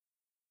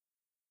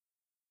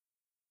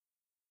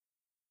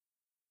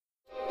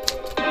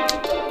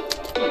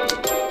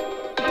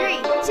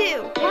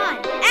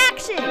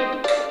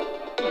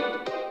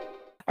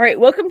All right,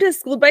 welcome to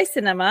Schooled by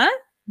Cinema.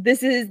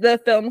 This is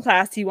the film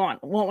class you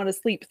won't want to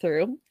sleep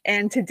through.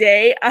 And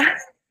today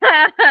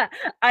I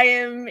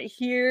am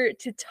here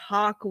to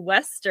talk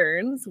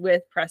Westerns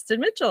with Preston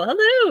Mitchell.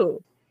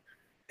 Hello.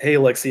 Hey,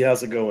 Lexi,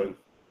 how's it going?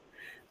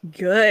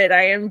 Good.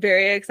 I am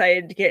very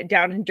excited to get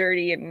down and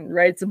dirty and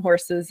ride some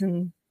horses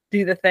and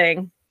do the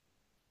thing.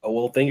 Oh,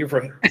 well, thank you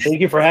for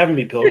having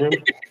me, Pilgrim.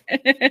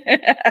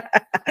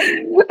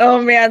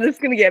 Oh man, this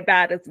is gonna get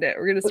bad, isn't it?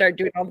 We're gonna start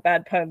doing all the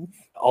bad puns.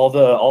 All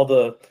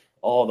the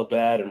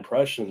bad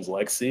impressions,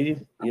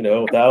 Lexi. You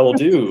know, that'll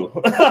do.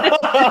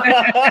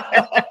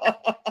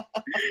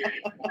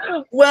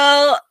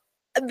 Well,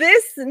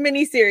 this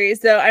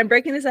mini-series, so I'm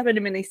breaking this up into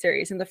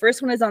mini-series, and the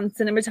first one is on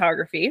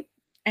cinematography.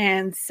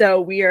 And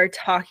so we are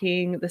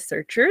talking The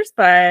Searchers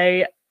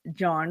by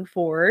John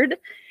Ford.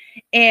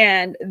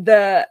 And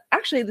the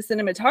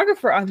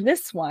cinematographer on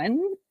this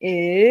one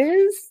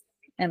is,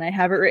 and I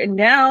have it written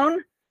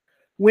down,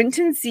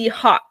 Winton C.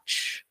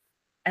 Hotch.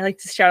 I like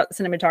to shout out the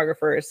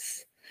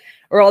cinematographers,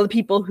 or all the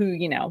people who,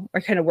 you know,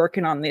 are kind of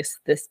working on this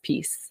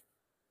piece.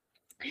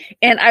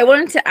 And I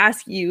wanted to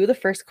ask you, the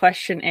first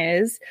question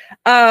is,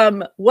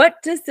 what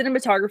does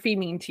cinematography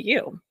mean to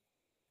you?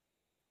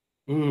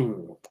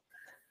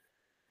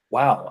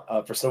 Wow.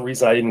 For some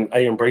reason, I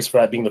embrace for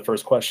that being the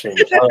first question.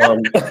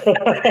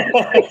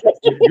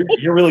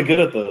 You're really good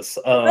at this.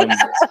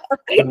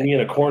 Putting me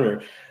in a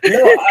corner.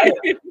 No,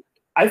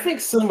 I think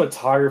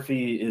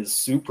cinematography is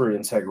super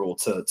integral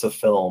to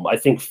film. I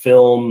think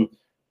film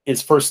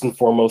is first and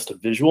foremost a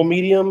visual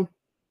medium.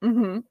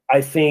 Mm-hmm.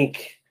 I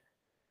think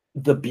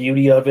the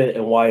beauty of it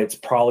and why it's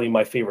probably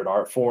my favorite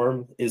art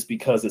form is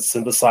because it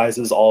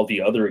synthesizes all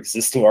the other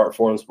existing art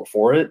forms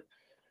before it.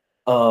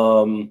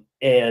 I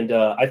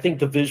think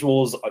the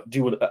visuals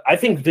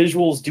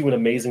do an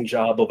amazing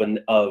job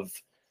of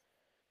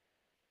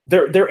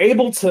they're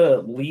able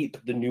to leap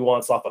the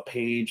nuance off a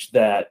page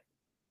that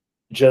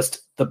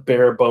just the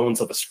bare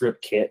bones of a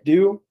script can't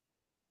do.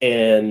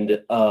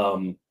 And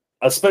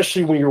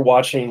especially when you're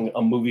watching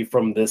a movie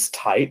from this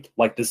type,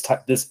 like this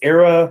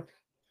era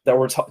that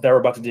we're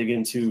about to dig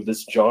into,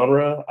 this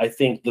genre, I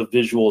think the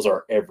visuals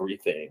are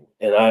everything.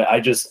 And I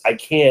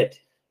can't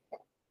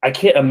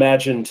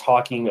imagine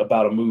talking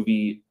about a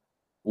movie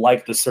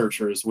like The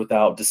Searchers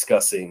without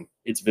discussing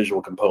its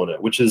visual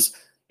component, which is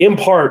in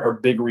part a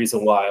big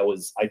reason why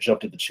I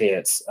jumped at the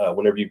chance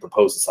whenever you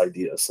proposed this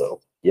idea.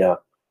 So yeah,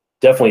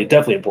 definitely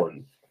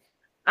important.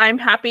 I'm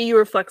happy you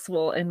were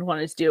flexible and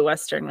wanted to do a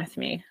Western with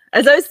me.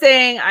 As I was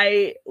saying,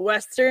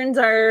 Westerns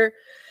are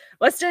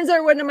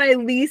one of my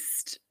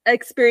least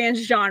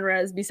experienced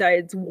genres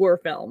besides war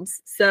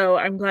films. So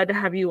I'm glad to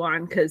have you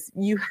on because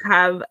you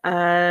have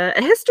a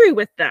history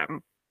with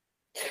them.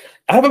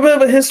 I have a bit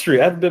of a history.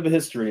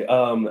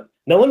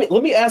 Now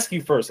let me ask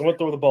you first. I'm gonna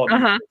throw the ball to you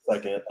for a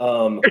second.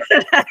 What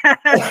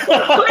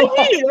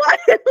do you mean?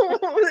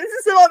 This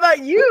is all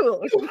about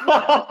you.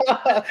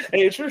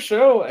 Hey, it's your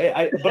show.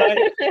 I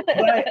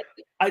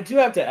do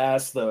have to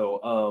ask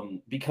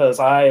though, because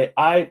let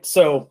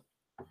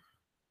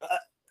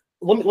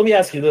me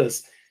ask you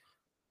this: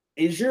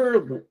 is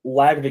your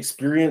lack of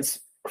experience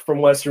from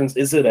Westerns,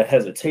 is it a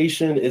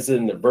hesitation? Is it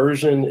an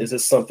aversion? Is it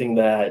something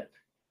that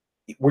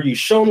were you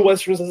shown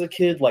Westerns as a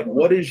kid? Like,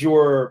 what is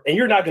your, and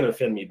you're not going to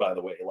offend me, by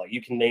the way, like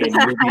you can name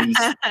movies,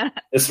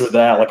 this or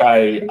that. Like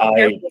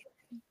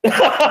No,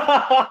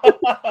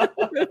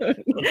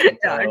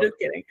 I'm just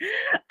kidding.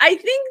 I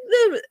think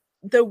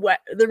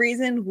the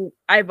reason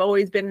I've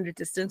always been at a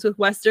distance with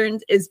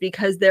Westerns is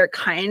because they're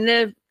kind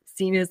of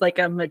seen as like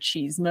a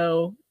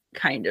machismo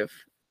kind of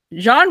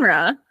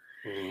genre.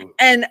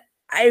 And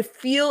I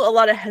feel a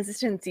lot of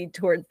hesitancy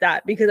towards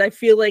that because I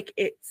feel like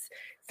it's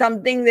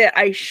something that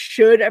I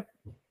should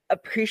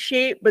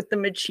appreciate, but the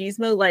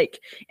machismo, like,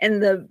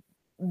 and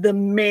the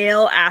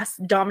male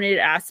dominated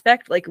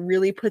aspect, like,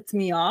 really puts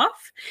me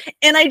off.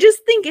 And I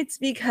just think it's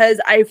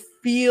because I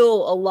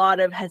feel a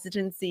lot of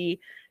hesitancy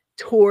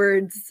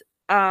towards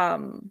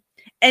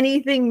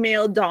anything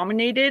male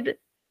dominated,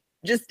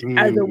 just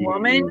as a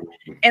woman.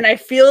 And I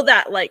feel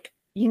that, like,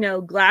 you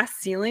know, glass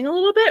ceiling a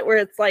little bit, where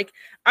it's like,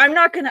 I'm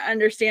not going to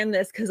understand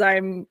this because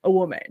I'm a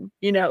woman,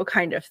 you know,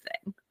 kind of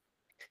thing.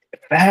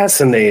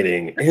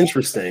 Fascinating.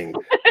 Interesting.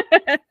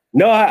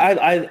 No,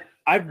 I've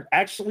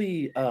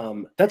actually,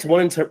 that's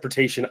one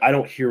interpretation I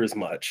don't hear as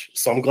much.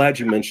 So I'm glad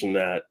you mentioned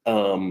that.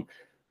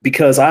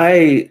 Because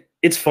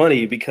it's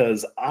funny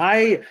because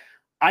I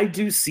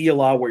do see a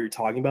lot of what you're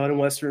talking about in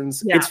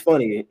Westerns. Yeah. It's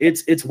funny.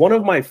 It's one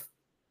of my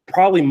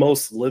probably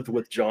most lived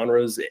with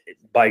genres,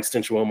 by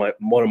extension,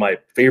 one of my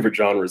favorite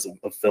genres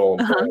of film.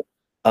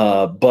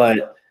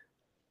 But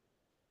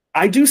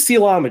I do see a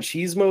lot of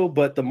machismo,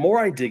 but the more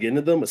I dig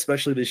into them,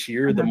 especially this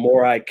year, the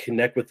more I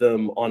connect with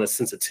them on a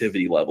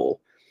sensitivity level.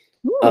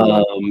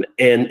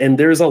 And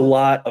there's a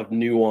lot of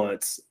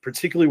nuance,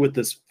 particularly with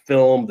this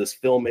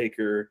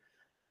filmmaker,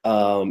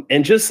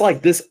 and just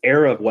like this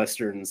era of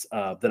Westerns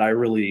that I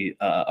really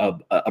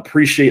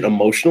appreciate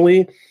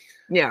emotionally.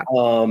 Yeah.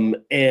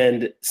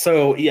 And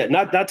so yeah,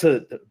 not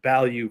to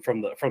value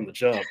from the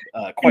jump,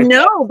 quite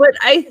No, but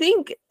I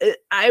think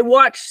I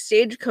watched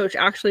Stagecoach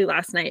actually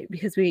last night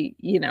because we,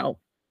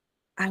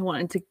 I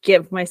wanted to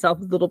give myself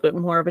a little bit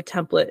more of a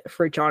template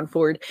for John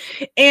Ford.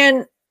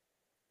 And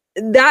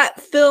that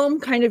film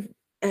kind of,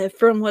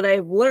 from what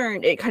I've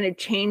learned, it kind of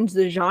changed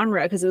the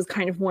genre because it was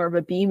kind of more of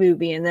a B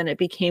movie, and then it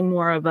became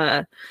more of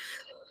a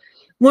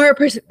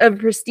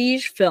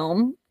prestige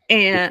film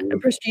and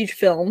prestige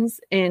films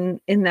in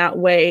that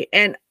way.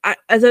 And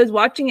as I was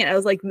watching it, I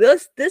was like,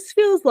 this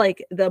feels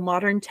like the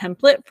modern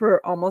template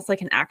for almost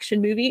like an action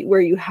movie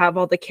where you have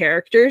all the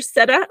characters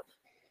set up.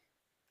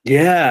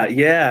 Yeah.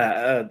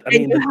 I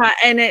mean,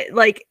 And it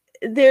like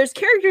there's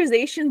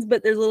characterizations,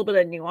 but there's a little bit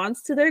of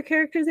nuance to their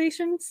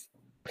characterizations.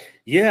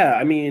 yeah,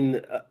 I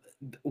mean,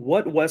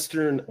 what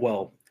Western?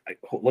 Well,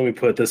 let me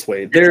put it this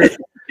way: there,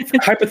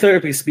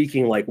 hypothetically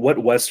speaking, like what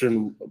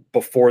Western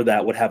before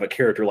that would have a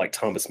character like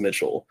Thomas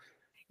Mitchell,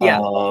 Yeah.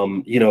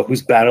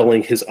 Who's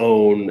battling his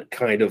own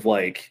kind of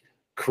like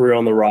career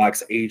on the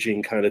rocks,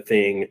 aging kind of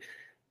thing,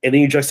 and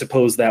then you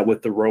juxtapose that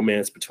with the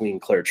romance between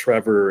Claire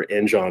Trevor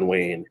and John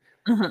Wayne.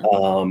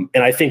 And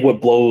I think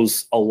what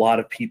blows a lot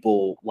of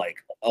people like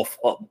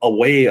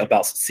away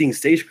about seeing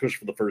Stagecoach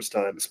for the first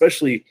time,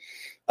 especially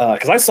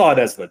because I saw it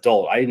as an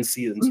adult. I didn't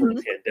see it until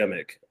the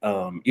pandemic,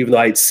 even though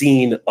I'd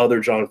seen other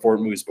John Ford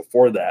movies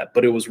before that.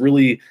 But it was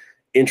really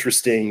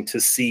interesting to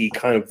see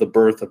kind of the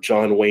birth of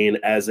John Wayne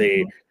as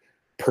a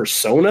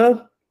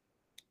persona,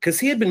 because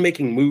he had been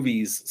making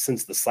movies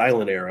since the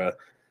silent era.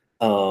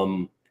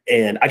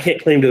 And I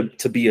can't claim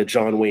to be a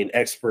John Wayne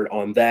expert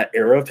on that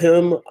era of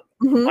him.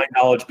 My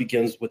knowledge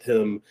begins with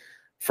him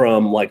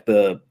from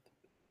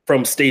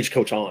from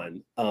Stagecoach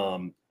on.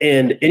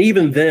 And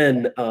even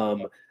then,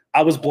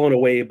 I was blown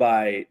away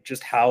by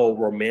just how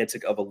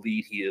romantic of a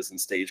lead he is in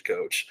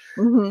Stagecoach,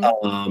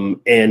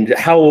 and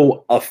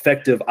how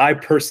effective I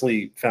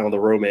personally found the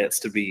romance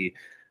to be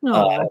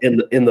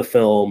in the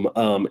film.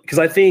 Because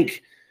I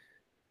think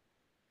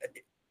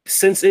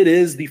since it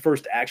is the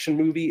first action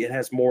movie, it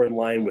has more in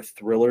line with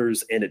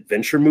thrillers and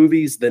adventure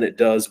movies than it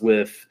does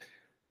with,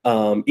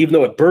 even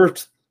though it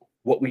birthed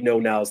what we know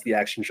now as the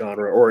action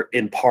genre, or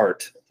in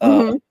part.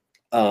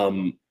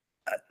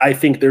 I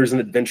think there's an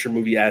adventure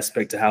movie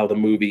aspect to how the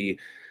movie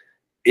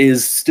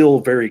is still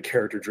very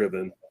character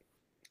driven.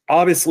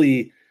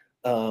 Obviously,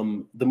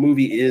 the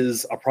movie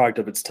is a product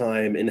of its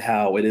time in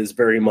how it is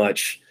very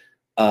much,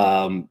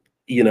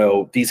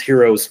 these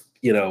heroes,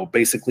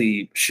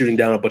 basically shooting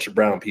down a bunch of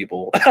brown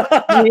people.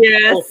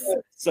 Yes.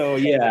 So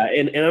yeah,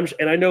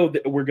 and I know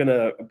that we're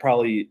gonna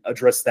probably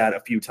address that a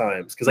few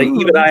times because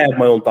even I have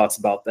my own thoughts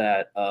about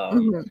that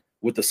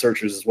with The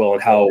Searchers as well,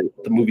 and how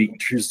the movie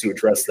chooses to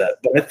address that.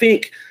 But I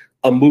think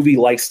a movie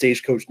like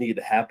Stagecoach needed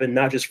to happen,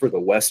 not just for the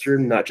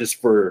Western, not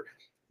just for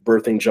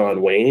birthing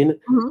John Wayne,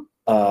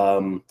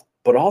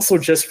 but also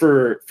just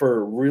for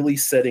really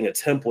setting a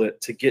template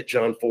to get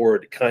John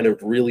Ford kind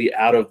of really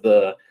out of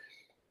the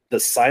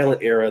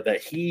silent era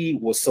that he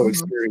was so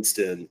experienced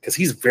in, because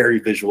he's very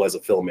visual as a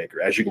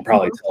filmmaker, as you can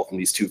probably tell from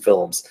these two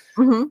films.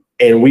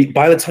 And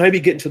by the time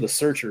you get into The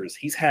Searchers,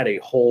 he's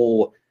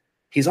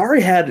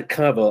already had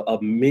kind of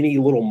a mini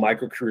little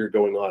micro career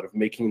going on of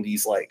making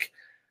these like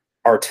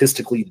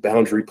artistically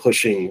boundary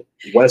pushing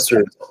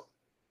Westerns.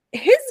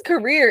 His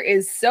career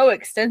is so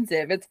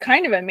extensive. It's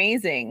kind of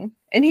amazing.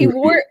 And he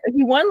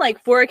won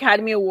like 4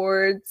 Academy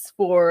Awards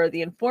for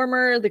The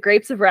Informer, The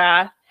Grapes of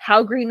Wrath,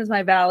 How Green Is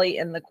My Valley,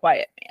 and The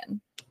Quiet Man.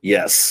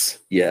 Yes.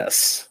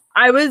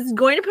 I was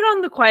going to put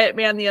on The Quiet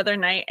Man the other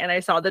night, and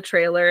I saw the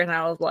trailer, and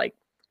I was like,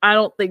 I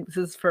don't think this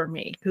is for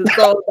me, because it's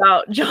all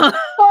about John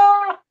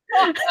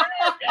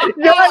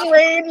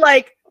Wayne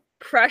like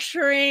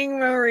pressuring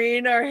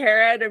Maureen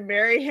O'Hara to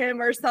marry him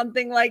or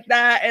something like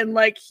that, and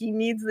like he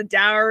needs the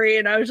dowry,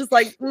 and I was just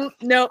like,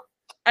 nope,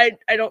 I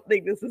don't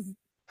think this is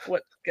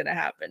what's gonna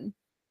happen.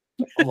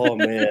 Oh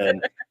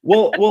man.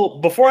 Well,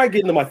 before I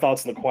get into my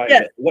thoughts on The Quiet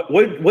Man,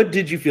 what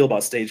did you feel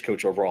about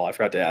Stagecoach overall? I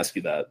forgot to ask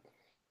you that.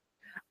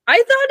 I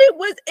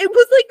thought it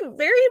was like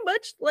very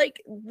much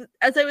like,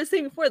 as I was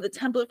saying before, the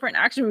template for an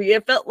action movie.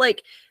 It felt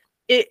like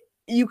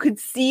you could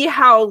see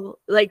how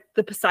like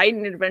the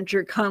Poseidon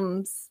adventure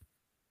comes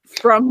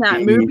from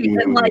that movie,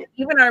 and like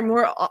even our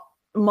more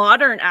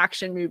modern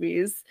action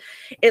movies,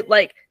 it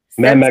like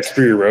Mad Max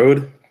Fury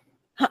Road.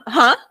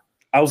 Huh?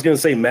 I was gonna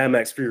say Mad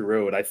Max Fury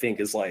Road. I think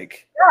is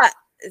like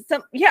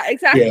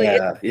exactly.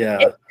 Yeah,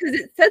 because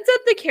it sets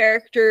up the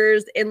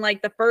characters in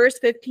like the first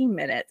 15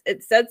 minutes.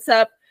 It sets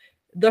up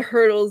the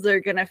hurdles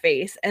they're gonna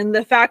face, and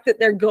the fact that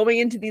they're going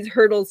into these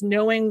hurdles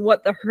knowing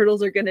what the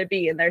hurdles are gonna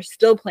be, and they're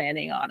still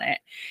planning on it.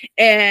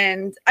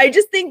 And I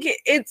just think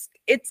it's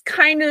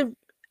kind of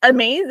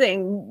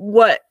amazing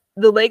what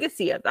the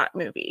legacy of that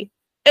movie.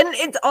 And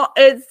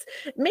it's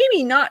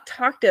maybe not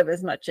talked of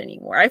as much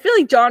anymore. I feel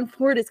like John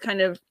Ford is kind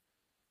of,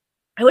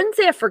 I wouldn't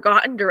say a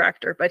forgotten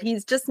director, but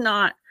he's just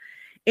not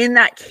in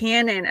that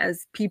canon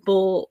as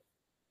people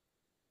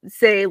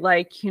say,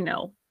 like,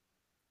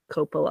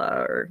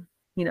 Coppola or,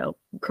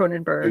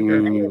 Cronenberg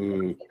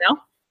or,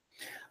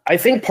 I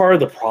think part of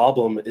the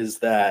problem is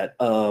that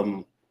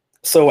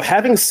so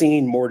having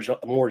seen more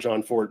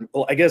John Ford,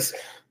 well, I guess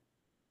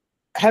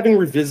having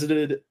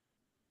revisited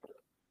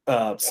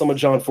some of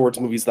John Ford's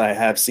movies that I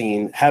have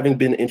seen, having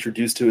been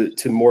introduced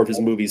to more of his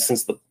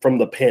movies from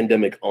the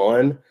pandemic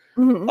on.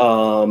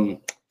 Mm-hmm.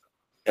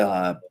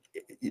 Uh,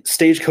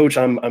 Stagecoach,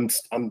 I'm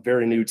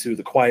very new to.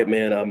 The Quiet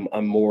Man,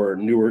 I'm more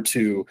newer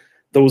to.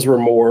 Those were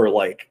more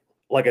like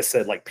I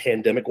said, like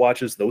pandemic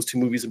watches. Those two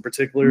movies in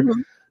particular.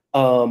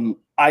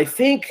 I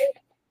think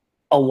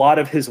a lot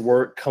of his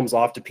work comes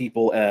off to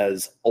people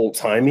as old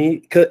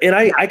timey, and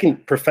I can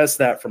profess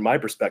that from my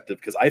perspective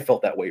because I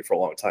felt that way for a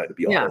long time, to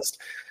be honest.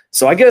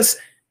 So I guess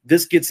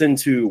this gets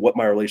into what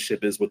my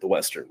relationship is with the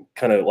Western.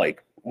 Kind of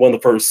like one of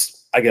the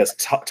first, I guess,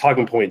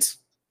 talking points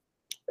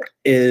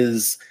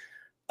is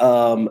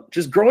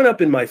just growing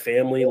up in my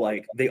family.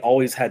 Like they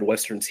always had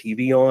Western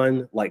TV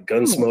on, like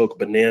Gunsmoke,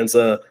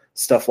 Bonanza,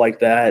 stuff like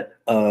that.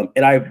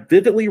 And I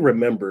vividly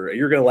remember,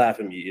 you're gonna laugh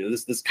at me.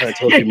 This kind of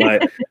tells you my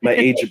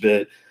age a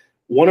bit.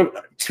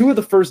 Two of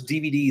the first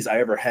DVDs I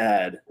ever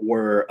had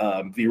were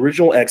the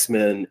original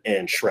X-Men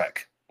and Shrek,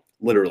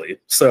 literally.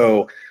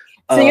 So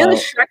you're the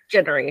Shrek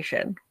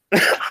generation.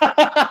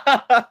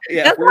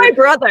 Yeah, that's my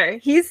brother.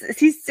 He's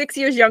 6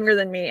 years younger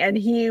than me, and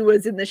he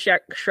was in the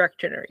Shrek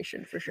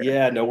generation for sure.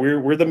 Yeah, no,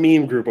 we're the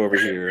meme group over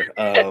here.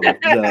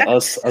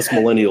 Us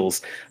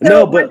millennials. So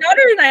no, but my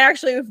daughter and I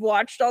actually have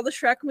watched all the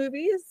Shrek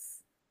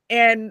movies,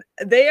 and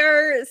they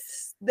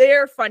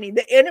are funny.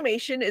 The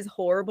animation is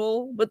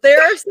horrible, but there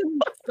are some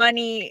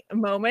funny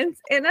moments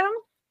in them.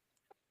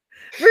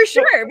 For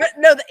sure. But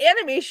no, the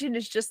animation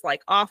is just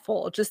like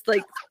awful. Just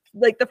like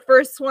the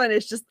first one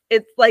is just,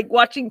 it's like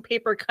watching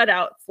paper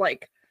cutouts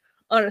like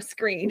on a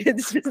screen.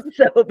 It's just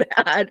so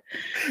bad.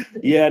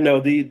 Yeah, no,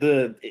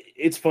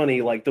 it's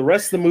funny. Like the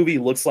rest of the movie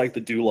looks like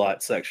the do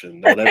lot section.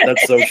 No,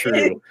 that's so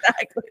true.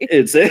 Exactly.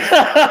 It's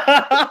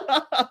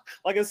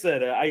like I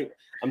said,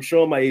 I'm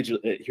showing my age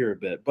here a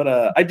bit, but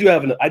I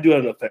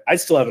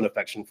still have an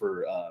affection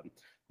for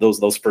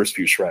those first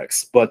few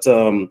Shreks. But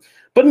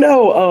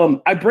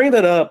no, I bring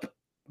that up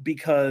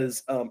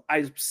because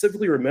I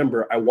specifically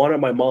remember I wanted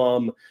my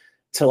mom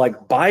to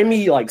like buy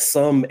me like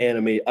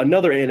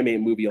another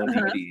animated movie on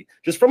DVD.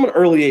 Just from an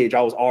early age,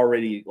 I was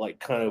already like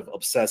kind of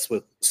obsessed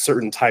with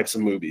certain types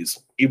of movies,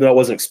 even though I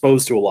wasn't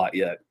exposed to a lot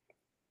yet.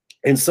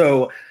 And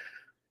so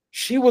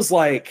she was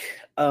like,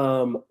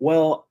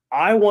 well,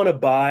 I want to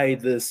buy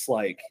this,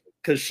 like,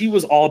 because she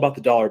was all about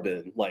the dollar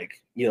bin,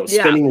 like,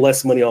 spending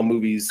less money on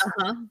movies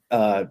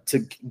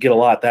to get a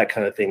lot, that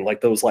kind of thing.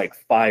 Like those like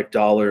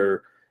 $5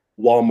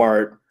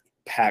 Walmart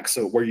packs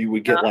where you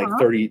would get like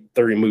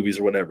 30 movies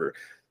or whatever.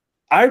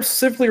 I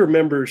specifically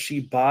remember she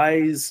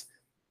buys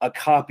a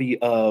copy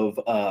of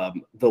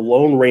The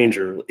Lone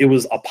Ranger. It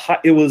was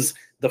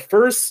the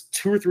first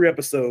 2 or 3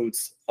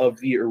 episodes of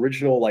the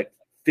original like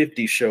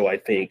 50 show, I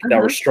think,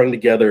 that were strung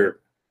together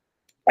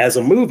as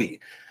a movie.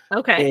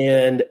 Okay.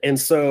 And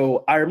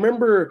so I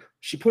remember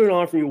she put it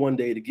on for me one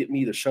day to get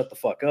me to shut the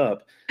fuck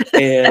up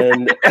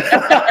and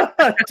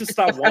to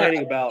stop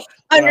whining about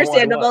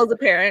understandable as a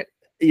parent.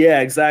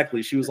 Yeah,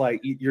 exactly. She was like,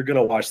 you're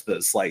gonna watch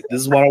this. Like,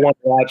 this is what I want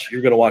to watch.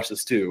 You're gonna watch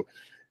this too.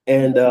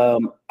 And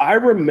I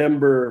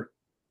remember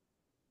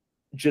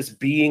just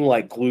being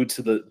like glued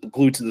to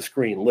the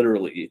screen,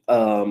 literally.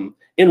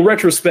 In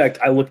retrospect,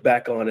 I look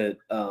back on it.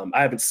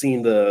 I haven't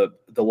seen the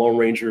Lone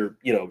Ranger,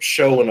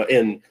 show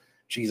in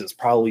Jesus,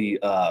 probably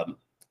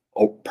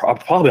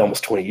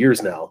almost 20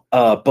 years now.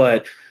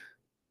 But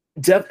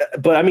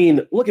I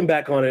mean, looking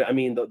back on it, I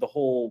mean the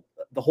whole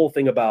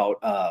thing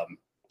about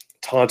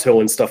Tonto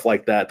and stuff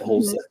like that. The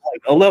whole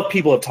like, a lot of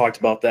people have talked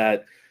about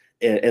that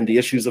and the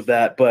issues of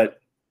that.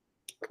 But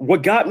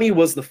what got me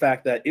was the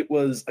fact that it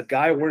was a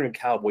guy wearing a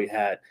cowboy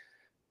hat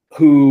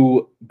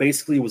who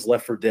basically was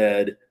left for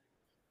dead,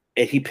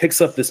 and he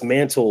picks up this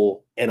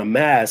mantle and a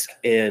mask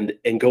and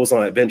goes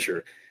on an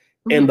adventure.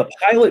 And the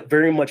pilot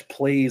very much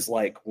plays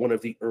like one of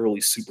the early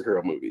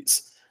superhero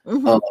movies.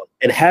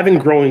 And having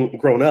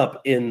grown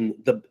up in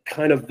the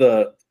kind of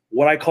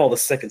what I call the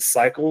second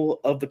cycle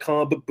of the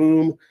comic book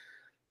boom,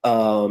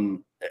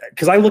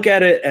 because I look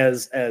at it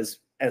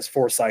as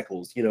 4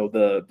 cycles.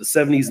 The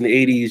 70s and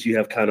the 80s, you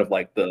have kind of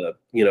like the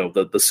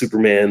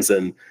Supermans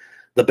and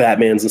the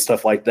Batmans and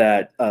stuff like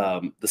that.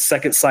 The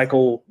second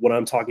cycle, what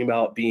I'm talking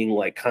about being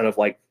like kind of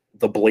like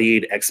the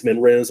Blade X-Men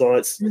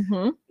Renaissance.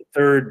 The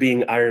third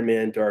being Iron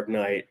Man, Dark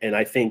Knight, and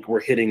I think we're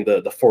hitting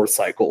the 4th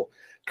cycle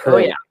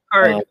currently.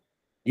 Hard.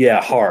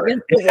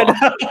 Hard.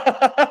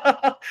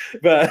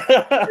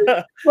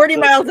 But 40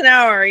 miles an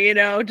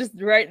hour, just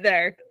right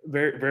there.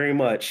 Very, very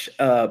much.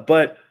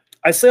 But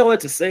I say all that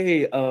to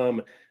say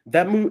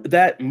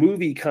that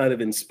movie kind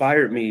of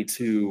inspired me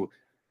to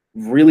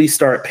really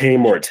start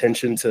paying more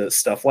attention to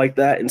stuff like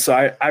that. And so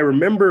I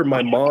remember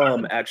my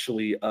mom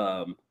actually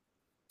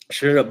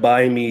she ended up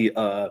buying me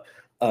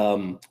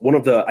one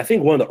of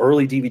the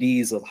early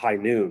DVDs of High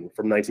Noon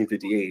from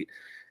 1958.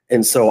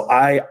 And so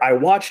I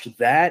watched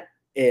that,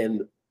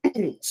 and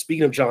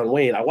speaking of John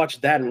Wayne, I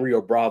watched that in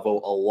Rio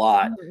Bravo a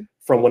lot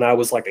from when I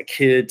was like a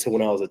kid to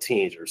when I was a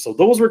teenager. So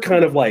those were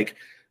kind of like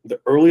the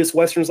earliest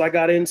Westerns I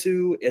got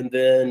into. And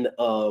then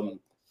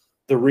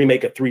the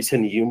remake of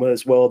 310 Yuma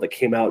as well that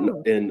came out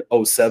in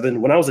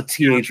 07. When I was a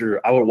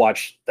teenager, I would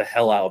watch the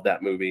hell out of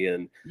that movie.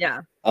 And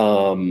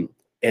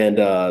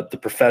The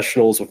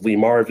Professionals with Lee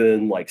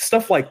Marvin, like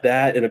stuff like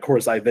that. And of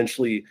course, I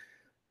eventually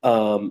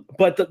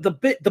but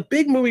the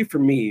big movie for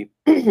me,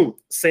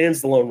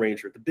 sans The Lone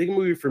Ranger, the big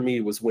movie for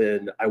me was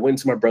when I went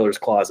to my brother's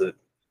closet,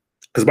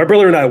 because my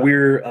brother and I,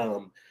 we're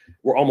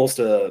almost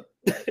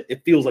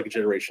it feels like a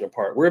generation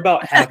apart. We're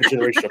about half a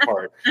generation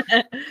apart.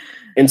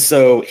 And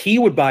so he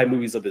would buy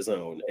movies of his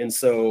own. And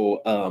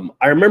so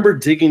I remember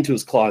digging to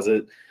his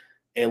closet,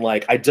 and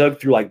like I dug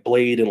through like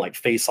Blade and like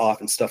Face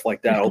Off and stuff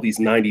like that, all these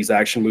 90s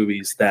action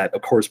movies that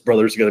of course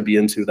brothers are going to be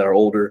into that are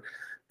older.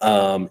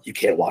 You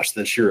can't watch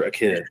this, you're a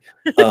kid.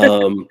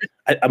 I'm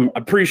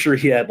pretty sure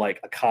he had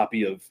like a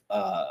copy of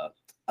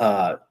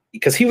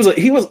because he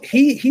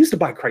used to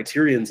buy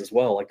Criterions as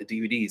well, like the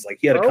DVDs. Like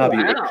he had a copy.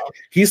 Wow.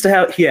 He used to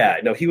have,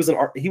 he was an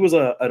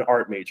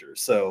art major,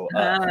 so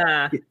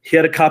he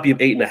had a copy of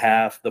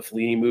 8½, the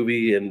Fellini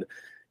movie, and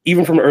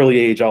even from an early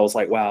age, I was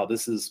like, wow,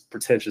 this is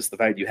pretentious, the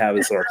fact you have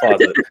this in our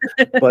closet.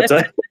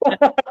 But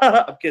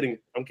I'm kidding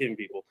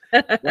people.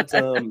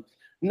 But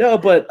no,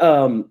 but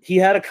he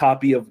had a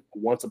copy of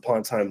Once Upon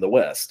a Time in the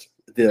West,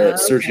 the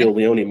Sergio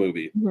Leone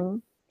movie. Mm-hmm.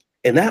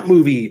 And that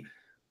movie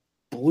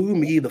blew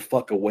me the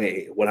fuck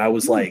away when I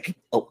was like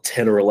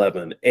 10 or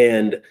 11.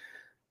 And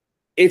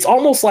it's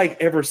almost like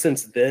ever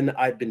since then,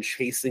 I've been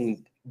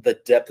chasing the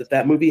depth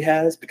that movie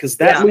has, because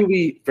that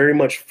movie very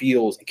much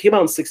feels, it came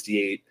out in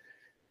 68.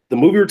 The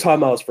movie we're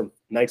talking about is from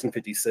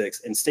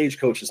 1956, and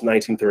Stagecoach is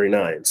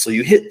 1939. So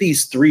you hit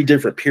these three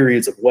different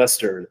periods of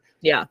Western.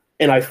 Yeah.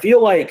 And I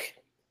feel like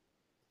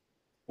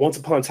Once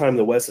Upon a Time in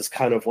the West is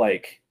kind of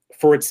like,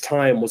 for its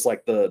time, was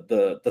like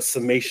the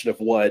summation of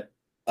what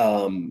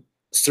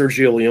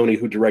Sergio Leone,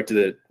 who directed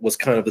it, was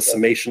kind of the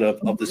summation of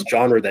this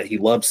genre that he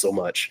loved so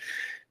much.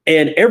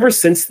 And ever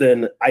since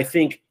then, I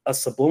think a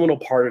subliminal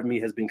part of me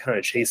has been kind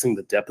of chasing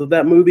the depth of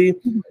that movie.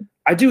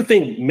 I do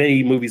think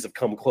many movies have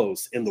come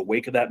close in the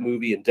wake of that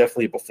movie, and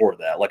definitely before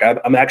that. Like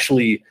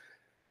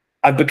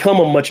I've become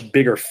a much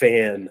bigger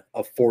fan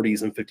of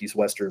 40s and 50s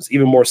Westerns,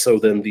 even more so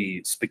than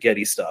the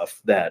spaghetti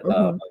stuff that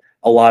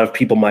a lot of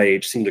people my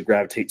age seem to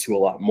gravitate to a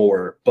lot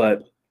more.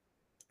 But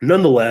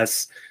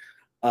nonetheless,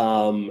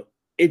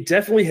 it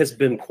definitely has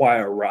been quite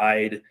a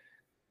ride.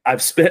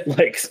 I've spent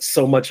like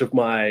so much of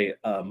my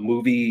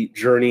movie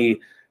journey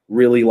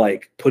really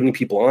like putting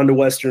people onto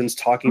Westerns,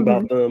 talking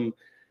about them.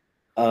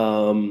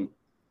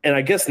 And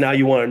I guess now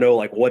you want to know,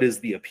 like, what is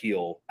the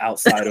appeal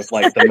outside of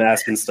like the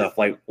mask and stuff?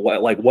 Like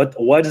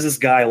what does this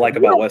guy like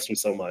about Western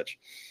so much?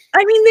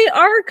 I mean, they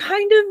are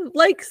kind of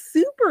like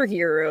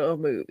superhero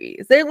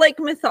movies. They're like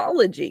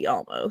mythology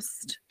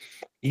almost.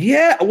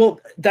 Yeah,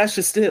 well, that's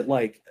just it.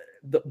 Like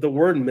the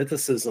word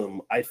mythicism,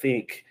 I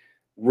think,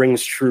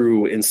 rings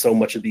true in so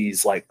much of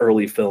these like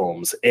early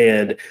films.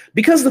 And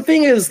because the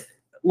thing is,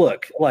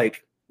 look,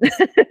 like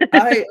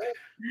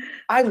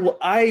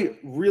I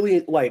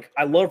really like,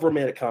 I love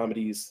romantic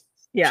comedies.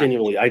 Yeah.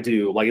 Genuinely, I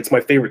do. Like, it's my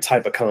favorite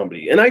type of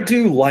comedy. And I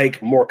do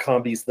like more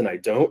comedies than I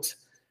don't.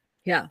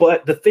 Yeah.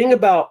 But the thing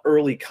about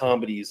early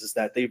comedies is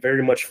that they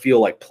very much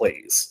feel like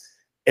plays.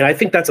 And I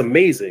think that's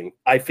amazing.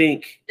 I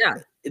think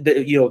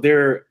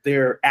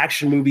they're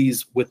action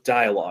movies with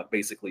dialogue,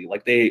 basically.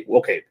 Like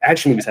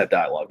action movies have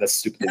dialogue. That's a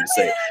stupid thing to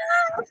say.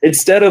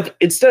 Instead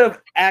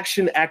of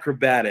action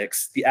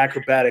acrobatics, the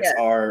acrobatics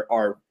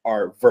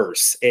are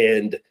verse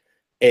and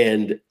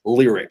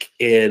lyric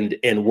and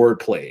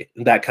wordplay,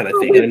 that kind of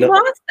thing. We've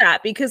lost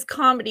that because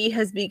comedy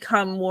has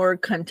become more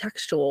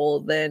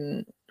contextual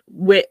than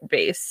wit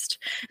based,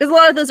 because a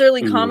lot of those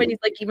early comedies,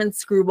 like even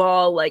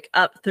Screwball, like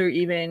up through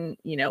even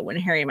When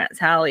Harry Met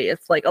Sally,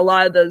 it's like a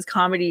lot of those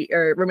comedy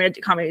or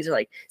romantic comedies are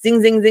like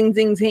zing zing zing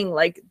zing zing,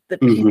 like the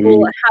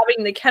people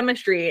having the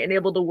chemistry and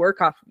able to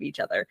work off of each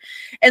other.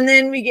 And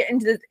then we get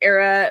into this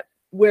era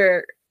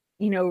where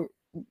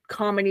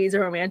comedies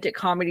or romantic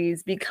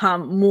comedies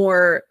become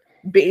more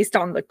based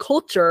on the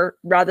culture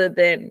rather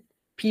than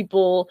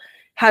people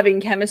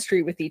having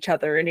chemistry with each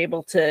other and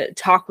able to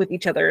talk with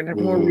each other in a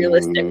more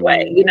realistic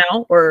way,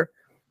 or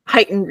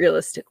heightened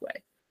realistic way.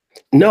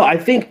 No, I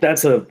think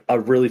that's a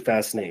really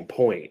fascinating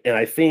point. And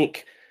I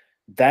think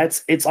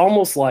it's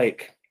almost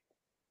like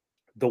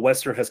the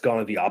Western has gone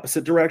in the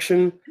opposite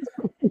direction.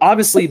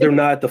 Obviously, they're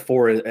not at the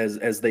fore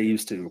as they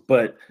used to.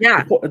 But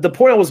the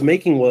point I was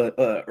making was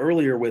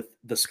earlier with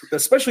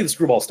especially the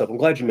Screwball stuff. I'm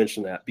glad you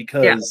mentioned that,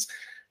 because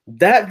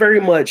that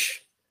very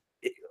much,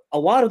 a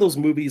lot of those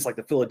movies, like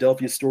the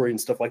Philadelphia Story and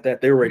stuff like that,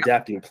 they were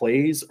adapting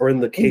plays, or in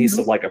the case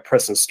of like a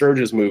Preston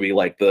Sturges movie,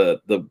 like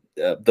the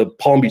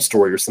Palm Beach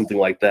Story or something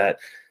like that,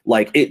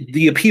 like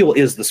the appeal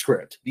is the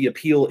script. The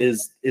appeal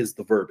is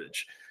the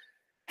verbiage.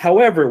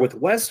 However, with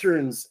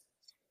Westerns,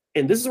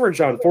 and this is where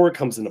John Ford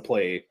comes into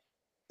play,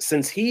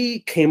 since he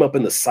came up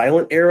in the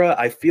silent era,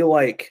 I feel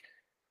like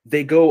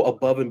they go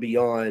above and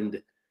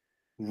beyond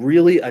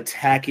really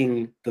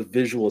attacking the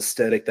visual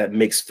aesthetic that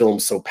makes film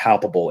so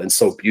palpable and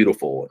so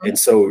beautiful and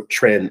so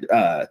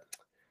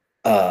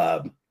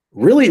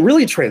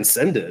really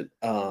transcendent,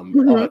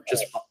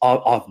 just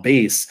off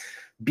base,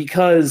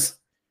 because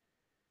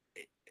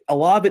a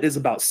lot of it is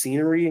about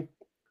scenery,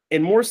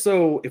 and more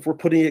so if we're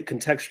putting it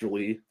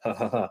contextually.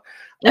 If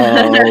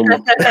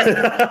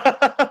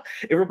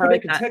we're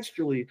putting it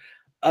contextually,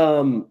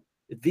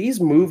 these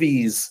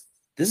movies,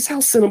 this is how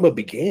cinema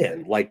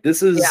began. Like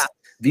these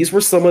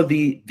were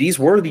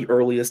the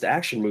earliest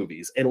action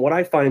movies. And what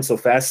I find so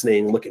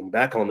fascinating looking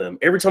back on them,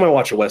 every time I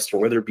watch a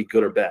Western, whether it be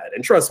good or bad,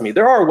 and trust me,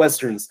 there are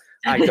Westerns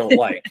I don't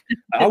like.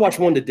 I watched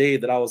one today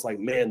that I was like,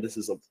 man, this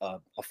is a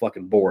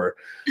fucking bore.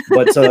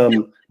 But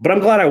I'm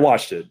glad I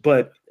watched it.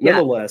 But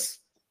nonetheless,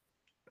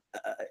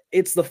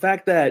 it's the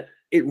fact that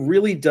it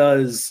really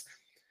does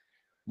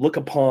look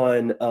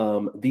upon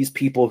these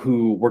people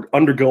who were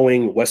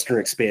undergoing Western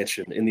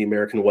expansion in the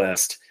American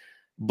West.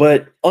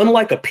 But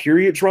unlike a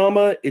period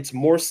drama, it's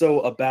more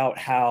so about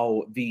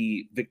how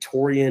the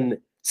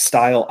Victorian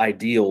style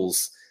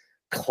ideals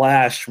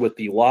clash with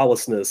the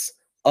lawlessness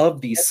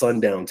of these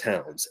sundown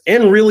towns,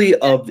 and really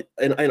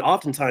and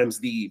oftentimes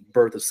the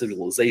birth of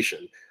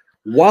civilization,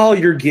 while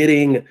you're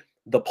getting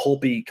the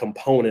pulpy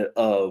component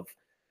of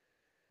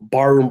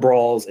barroom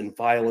brawls and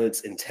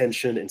violence and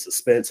tension and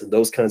suspense and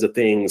those kinds of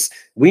things.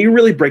 When you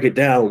really break it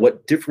down,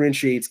 what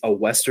differentiates a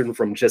Western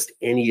from just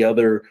any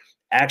other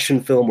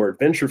action film or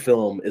adventure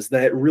film is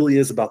that it really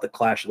is about the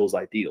clash of those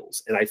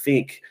ideals. And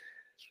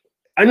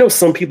I know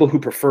some people who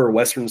prefer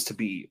Westerns to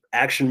be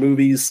action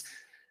movies.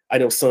 I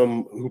know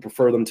some who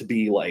prefer them to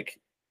be like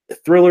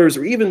thrillers,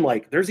 or even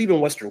like there's even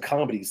Western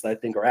comedies that I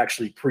think are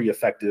actually pretty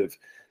effective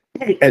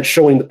at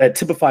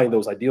typifying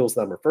those ideals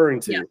that I'm referring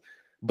to. Yeah.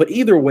 But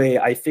either way,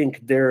 I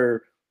think the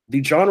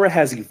genre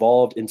has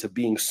evolved into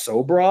being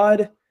so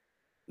broad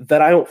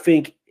that I don't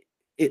think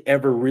it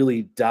ever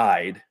really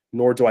died,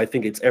 nor do I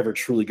think it's ever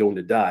truly going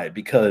to die,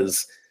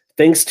 because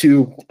thanks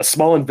to a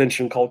small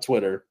invention called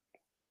Twitter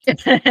and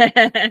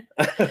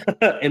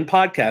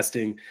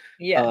podcasting,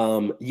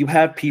 you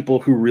have people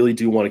who really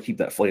do want to keep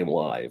that flame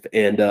alive.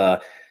 And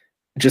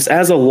just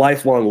as a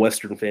lifelong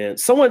Western fan,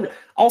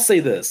 I'll say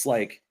this,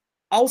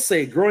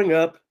 growing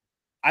up,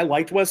 I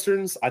liked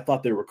Westerns. I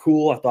thought they were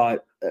cool. I thought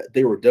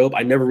they were dope.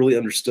 I never really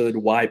understood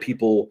why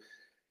people,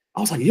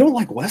 I was like, you don't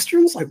like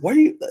Westerns? Like, why are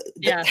you,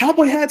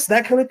 cowboy hats,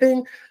 that kind of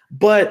thing?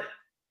 But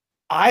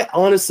I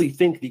honestly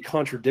think the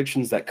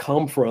contradictions that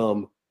come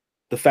from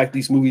the fact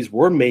these movies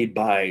were made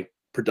by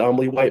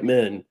predominantly white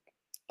men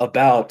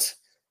about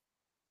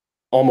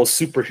almost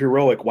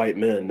superheroic white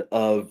men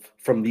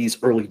from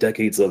these early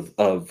decades of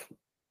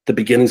the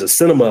beginnings of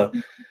cinema,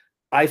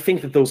 I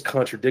think that those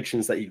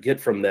contradictions that you get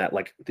from that,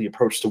 like the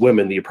approach to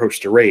women, the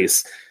approach to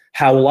race,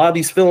 how a lot of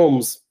these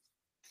films,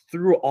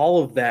 through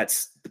all of that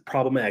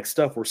problematic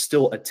stuff, were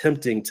still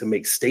attempting to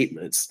make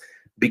statements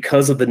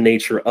because of the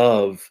nature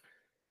of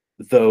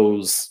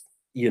those,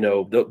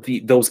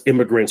 those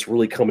immigrants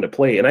really come into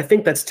play. And I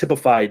think that's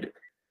typified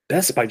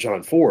best by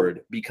John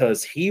Ford,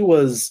 because he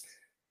was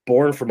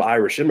born from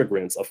Irish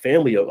immigrants, a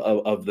family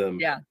of them.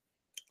 Yeah.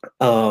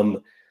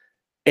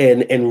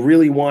 And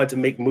really wanted to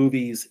make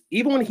movies,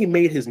 even when he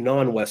made his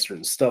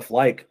non-Western stuff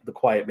like The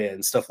Quiet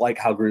Man, stuff like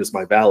How Great Is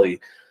My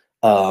Valley,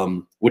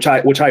 which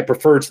I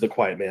prefer to The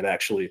Quiet Man,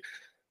 actually.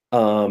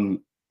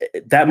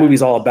 That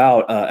movie's all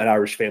about an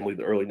Irish family in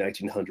the early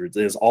 1900s.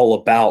 It is all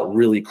about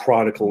really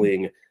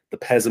chronicling the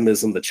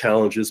pessimism, the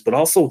challenges, but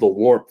also the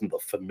warmth and the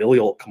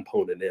familial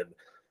component in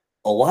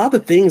a lot of the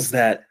things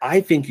that I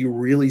think you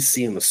really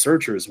see in The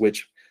Searchers,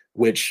 which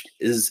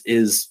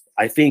is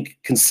I think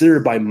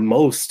considered by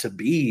most to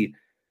be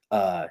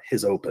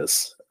his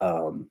opus.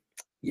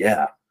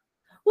 Yeah.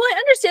 Well, I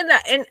understand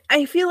that, and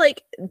I feel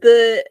like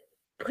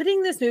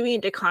putting this movie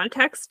into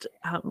context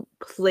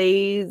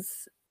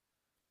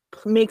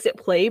makes it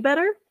play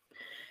better,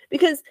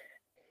 because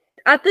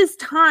at this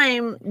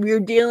time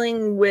we're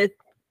dealing with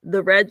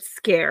the Red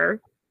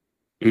Scare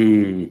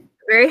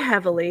very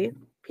heavily,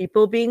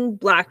 people being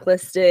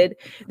blacklisted.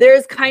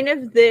 There's kind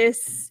of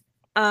this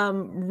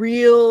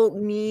real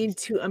need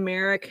to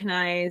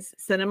Americanize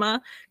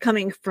cinema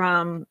coming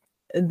from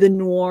the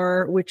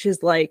noir, which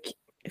is like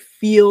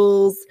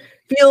feels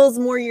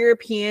more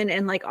European,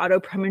 and like Otto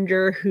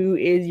Preminger, who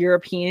is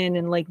European,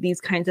 and like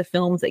these kinds of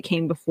films that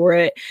came before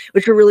it,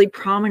 which were really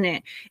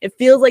prominent. It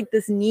feels like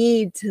this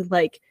need to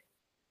like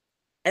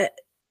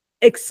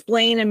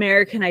explain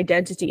American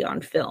identity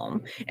on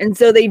film. And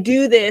so they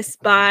do this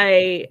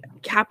by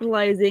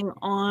capitalizing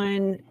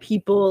on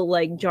people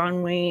like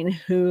John Wayne,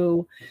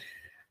 who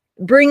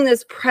bring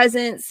this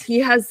presence. He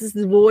has this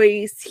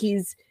voice.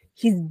 He's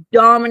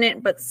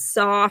dominant but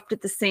soft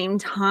at the same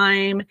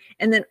time.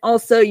 And then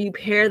also you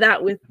pair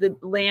that with the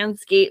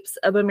landscapes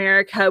of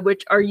America,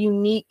 which are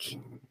unique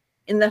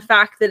in the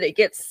fact that it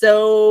gets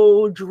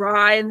so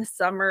dry in the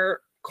summer,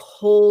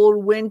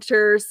 cold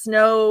winter,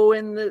 snow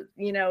in the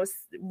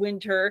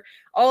winter,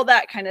 all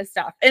that kind of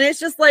stuff. And it's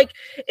just like,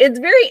 it's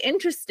very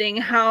interesting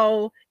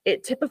how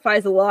it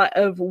typifies a lot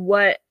of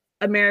what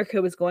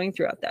America was going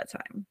through at that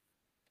time.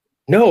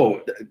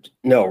 No,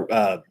 no,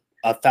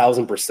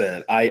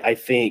 1,000%. I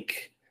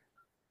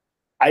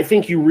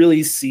think you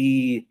really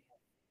see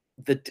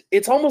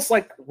it's almost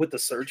like with The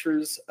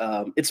Searchers.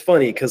 It's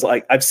funny because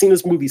like I've seen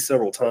this movie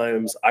several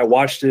times. I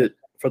watched it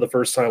for the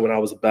first time when I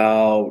was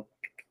about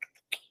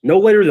no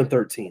later than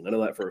 13. I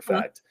know that for a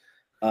Uh-huh. fact.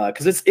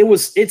 Because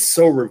it's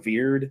so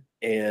revered,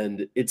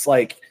 and it's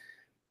like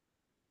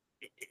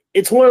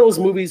it's one of those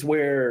movies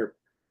where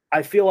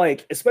I feel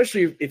like,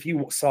 especially if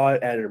you saw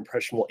it at an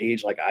impressionable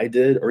age like I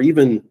did, or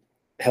even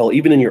hell,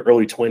 even in your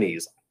early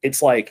 20s,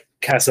 it's like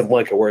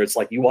Casablanca, where it's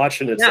like you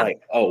watch it and it's Yeah.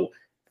 like, oh,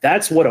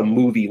 that's what a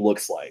movie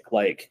looks like.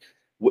 Like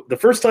the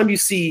first time you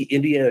see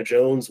Indiana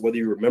Jones, whether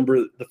you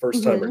remember the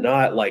first time or Hmm.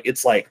 not, like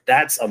it's like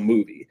that's a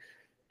movie.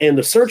 And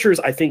The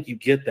Searchers, I think you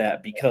get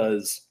that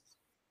because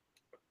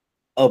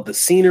of the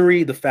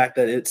scenery, the fact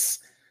that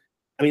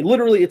I mean,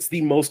 literally, it's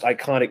the most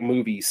iconic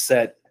movie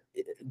set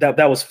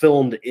that was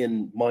filmed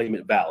in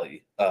Monument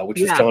Valley,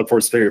 which is Yeah. John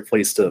Ford's favorite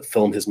place to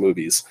film his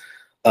movies.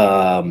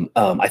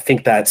 I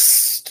think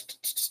that's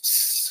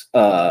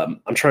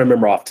I'm trying to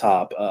remember off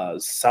top,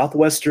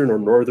 southwestern or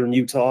northern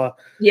Utah.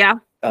 Yeah.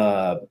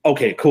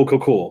 Okay,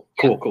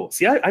 cool.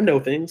 See, I know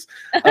things.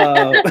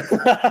 Well, and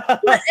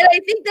I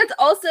think that's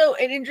also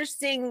an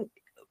interesting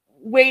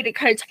way to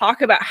kind of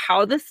talk about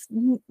how this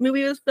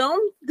movie was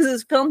filmed, because it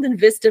was filmed in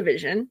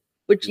VistaVision,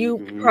 which you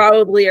Mhm.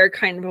 probably are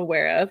kind of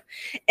aware of.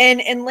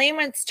 And in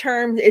layman's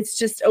terms, it's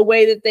just a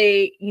way that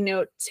they,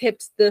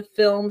 tipped the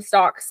film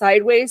stock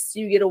sideways so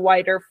you get a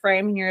wider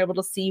frame and you're able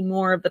to see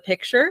more of the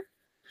picture.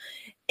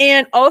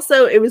 And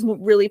also, it was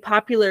really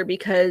popular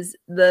because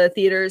the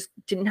theaters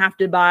didn't have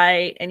to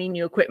buy any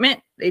new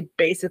equipment. They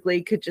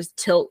basically could just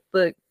tilt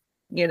the,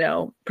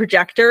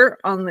 projector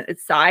on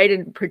its side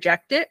and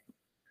project it.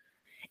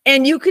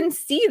 And you can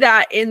see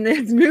that in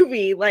this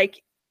movie.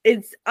 Like,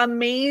 it's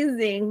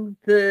amazing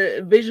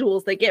the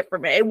visuals they get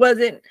from it. It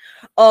wasn't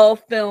all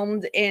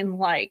filmed in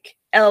like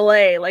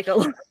LA, like a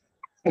like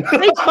in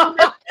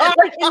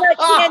that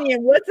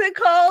canyon. What's it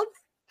called?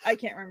 I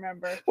can't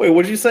remember. Wait,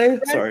 what did you say?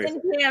 Sorry.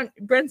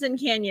 Brenson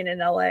Canyon in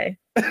LA.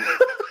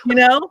 You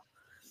know,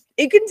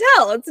 you can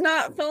tell it's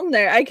not filmed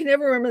there. I can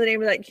never remember the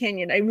name of that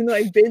canyon, even though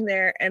I've been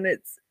there, and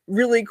it's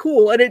really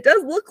cool. And it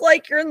does look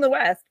like you're in the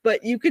West,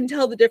 but you can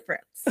tell the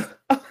difference.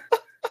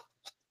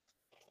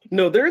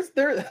 No, there.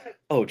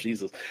 Oh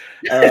Jesus,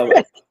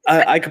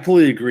 I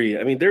completely agree.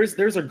 I mean, there's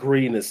a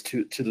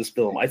grittiness to this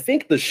film. I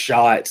think the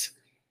shot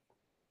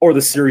or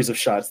the series of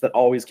shots that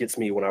always gets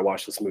me when I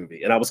watch this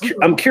movie, and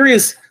I'm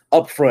curious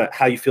up front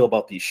how you feel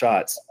about these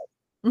shots.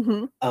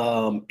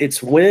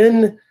 It's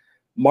when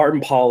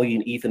Martin Pauly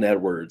and Ethan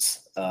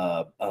Edwards,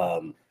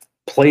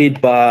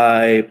 played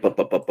by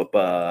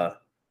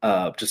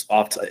just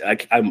off.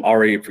 I'm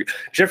already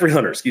Jeffrey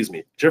Hunter. Excuse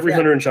me, Jeffrey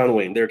Hunter and John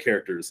Wayne. Their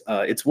characters.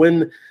 It's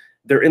when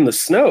they're in the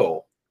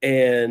snow,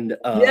 and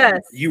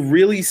you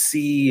really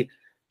see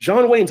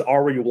John Wayne's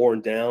already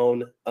worn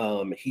down.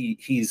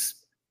 He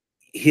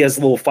has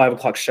a little 5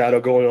 o'clock shadow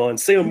going on.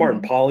 Same with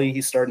Martin Pauly.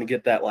 He's starting to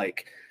get that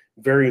like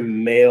very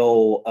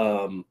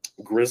male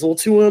grizzle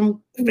to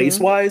him face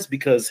wise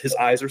because his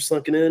eyes are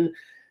sunken in.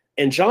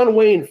 And John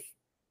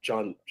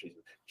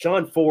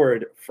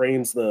Ford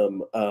frames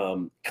them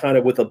kind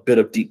of with a bit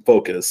of deep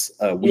focus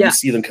when you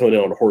see them coming in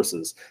on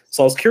horses.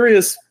 So I was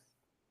curious,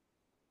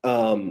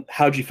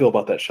 how'd you feel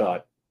about that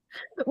shot?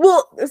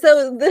 Well,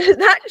 so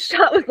that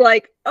shot was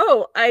like,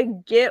 oh, I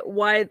get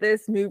why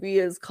this movie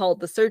is called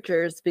The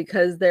Searchers,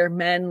 because they're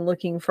men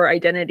looking for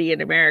identity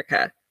in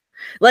America.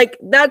 Like,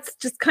 that's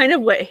just kind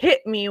of what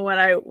hit me when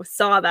I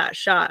saw that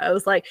shot. I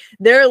was like,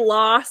 they're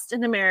lost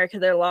in America.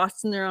 They're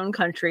lost in their own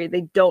country.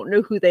 They don't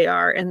know who they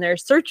are, and they're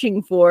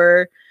searching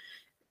for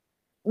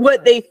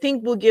what they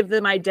think will give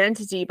them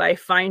identity by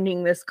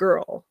finding this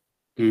girl.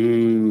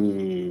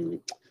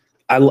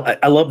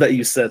 I love that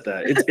you said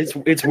that.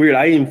 It's weird.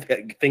 I didn't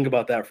even think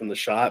about that from the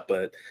shot,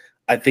 but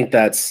I think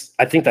that's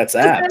apt.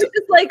 They're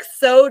just like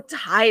so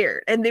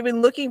tired, and they've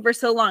been looking for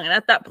so long. And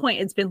at that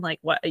point, it's been like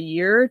what, a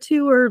year or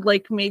two, or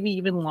like maybe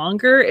even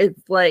longer.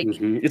 It's like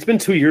it's been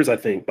 2 years, I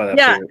think, by that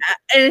point.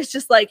 And it's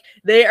just like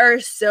they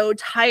are so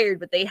tired,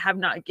 but they have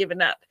not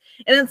given up.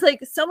 And it's like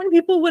so many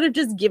people would have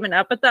just given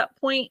up at that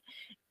point.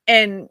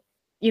 And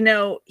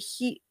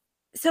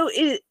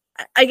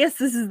I guess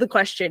this is the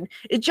question.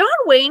 Is John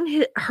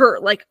Wayne her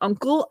like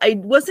uncle?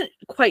 I wasn't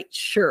quite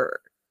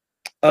sure.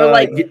 Or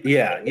like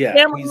yeah.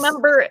 family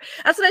member.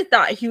 That's what I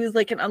thought. He was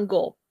like an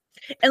uncle.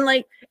 And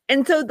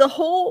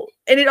so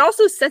and it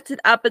also sets it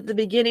up at the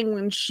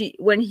beginning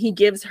when he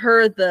gives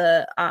her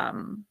the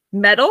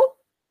medal.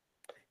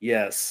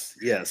 Yes.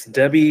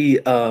 Debbie,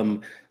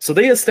 so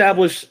they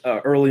established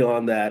early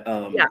on that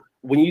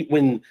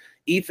when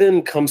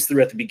Ethan comes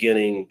through at the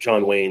beginning,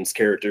 John Wayne's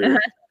character,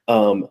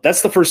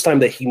 that's the first time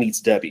that he meets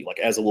Debbie, like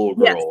as a little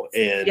girl.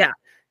 And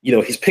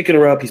he's picking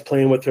her up, he's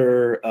playing with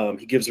her,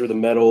 he gives her the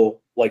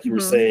medal, like you were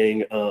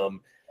saying.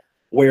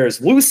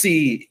 Whereas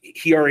Lucy,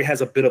 he already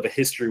has a bit of a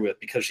history with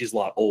because she's a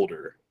lot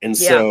older. And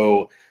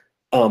so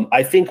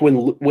I think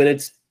when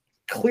it's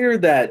clear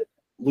that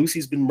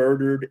Lucy's been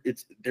murdered.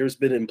 There's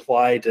been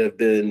implied to have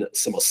been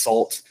some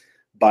assault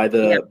by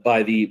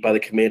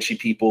the Comanche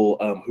people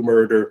who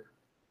murder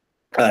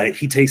her.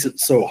 He takes it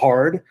so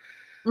hard,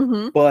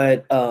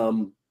 but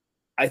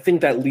I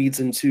think that leads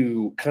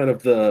into kind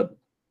of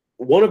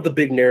one of the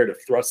big narrative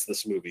thrusts of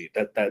this movie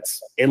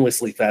that's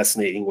endlessly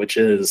fascinating, which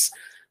is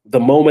the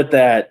moment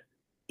that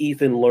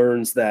Ethan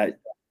learns that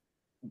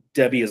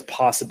Debbie has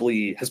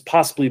possibly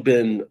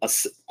been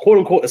quote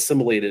unquote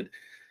assimilated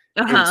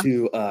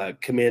into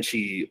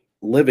Comanche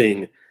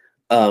living.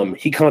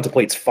 He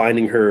contemplates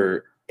finding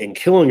her and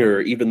killing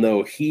her, even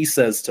though he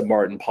says to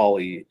Martin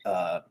Polly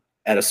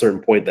at a certain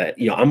point that,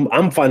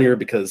 I'm finding her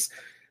because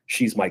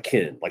she's my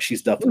kin, like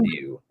she's definitely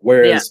you.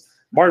 Whereas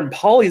Martin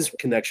Polly's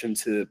connection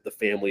to the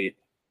family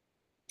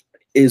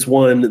is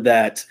one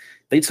that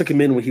they took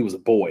him in when he was a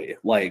boy,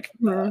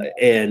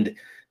 and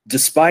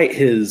despite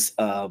his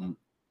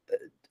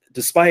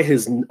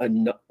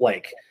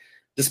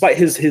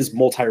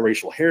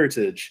multiracial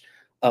heritage,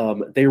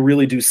 they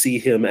really do see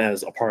him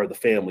as a part of the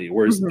family,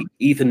 whereas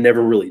Ethan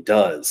never really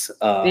does.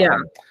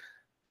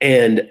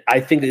 And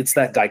I think it's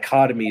that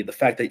dichotomy, the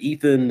fact that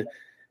Ethan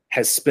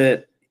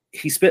spent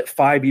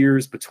 5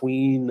 years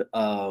between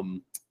 4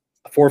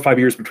 or 5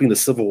 years between the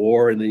Civil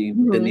War and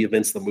the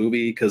events of the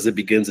movie, because it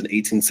begins in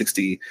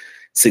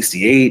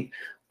 1868.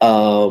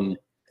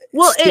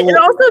 Well, it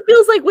also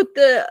feels like with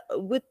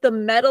the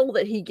medal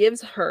that he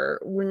gives her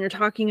when you're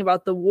talking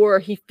about the war,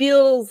 he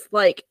feels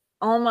like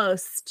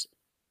almost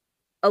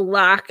a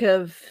lack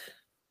of,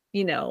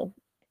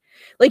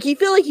 like you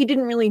feel like he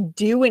didn't really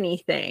do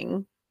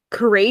anything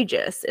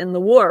courageous in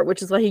the war,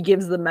 which is why he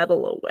gives the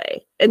medal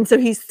away. And so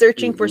he's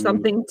searching for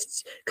something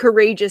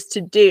courageous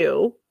to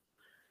do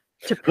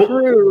to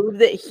prove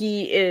that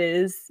he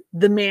is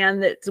the man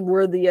that's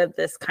worthy of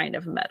this kind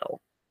of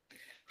medal.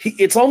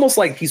 It's almost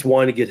like he's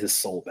wanting to get his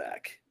soul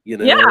back,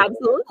 Yeah,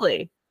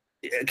 absolutely.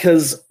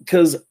 Because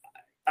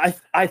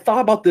I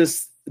thought about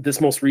this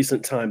most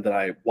recent time that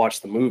I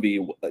watched the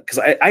movie, because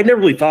I never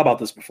really thought about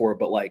this before,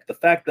 but like the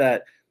fact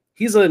that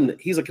he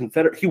was a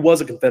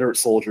Confederate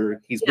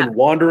soldier. He's been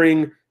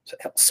wandering,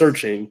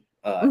 searching,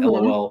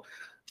 LOL,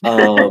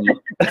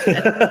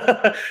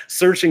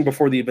 searching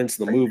before the events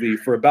of the movie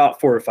for about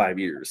 4 or 5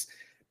 years.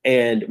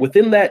 And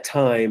within that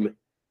time,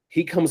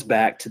 he comes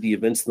back to the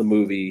events of the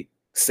movie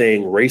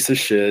saying racist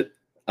shit,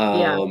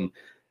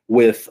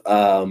 with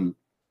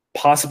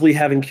possibly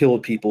having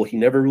killed people. He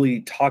never really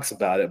talks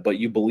about it, but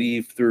you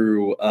believe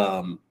through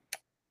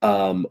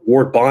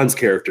Ward Bond's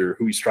character,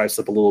 who he strikes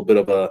up a little bit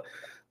of a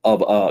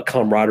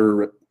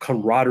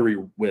camaraderie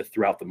with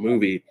throughout the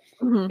movie,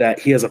 that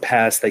he has a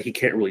past that he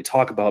can't really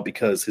talk about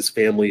because his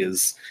family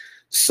is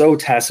so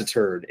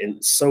taciturn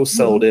and so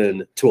settled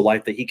in to a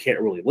life that he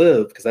can't really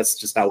live, because that's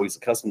just how he's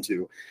accustomed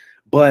to.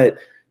 But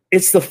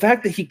it's the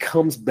fact that he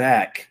comes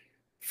back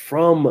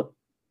from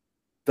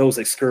those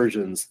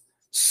excursions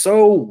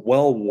so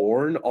well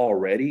worn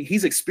already.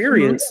 He's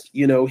experienced,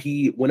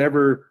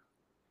 whenever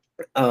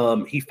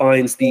he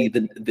finds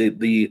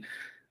the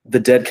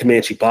dead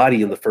Comanche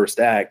body in the first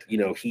act,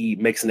 he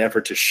makes an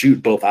effort to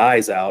shoot both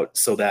eyes out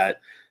so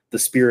that the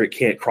spirit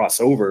can't cross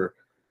over.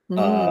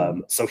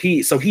 So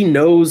he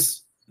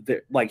knows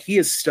that, like, he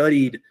has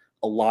studied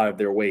a lot of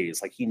their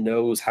ways. Like, he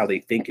knows how they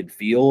think and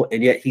feel,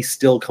 and yet he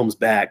still comes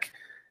back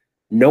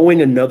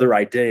knowing another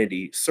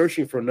identity,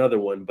 searching for another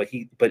one. But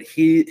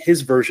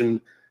his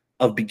version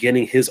of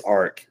beginning his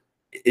arc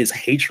is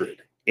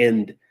hatred,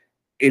 and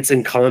it's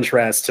in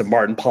contrast to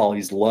Martin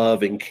Polly's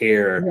love and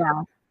care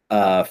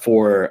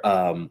for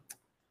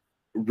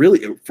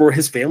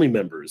his family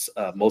members.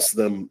 Most of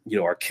them,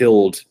 are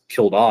killed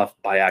off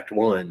by Act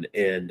One,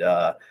 and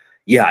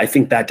I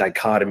think that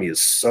dichotomy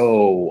is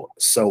so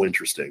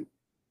interesting.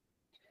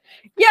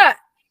 Yeah.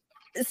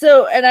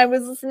 So, and I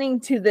was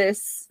listening to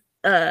this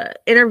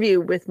interview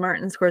with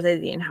Martin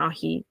Scorsese and how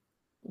he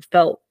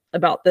felt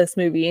about this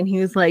movie, and he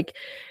was like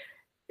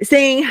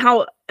saying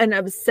how an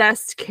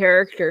obsessed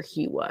character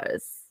he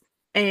was,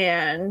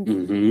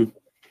 and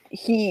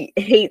he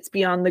hates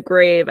beyond the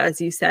grave,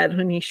 as you said,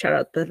 when he shut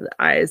out the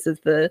eyes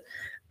of the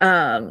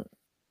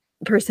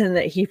person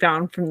that he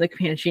found from the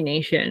Comanche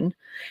Nation.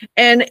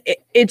 And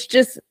it's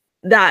just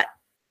that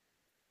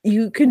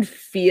you can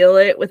feel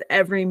it with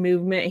every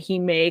movement he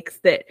makes,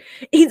 that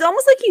he's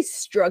almost like he's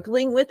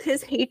struggling with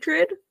his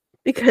hatred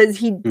because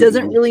he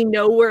doesn't really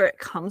know where it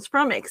comes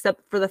from,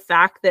 except for the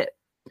fact that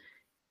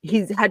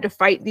he's had to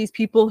fight these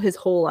people his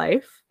whole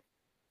life.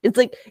 It's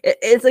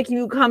like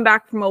you come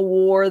back from a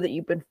war that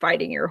you've been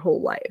fighting your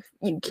whole life.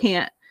 You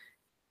can't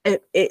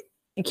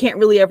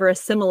really ever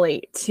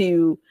assimilate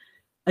to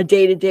a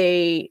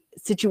day-to-day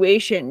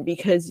situation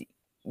because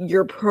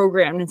you're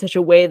programmed in such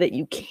a way that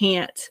you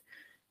can't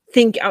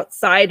think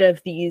outside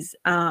of these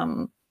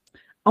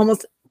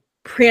almost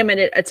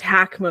preeminent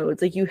attack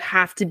modes. Like, you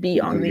have to be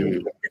on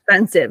the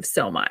defensive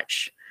so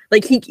much.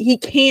 Like, he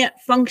can't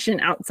function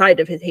outside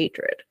of his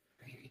hatred.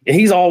 And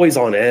he's always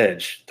on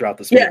edge throughout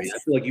this movie.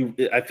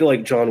 Yes. I feel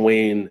like John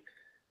Wayne.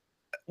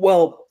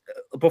 Well,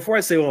 before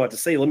I say what I'm about to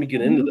say, let me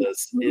get into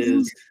this.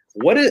 Is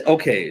What is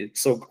okay?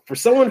 So for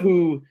someone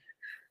who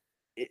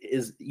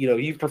is,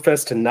 you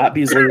profess to not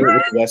be as literate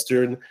with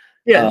Western.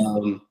 Yes.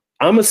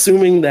 I'm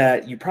assuming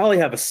that you probably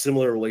have a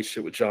similar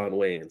relationship with John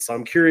Wayne. So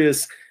I'm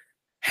curious,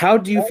 how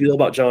do you feel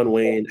about John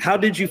Wayne? How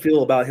did you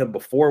feel about him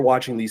before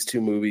watching these two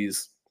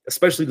movies,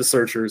 especially The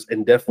Searchers,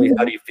 and definitely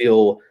how do you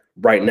feel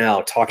right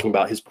now talking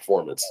about his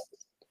performance?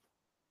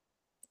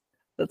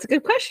 That's a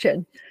good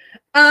question.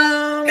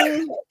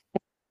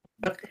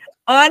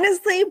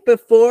 Honestly,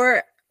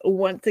 before,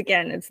 once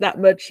again, it's that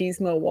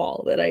machismo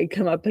wall that I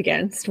come up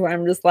against where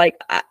I'm just like,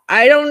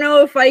 I don't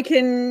know if I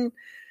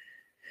can,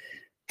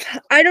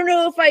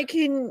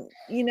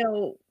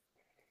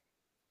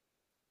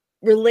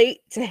 relate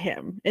to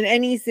him in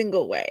any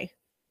single way.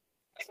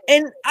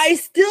 And I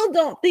still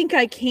don't think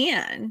I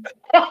can.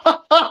 Is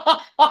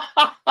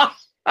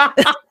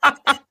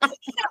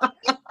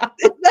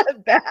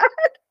that bad?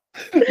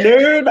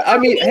 Nerd. I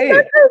mean, hey,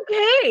 that's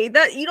okay.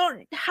 That you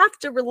don't have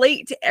to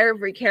relate to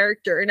every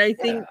character. And I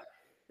think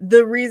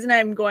the reason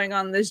I'm going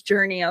on this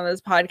journey on this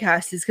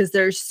podcast is because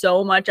there's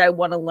so much I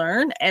want to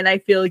learn. And I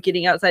feel like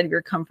getting outside of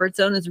your comfort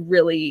zone is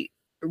really,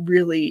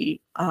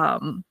 really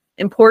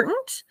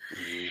important.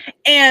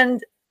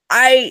 And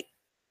I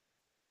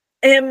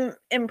am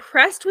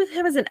impressed with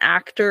him as an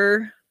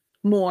actor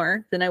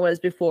more than I was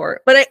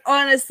before. But I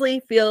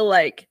honestly feel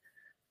like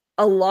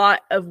a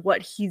lot of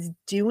what he's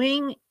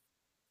doing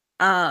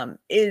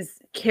is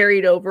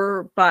carried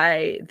over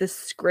by the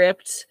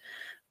script,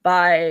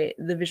 by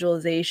the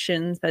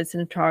visualizations, by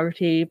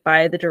cinematography,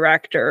 by the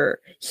director.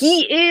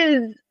 He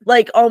is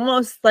like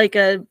almost like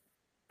a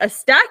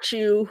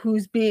statue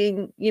who's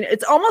being,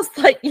 it's almost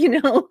like,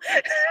 it's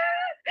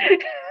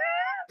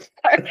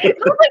like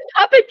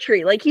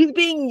puppetry. Like he's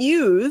being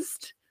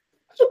used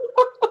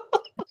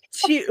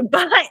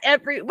by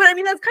every, but I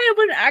mean, that's kind of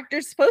what an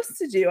actor's supposed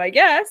to do, I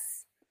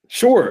guess.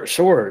 Sure.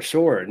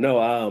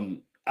 No,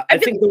 I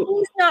think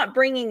he's not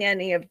bringing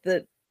any of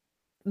the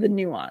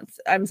nuance.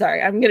 I'm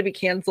sorry, I'm gonna be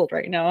canceled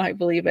right now. I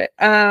believe it.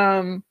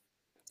 So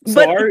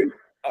but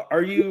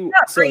are you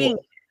bringing,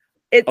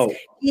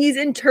 he's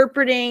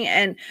interpreting,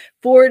 and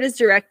Ford is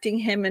directing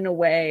him in a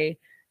way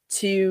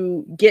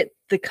to get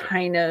the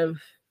kind of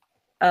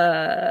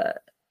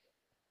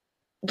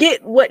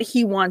get what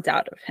he wants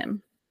out of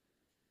him.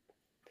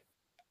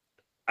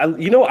 I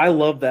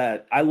love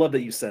that. I love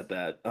that you said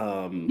that.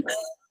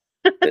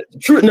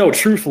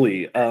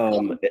 Truthfully,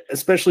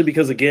 especially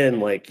because again,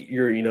 like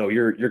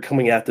you're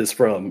coming at this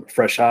from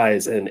fresh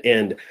eyes,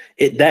 and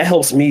that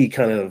helps me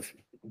kind of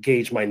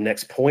gauge my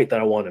next point that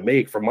I want to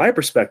make from my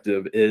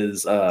perspective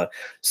is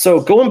so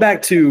going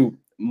back to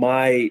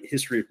my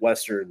history of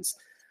Westerns,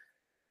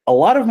 a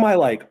lot of my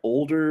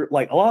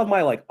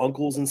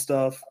uncles and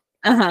stuff.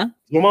 My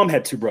mom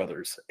had two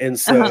brothers, and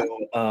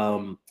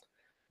so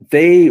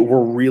they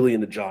were really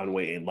into John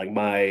Wayne. Like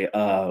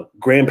my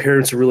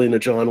grandparents were really into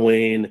John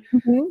Wayne.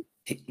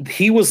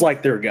 He was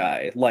like their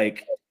guy.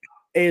 Like,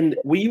 and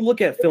when you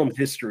look at film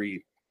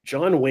history,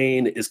 John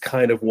Wayne is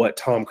kind of what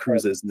Tom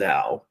Cruise is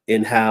now,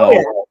 in how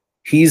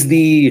he's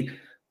the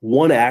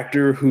one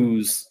actor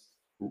whose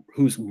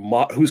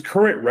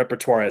current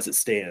repertoire as it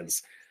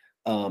stands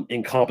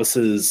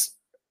encompasses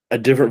a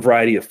different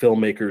variety of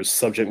filmmakers,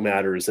 subject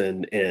matters,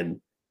 and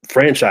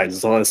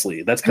franchises.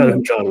 Honestly, that's kind of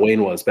who John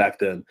Wayne was back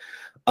then.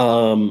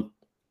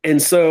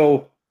 And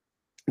so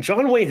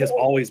John Wayne has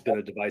always been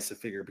a divisive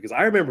figure, because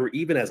I remember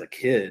even as a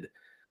kid,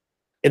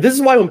 and this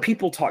is why when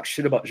people talk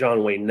shit about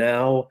John Wayne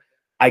now,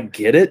 I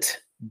get it,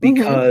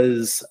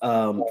 because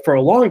for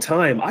a long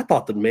time I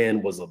thought the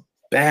man was a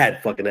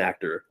bad fucking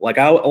actor.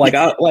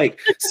 Like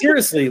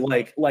seriously,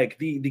 like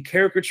the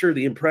caricature,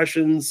 the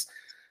impressions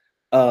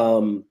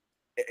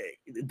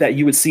that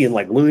you would see in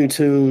like Looney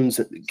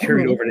Tunes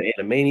carried over to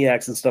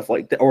Animaniacs and stuff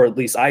like that, or at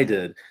least I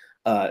did.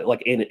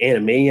 Like in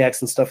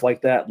Animaniacs and stuff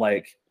like that,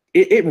 like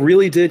it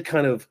really did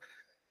kind of,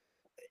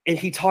 and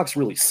he talks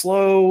really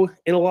slow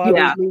in a lot of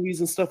those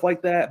movies and stuff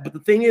like that. But the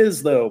thing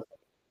is, though,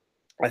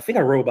 I think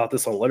I wrote about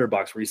this on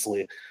Letterboxd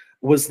recently,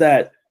 was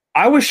that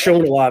I was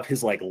shown a lot of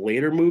his like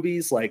later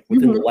movies, like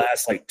within the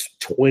last like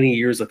 20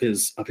 years of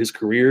his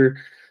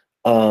career.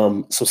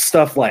 So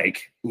stuff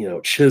like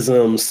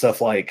Chisholm,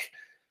 stuff like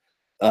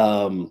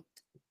the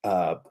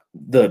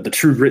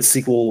True Grit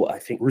sequel, I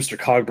think Rooster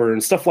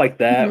Cogburn, stuff like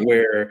that,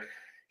 where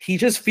he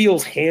just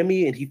feels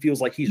hammy and he feels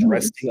like he's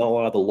resting on a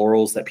lot of the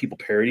laurels that people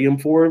parody him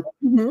for.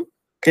 And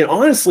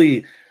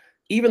honestly,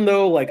 even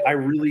though like I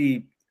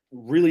really,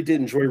 really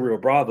did enjoy Rio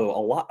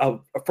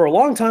Bravo, for a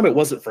long time it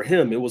wasn't for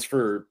him. It was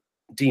for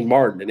Dean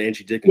Martin and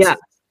Angie Dickinson,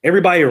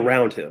 everybody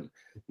around him.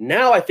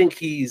 Now I think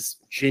he's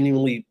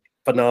genuinely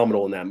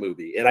phenomenal in that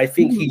movie, and I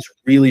think he's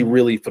really,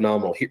 really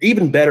phenomenal here,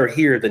 even better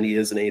here than he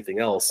is in anything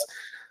else.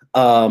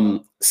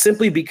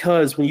 Simply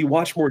because when you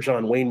watch more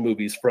John Wayne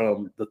movies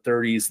from the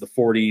 30s, the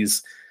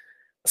 40s,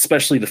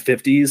 especially the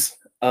 50s,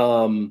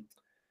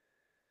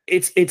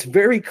 it's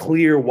very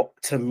clear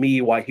to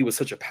me why he was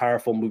such a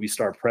powerful movie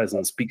star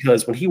presence,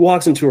 because when he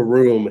walks into a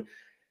room,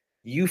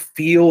 you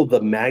feel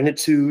the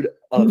magnitude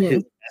of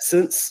his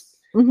essence.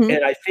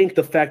 And I think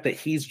the fact that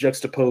he's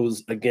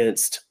juxtaposed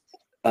against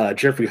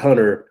Jeffrey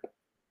Hunter,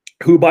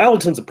 who by all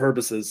intents and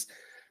purposes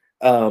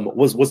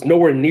was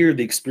nowhere near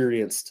the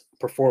experienced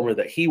performer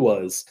that he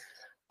was.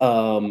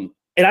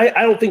 And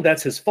I don't think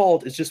that's his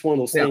fault. It's just one of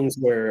those things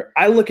where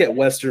I look at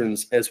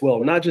Westerns as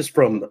well, not just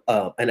from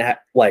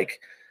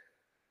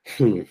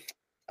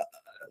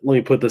let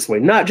me put it this way,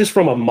 not just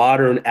from a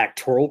modern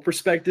actorial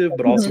perspective,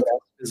 but also from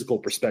a physical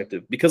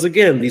perspective. Because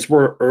again, these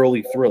were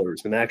early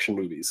thrillers and action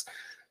movies.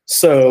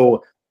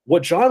 So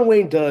what John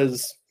Wayne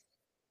does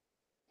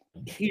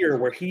here,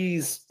 where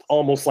he's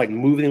almost like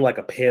moving like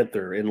a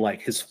panther in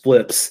like his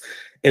flips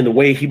and the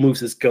way he moves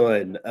his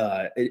gun,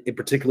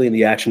 particularly in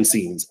the action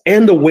scenes,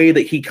 and the way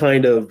that he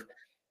kind of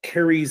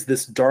carries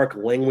this dark,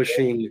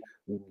 languishing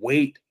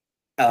weight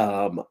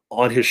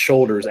on his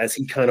shoulders as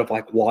he kind of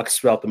like walks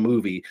throughout the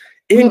movie,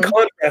 in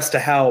contrast to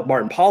how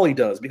Martin Pauly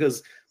does.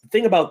 Because the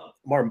thing about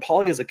Martin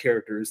Pauly as a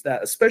character is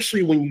that,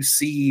 especially when you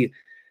see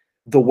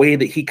the way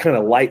that he kind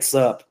of lights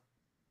up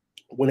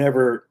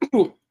whenever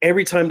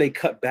every time they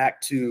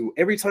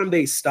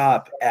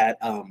stop at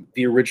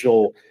the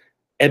original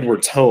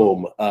Edward's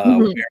home,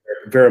 where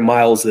Vera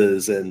Miles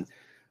is, and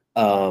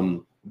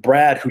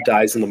Brad, who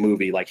dies in the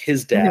movie, like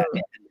his dad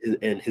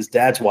and his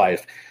dad's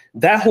wife,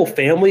 that whole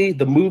family,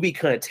 the movie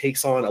kind of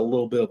takes on a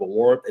little bit of a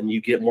warmth, and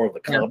you get more of the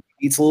comedy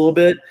beats a little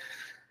bit.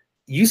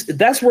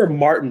 That's where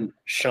Martin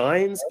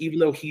shines, even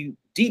though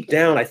deep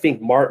down, I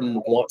think Martin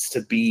wants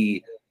to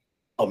be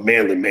a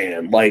manly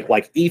man,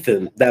 like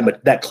Ethan,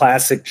 that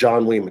classic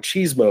John Wayne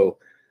machismo.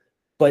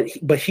 But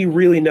he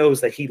really knows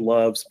that he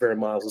loves Vera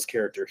Miles'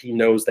 character. He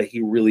knows that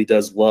he really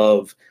does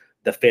love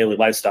the family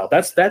lifestyle.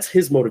 That's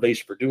his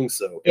motivation for doing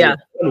so. And with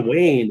John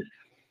Wayne,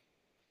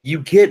 you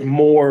get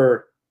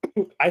more.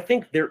 I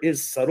think there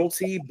is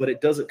subtlety, but it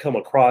doesn't come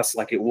across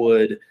like it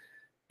would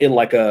in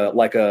like a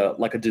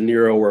De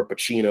Niro or a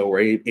Pacino or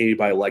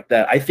anybody like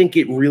that. I think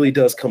it really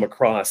does come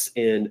across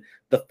in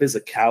the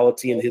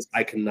physicality and his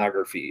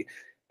iconography.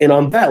 And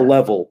on that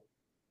level,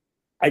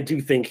 I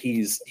do think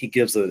he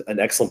gives an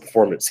excellent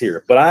performance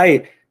here. But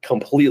I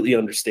completely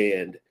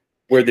understand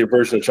where the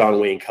version of John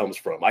Wayne comes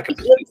from. But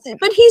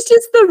he's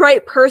just the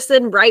right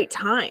person, right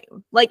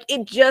time. Like,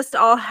 it just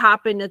all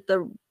happened at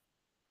the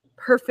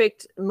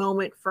perfect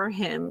moment for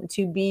him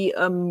to be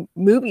a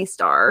movie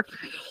star.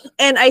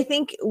 And I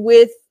think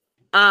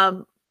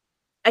I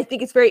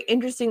think it's very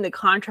interesting, the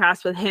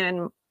contrast with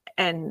him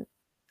and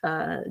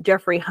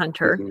Jeffrey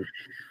Hunter,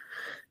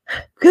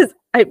 because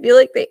I feel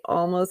like they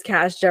almost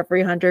cast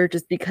Jeffrey Hunter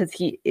just because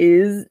he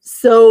is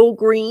so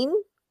green.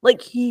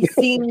 Like, he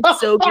seems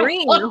so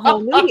green the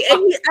whole movie,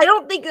 and I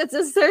don't think that's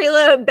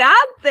necessarily a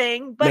bad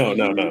thing. But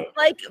no.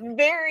 Like,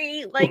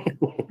 very like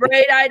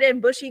bright-eyed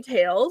and bushy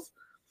tails,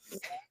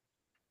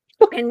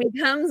 and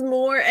becomes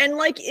more, and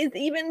like is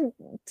even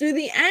through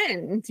the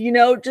end,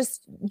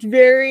 just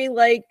very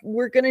like,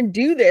 we're gonna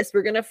do this,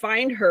 we're gonna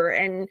find her.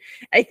 And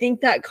I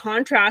think that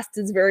contrast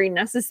is very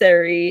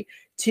necessary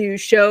to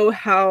show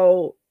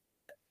how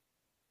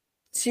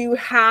to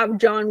have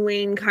John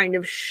Wayne kind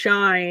of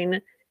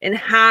shine and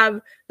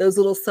have those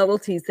little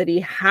subtleties that he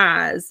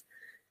has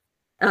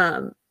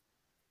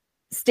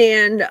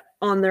stand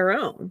on their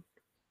own.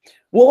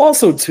 Well,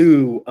 also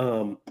too,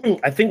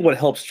 I think what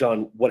helped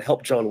John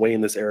Wayne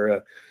in this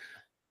era,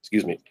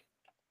 excuse me,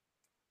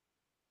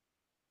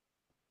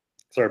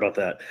 sorry about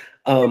that.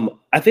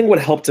 I think what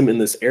helped him in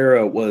this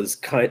era was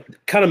kind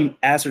of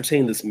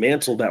ascertain this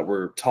mantle that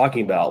we're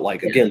talking about,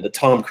 like again, the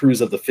Tom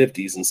Cruise of the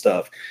 50s and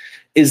stuff,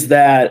 is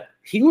that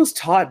he was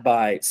taught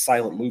by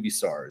silent movie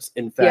stars.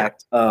 In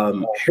fact,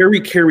 Harry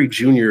Carey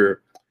Jr.,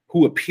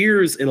 who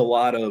appears in a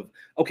lot of,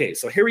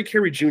 so Harry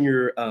Carey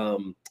Jr.,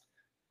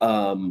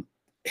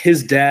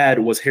 his dad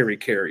was Harry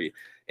Carey,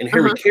 and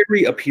Harry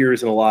Carey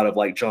appears in a lot of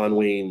like John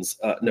Wayne's,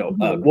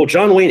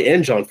 John Wayne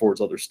and John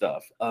Ford's other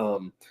stuff.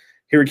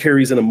 Harry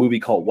Carey's in a movie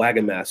called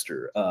Wagon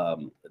Master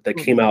that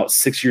came out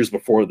 6 years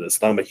before this,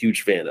 that I'm a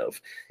huge fan of.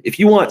 If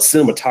you want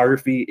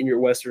cinematography in your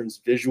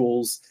Westerns,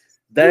 visuals,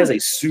 that is a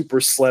super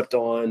slept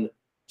on,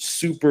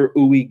 super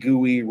ooey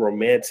gooey,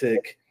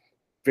 romantic,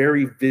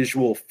 very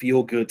visual,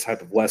 feel good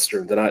type of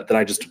Western that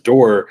I just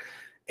adore.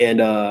 And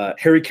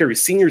Harry Carey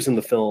Sr.'s in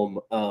the film.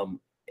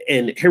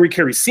 And Harry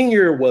Carey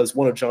Sr. was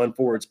one of John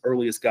Ford's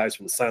earliest guys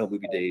from the silent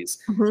movie days,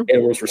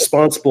 and was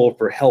responsible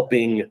for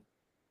helping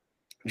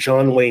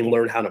John Wayne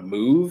learn how to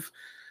move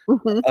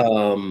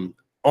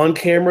on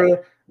camera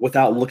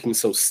without looking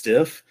so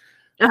stiff.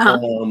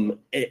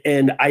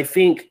 And I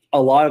think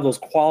a lot of those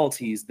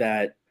qualities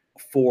that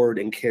Ford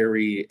and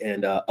Carey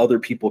and other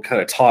people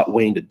kind of taught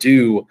Wayne to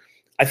do,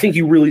 I think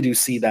you really do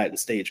see that in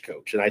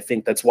Stagecoach. And I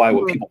think that's why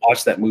when people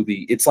watch that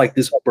movie, it's like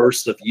this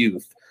burst of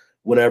youth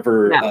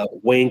whenever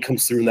Wayne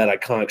comes through in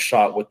that iconic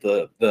shot with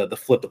the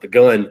flip of the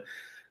gun.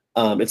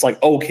 It's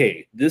like,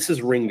 okay, this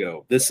is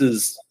Ringo. This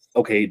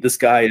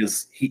guy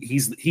is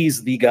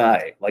he's the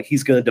guy. Like,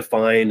 he's going to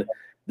define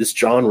this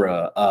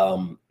genre.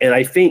 And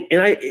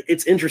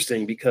it's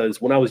interesting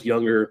because when I was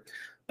younger,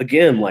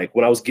 again, like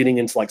when I was getting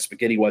into like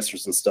spaghetti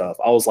westerns and stuff,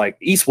 I was like,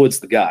 Eastwood's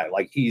the guy.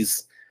 Like,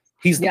 he's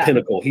He's the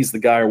pinnacle. He's the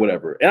guy or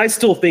whatever. And I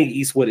still think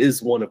Eastwood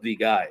is one of the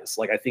guys.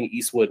 Like, I think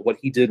Eastwood, what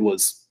he did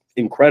was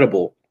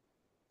incredible.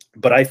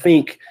 But I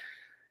think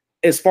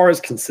as far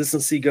as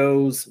consistency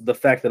goes, the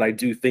fact that I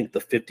do think the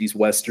 50s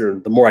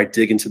Western, the more I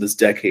dig into this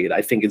decade,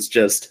 I think it's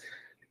just,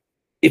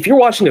 if you're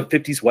watching a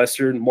 50s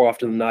Western, more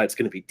often than not, it's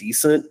going to be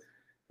decent.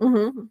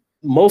 Mm-hmm.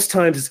 Most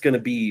times it's going to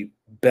be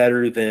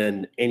better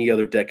than any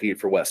other decade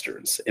for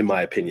Westerns, in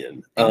my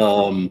opinion.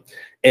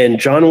 And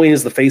John Wayne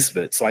is the face of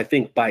it. So I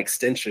think by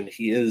extension,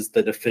 he is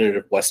the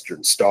definitive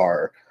Western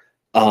star.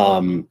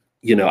 You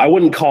know, I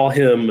wouldn't call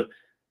him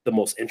the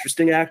most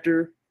interesting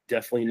actor.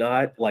 Definitely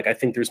not. Like, I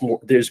think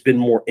there's been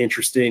more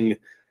interesting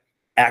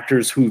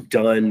actors who've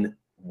done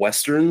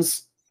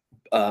Westerns,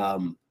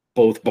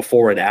 both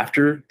before and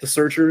after The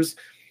Searchers.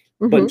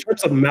 Mm-hmm. But in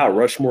terms of Mount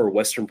Rushmore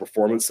Western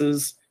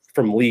performances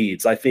from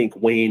leads, I think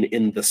Wayne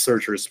in The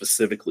Searchers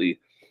specifically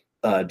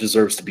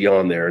deserves to be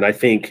on there. And I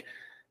think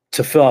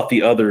to fill out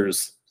the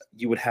others,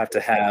 you would have to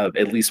have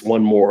at least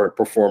one more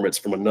performance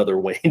from another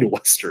Wayne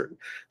Western.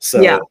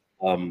 So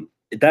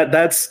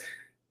that's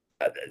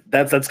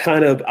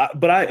kind of,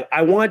 but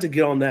I wanted to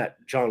get on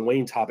that John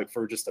Wayne topic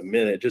for just a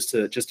minute, just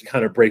to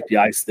kind of break the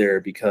ice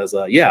there, because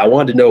I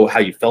wanted to know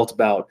how you felt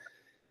about,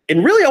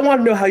 and really I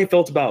want to know how you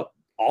felt about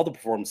all the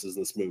performances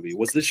in this movie.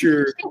 Was this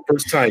your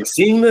first time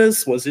seeing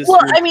this? Was this?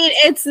 Well, I mean,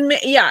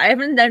 I've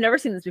never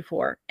seen this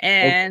before,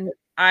 and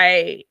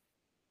I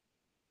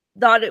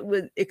thought it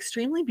was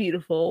extremely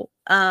beautiful.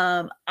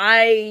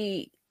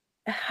 I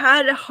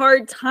had a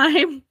hard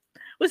time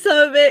with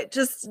some of it.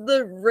 Just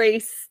the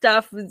race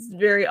stuff was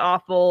very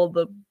awful.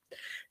 The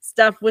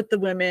stuff with the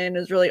women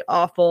is really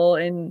awful.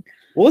 And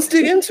well, let's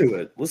dig into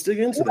it. Let's dig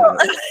into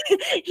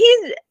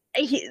that.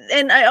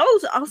 And I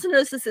also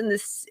noticed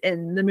this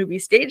in the movie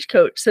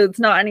Stagecoach. So it's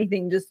not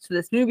anything just to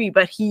this movie,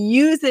 but he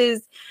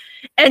uses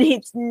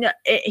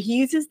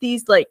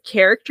these like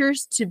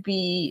characters to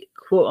be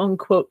quote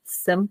unquote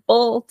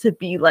simple, to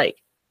be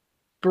like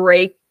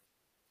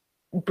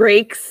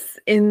breaks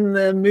in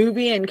the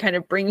movie and kind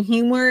of bring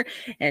humor.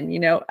 And, you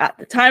know, at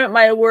the time it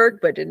might have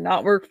worked, but did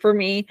not work for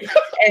me.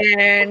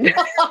 And,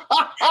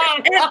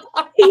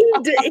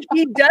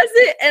 he does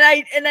it.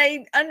 And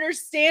I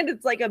understand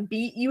it's like a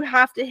beat you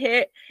have to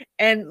hit.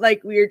 And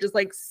like, we are just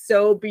like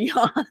so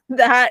beyond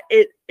that.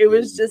 It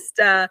was just,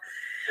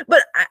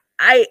 but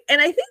I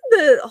think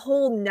the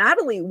whole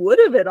Natalie Wood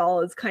of it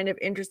all is kind of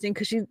interesting,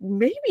 because she's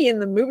maybe in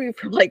the movie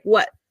for like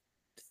what,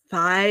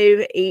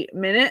 5-8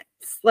 minutes.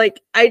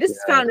 Like, I just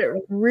found it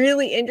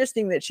really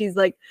interesting that she's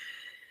like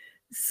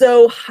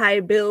so high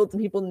built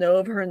and people know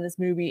of her in this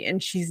movie,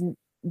 and she's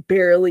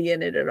barely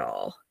in it at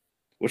all.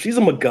 Well, she's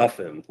a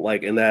MacGuffin,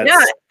 like, and that's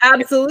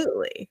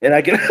absolutely. And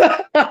I can,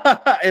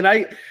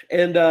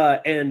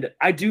 and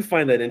I do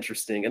find that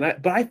interesting,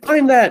 but I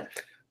find that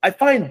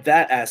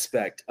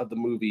aspect of the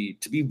movie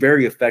to be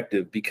very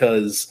effective,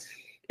 because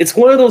it's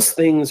one of those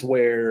things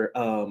where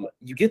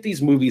you get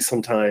these movies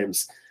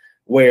sometimes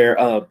where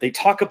they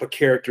talk up a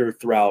character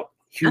throughout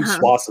huge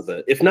swaths of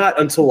it, if not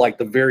until like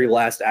the very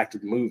last act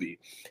of the movie.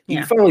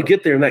 You finally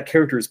get there, and that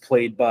character is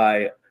played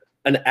by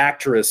an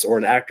actress or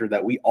an actor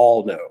that we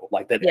all know,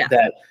 like that.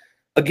 That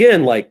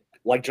again, like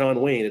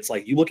John Wayne, it's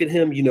like you look at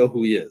him, you know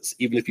who he is,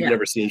 even if you've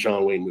never seen a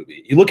John Wayne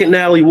movie. You look at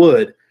Natalie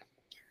Wood,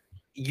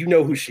 you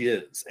know who she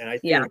is, and I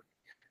think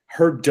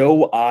her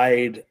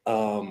doe-eyed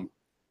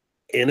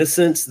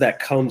innocence that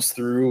comes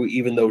through,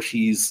 even though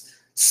she's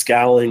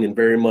scowling and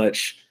very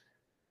much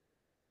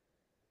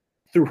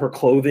through her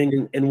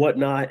clothing and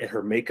whatnot, and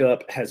her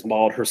makeup has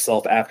modeled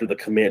herself after the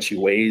Comanche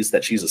ways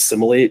that she's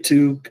assimilated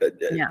to,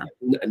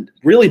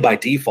 really by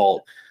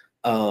default.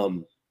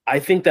 I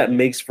think that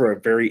makes for a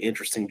very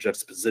interesting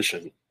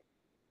juxtaposition.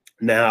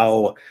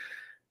 Now,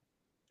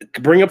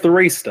 bring up the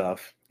race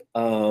stuff.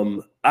 I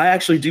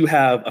actually do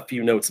have a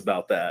few notes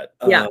about that.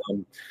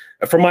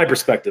 From my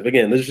perspective,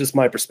 again, this is just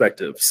my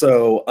perspective.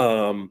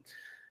 So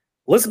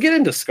let's get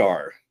into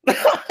Scar.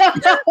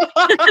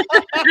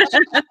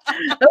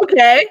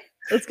 Okay.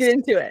 Let's get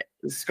into it.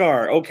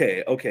 Scar.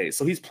 Okay.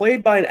 So he's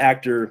played by an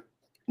actor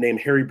named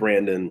Harry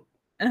Brandon.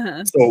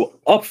 So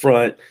up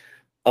front,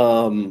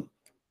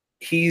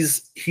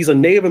 he's a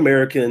Native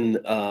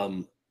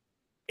American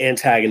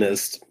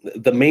antagonist,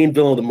 the main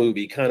villain of the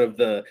movie.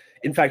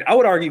 In fact, I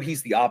would argue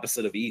he's the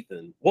opposite of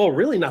Ethan. Well,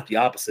 really not the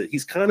opposite.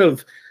 He's kind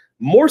of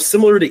more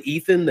similar to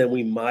Ethan than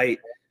we might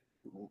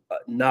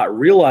not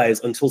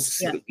realize until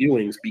succeeding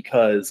viewings,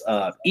 because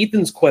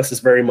Ethan's quest is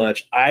very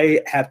much,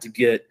 I have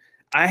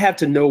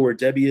to know where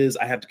Debbie is.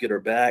 I have to get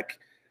her back.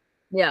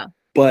 Yeah.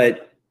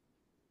 But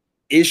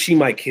is she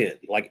my kin?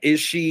 Like, is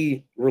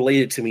she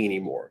related to me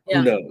anymore?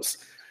 Who knows?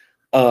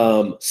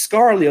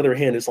 Scar, on the other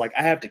hand, is like,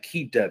 I have to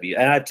keep Debbie.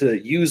 I have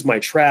to use my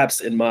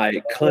traps and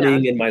my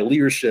cunning and my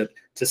leadership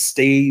to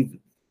stave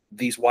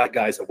these white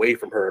guys away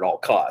from her at all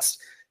costs.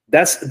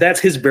 That's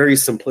his very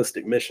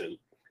simplistic mission.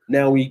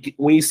 Now,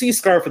 when you see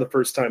Scar for the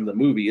first time in the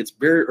movie, it's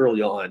very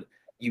early on.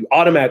 You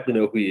automatically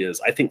know who he is.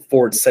 I think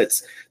Ford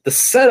sets the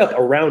setup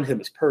around him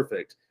is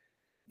perfect.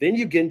 Then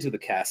you get into the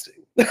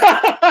casting.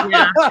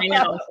 I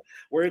know.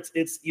 where it's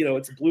it's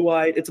a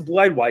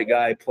blue-eyed white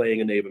guy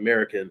playing a Native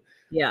American.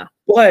 Yeah.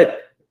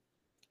 But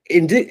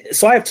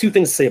so I have two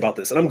things to say about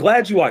this, and I'm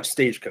glad you watched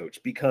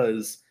Stagecoach,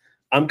 because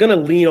I'm going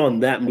to lean on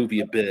that movie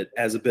a bit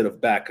as a bit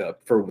of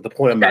backup for the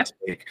point I'm about to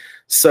make.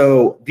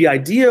 So the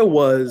idea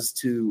was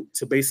to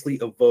basically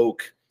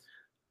evoke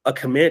a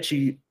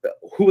Comanche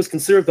who was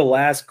considered the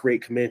last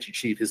great Comanche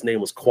chief. His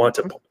name was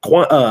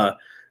Quanah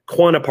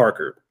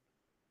Parker,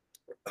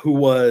 who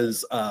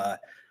was a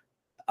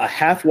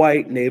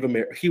half-white Native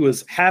American. He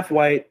was half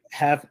white,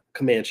 half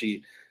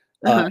Comanche.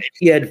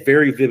 He had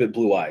very vivid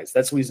blue eyes.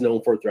 That's what he's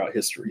known for throughout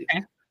history.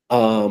 Okay.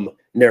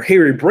 Now,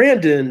 Harry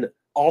Brandon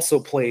also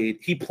played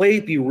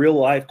the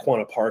real-life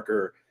Quanah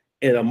Parker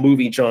in a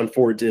movie John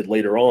Ford did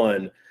later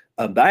on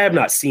that I have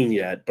not seen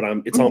yet, but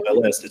it's on my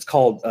list. It's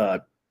called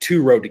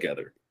Two Rode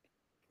Together.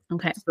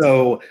 Okay.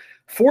 So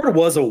Ford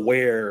was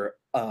aware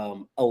a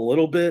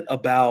little bit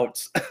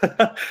about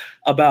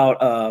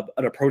about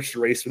an approach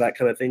to race for that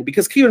kind of thing,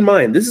 because keep in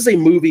mind, this is a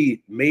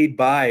movie made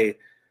by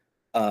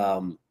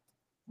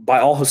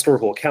all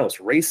historical accounts,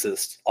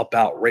 racist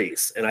about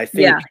race. And I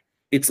think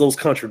it's those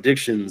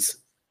contradictions,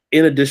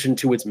 in addition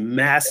to its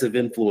massive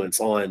influence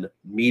on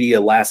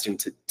media lasting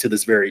to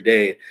this very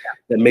day,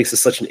 that makes it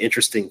such an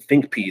interesting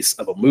think piece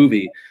of a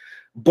movie.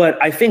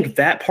 But I think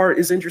that part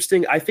is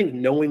interesting. I think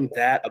knowing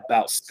that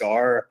about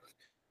Scar,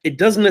 it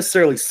doesn't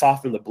necessarily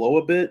soften the blow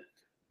a bit,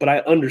 but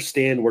I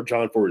understand where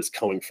John Ford is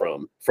coming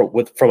from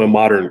a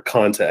modern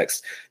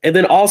context. And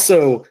then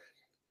also,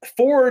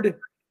 Ford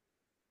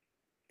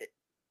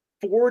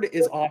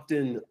is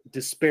often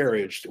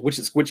disparaged,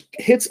 which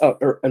hits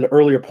an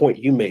earlier point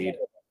you made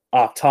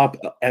off top,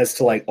 as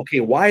to like, okay,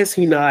 why is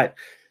he not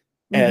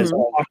as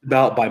talked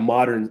about by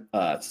modern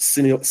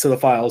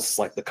cinephiles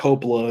like the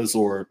Coppolas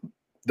or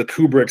the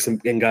Kubricks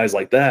and guys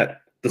like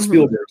that, the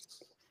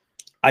Spielbergs?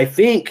 I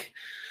think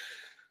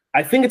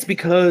it's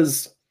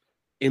because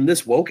in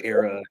this woke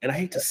era, and I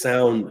hate to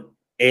sound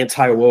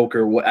anti-woke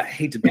or what, I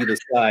hate to be this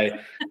guy,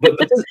 but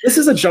this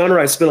is a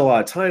genre I spent a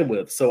lot of time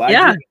with, so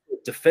I do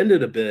defend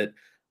it a bit.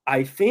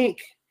 I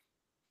think,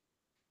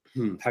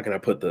 how can I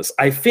put this?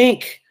 I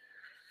think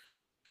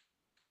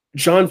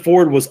John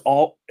Ford was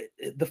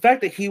the fact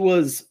that he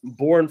was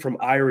born from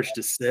Irish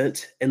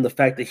descent, and the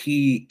fact that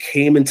he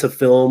came into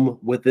film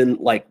within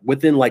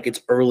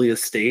its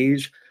earliest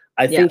stage,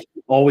 I think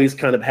he always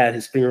kind of had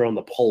his finger on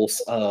the pulse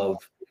of,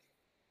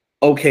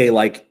 okay,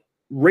 like,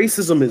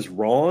 racism is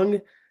wrong.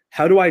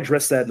 How do I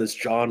address that in this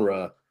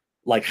genre?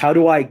 Like, how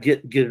do I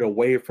get it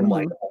away from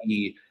like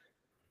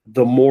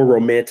the more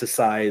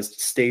romanticized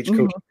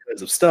Stagecoach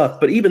kinds of stuff?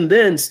 But even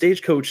then,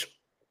 Stagecoach,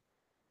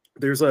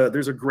 there's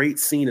a great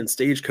scene in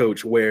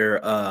Stagecoach where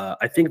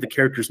I think the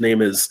character's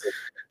name is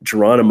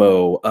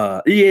Geronimo.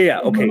 Okay.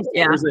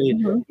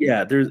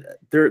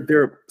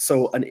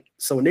 So a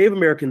Native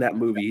American in that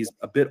movie, he's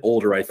a bit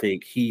older, I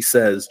think. He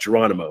says,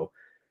 Geronimo,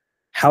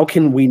 how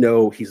can we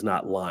know he's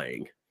not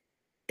lying?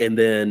 And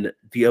then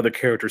the other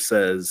character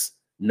says,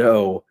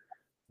 no,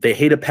 they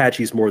hate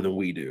Apaches more than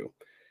we do.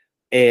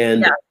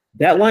 And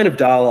that line of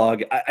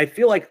dialogue, I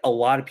feel like a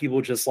lot of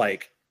people just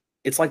like,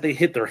 it's like they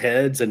hit their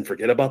heads and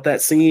forget about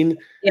that scene.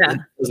 Yeah. It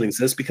doesn't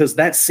exist, because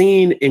that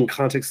scene in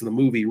context of the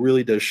movie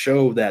really does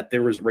show that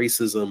there was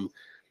racism,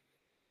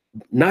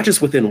 not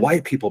just within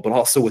white people, but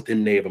also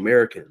within Native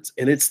Americans.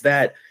 And it's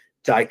that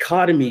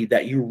dichotomy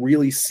that you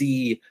really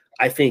see,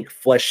 I think,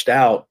 fleshed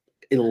out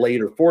in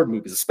later Ford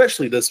movies,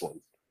 especially this one.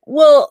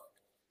 Well,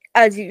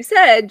 as you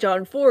said,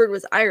 John Ford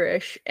was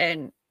Irish,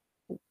 and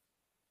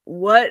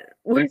what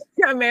were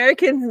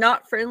Americans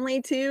not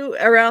friendly to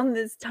around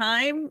this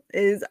time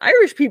is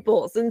Irish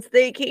people, since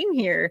they came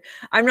here.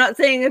 I'm not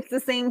saying it's the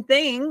same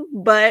thing,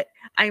 but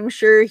I'm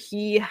sure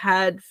he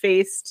had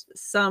faced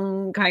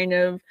some kind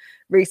of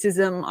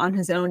racism on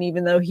his own,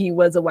 even though he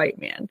was a white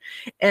man.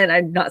 And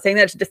I'm not saying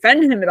that to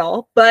defend him at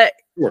all, but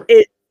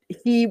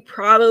he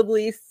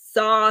probably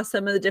saw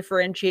some of the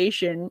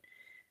differentiation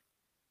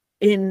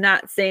in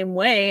that same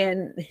way,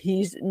 and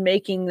he's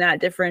making that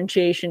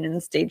differentiation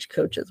in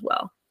Stagecoach as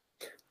well.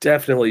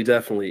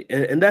 Definitely.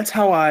 And that's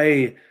how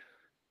I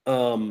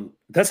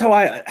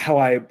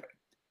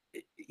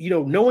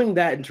knowing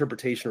that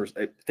interpretation,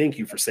 thank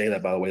you for saying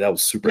that, by the way, that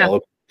was super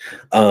eloquent.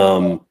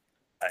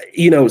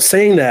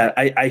 Saying that,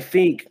 I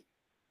think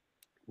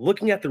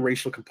looking at the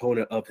racial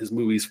component of his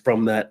movies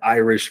from that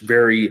Irish,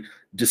 very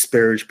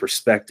disparaged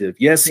perspective,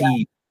 yes,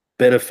 he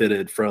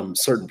benefited from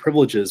certain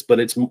privileges,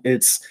 but it's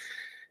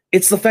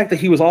the fact that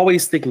he was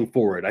always thinking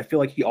forward. I feel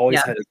like he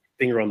always had his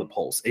finger on the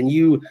pulse. And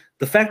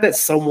the fact that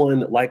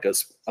someone like a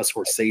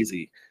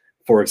Scorsese,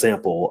 for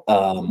example,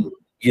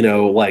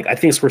 like, I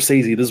think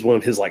Scorsese, this is one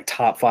of his like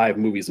top 5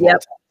 movies of all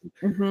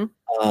time.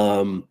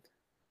 And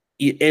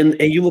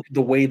you look at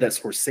the way that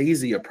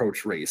Scorsese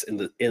approached race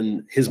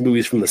in his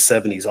movies from the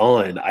 70s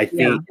on, I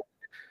think,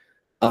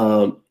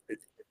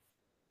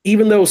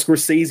 even though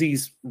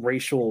Scorsese's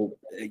racial,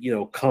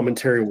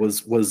 commentary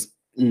was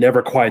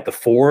never quite the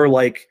fore,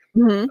 like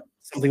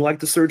something like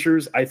The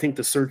Searchers, I think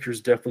The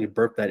Searchers definitely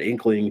birthed that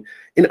inkling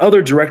in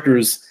other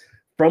directors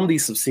from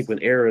these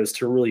subsequent eras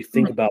to really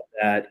think about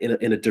that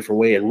in a different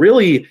way, and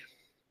really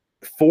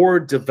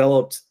Ford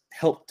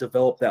helped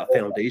develop that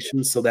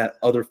foundation so that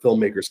other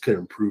filmmakers could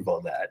improve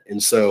on that.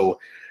 And so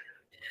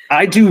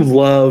I do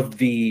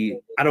love I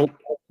don't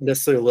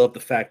necessarily love the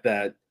fact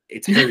that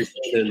it's Harry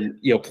Sheldon,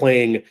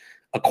 playing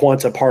a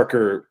Quanta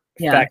Parker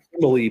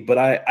facsimile, but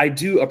I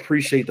do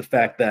appreciate the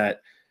fact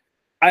that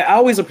I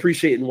always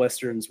appreciate in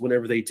Westerns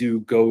whenever they do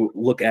go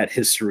look at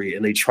history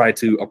and they try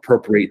to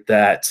appropriate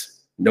that,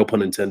 no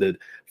pun intended,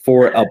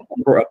 for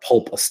a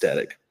pulp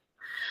aesthetic.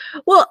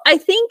 Well, I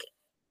think,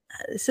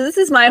 so this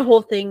is my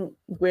whole thing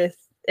with,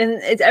 and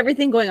it's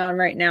everything going on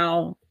right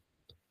now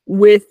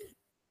with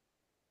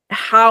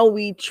how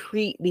we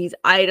treat these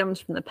items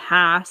from the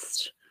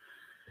past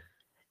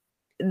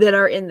that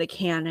are in the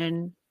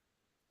canon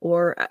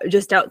or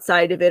just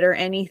outside of it, or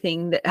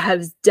anything that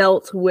has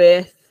dealt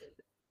with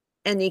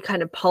any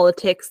kind of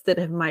politics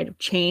that might have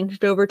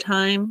changed over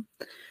time,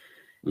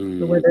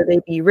 whether they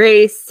be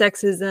race,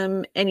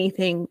 sexism,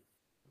 anything.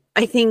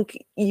 I think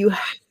you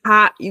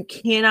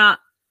cannot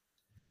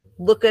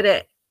look at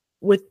it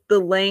with the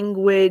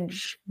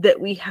language that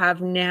we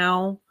have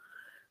now.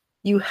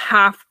 You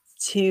have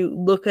to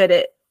look at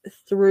it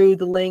through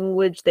the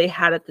language they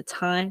had at the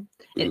time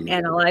and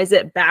analyze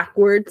it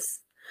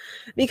backwards,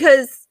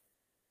 because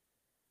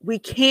we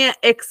can't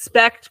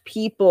expect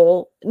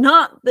people,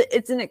 not that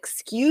it's an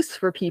excuse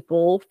for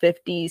people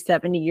 50,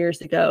 70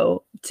 years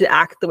ago to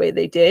act the way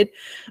they did,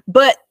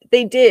 but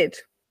they did.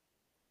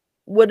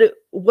 What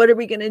are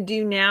we going to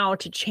do now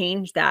to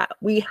change that?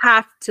 We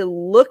have to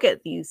look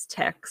at these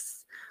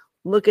texts,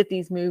 look at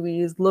these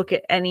movies, look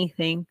at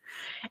anything,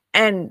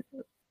 and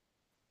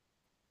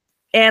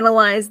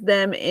analyze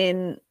them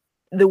in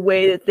the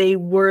way that they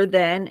were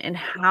then and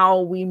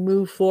how we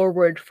move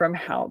forward from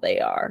how they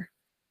are.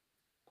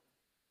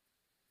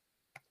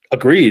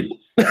 Agreed.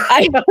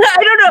 I don't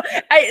know.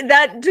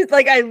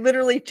 I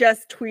literally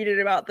just tweeted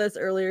about this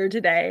earlier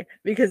today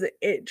because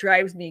it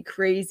drives me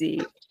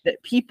crazy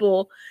that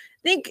people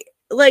think,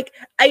 like,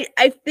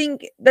 I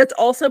think that's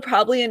also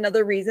probably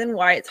another reason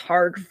why it's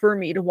hard for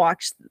me to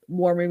watch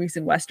war movies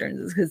and Westerns,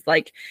 is because,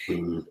 like,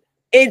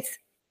 it's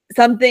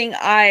something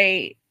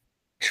I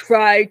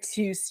try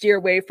to steer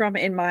away from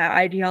in my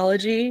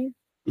ideology.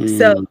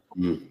 So,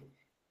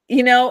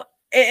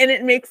 and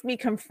it makes me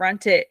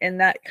confront it in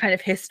that kind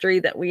of history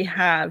that we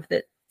have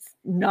that's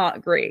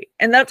not great.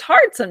 And that's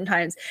hard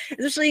sometimes,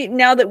 especially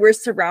now that we're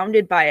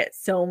surrounded by it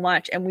so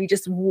much, and we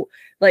just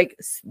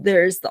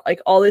there's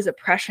all this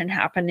oppression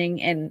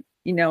happening. And,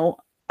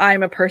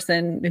 I'm a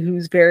person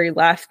who's very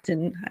left,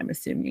 and I'm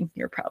assuming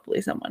you're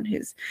probably someone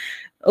who's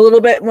a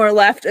little bit more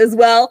left as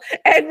well.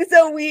 And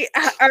so we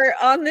are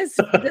on this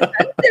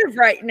defensive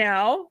right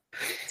now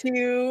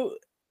to,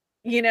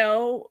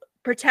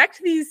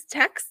 protect these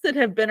texts that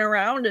have been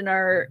around in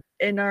our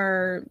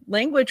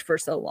language for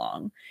so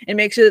long, and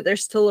make sure that they're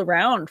still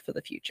around for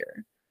the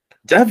future.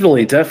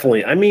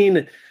 Definitely. I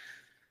mean,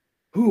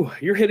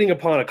 you're hitting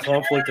upon a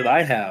conflict that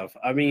I have.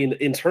 I mean,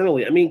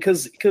 internally. I mean,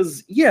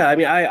 because yeah. I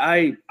mean,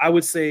 I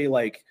would say,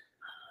 like,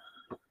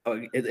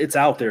 it's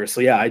out there.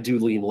 So yeah, I do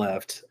lean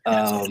left.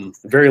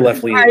 Very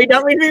left leaning. I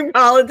don't mean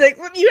politics,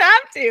 but you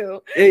have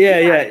to.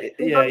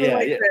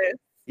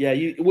 Yeah.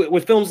 You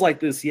with films like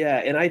this, yeah.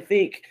 And I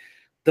think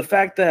the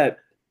fact that,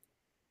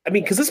 I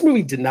mean, because this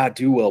movie did not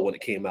do well when it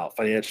came out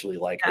financially,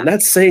 and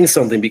that's saying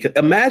something, because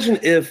imagine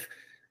if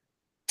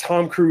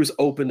Tom Cruise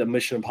opened a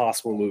Mission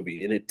Impossible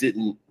movie and it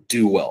didn't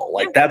do well.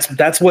 Like,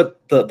 that's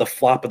what the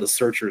flop of The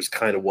Searchers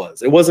kind of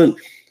was. It wasn't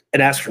an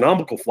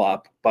astronomical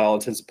flop by all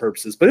intents and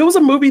purposes, but it was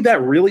a movie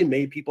that really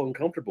made people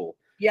uncomfortable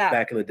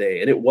back in the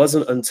day. And it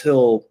wasn't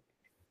until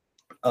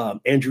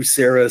Andrew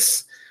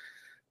Sarris,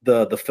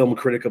 the film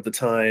critic of the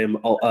time,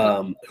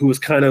 who was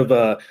kind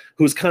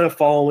of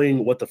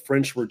following what the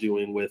French were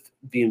doing with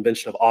the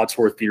invention of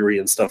auteur theory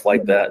and stuff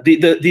like that.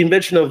 The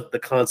invention of the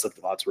concept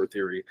of auteur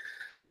theory.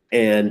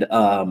 And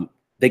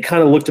they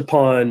kind of looked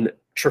upon,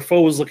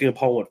 Truffaut was looking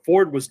upon what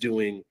Ford was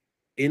doing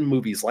in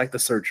movies like The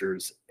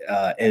Searchers,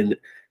 and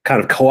kind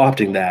of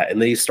co-opting that.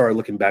 And they started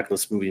looking back on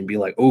this movie and be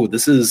like, oh,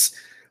 this is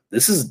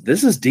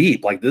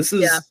deep. Like, this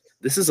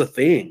is a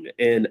thing.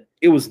 And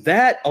it was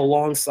that,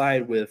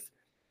 alongside with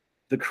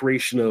the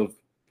creation of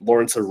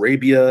Lawrence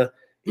Arabia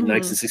in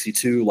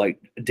 1962,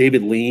 like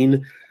David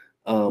Lean,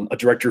 a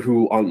director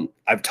who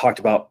I've talked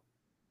about,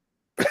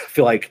 I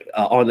feel like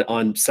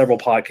on several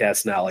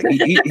podcasts now. Like,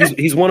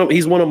 he's one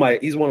of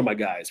my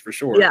guys for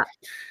sure. Yeah.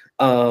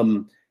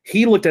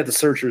 He looked at The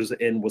Searchers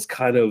and was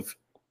kind of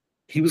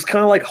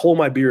like, hold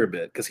my beer a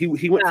bit, because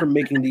he went from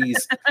making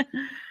these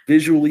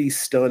visually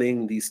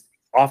stunning, these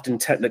often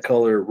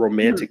technicolor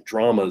romantic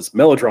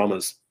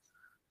melodramas,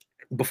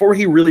 before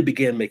he really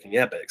began making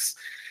epics.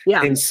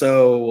 Yeah. And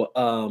so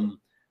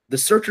The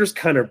Searchers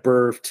kind of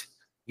birthed,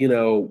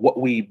 what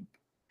we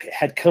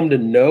had come to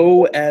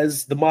know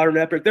as the modern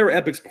epic. There were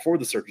epics before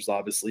The Searchers,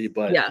 obviously,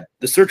 but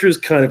The Searchers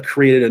kind of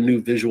created a new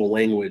visual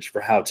language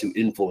for how to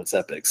influence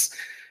epics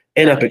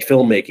and epic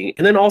filmmaking,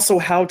 and then also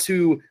how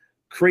to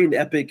create an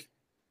epic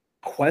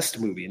quest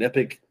movie, an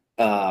epic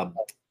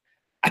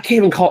I can't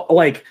even call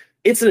like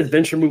it's an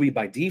adventure movie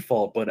by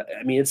default, but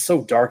I mean it's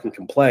so dark and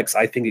complex.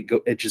 I think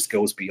it just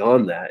goes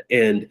beyond that.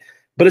 And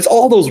but it's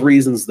all those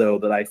reasons though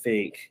that I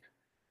think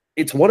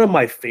it's one of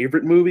my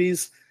favorite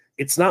movies.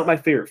 It's not my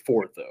favorite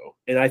Ford though,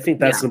 and I think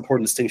that's Yeah. an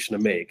important distinction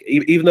to make.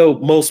 Even though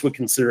most would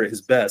consider it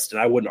his best,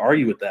 and I wouldn't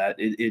argue with that,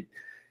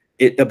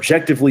 it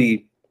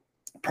objectively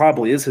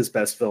probably is his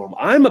best film.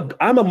 I'm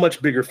a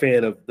much bigger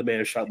fan of The Man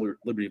Who Shot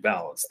Liberty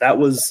Valance.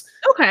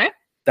 Okay.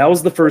 That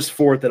was the first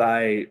Ford that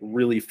I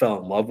really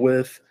fell in love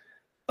with.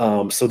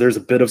 So there's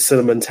a bit of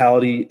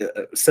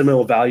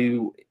sentimental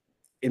value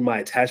in my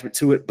attachment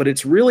to it, but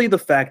it's really the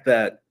fact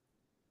that,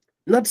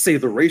 not to say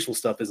the racial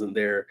stuff isn't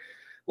there,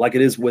 like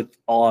it is with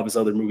all of his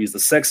other movies. The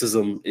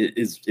sexism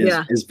is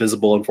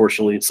visible,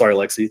 unfortunately. Sorry,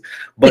 Lexi,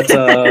 but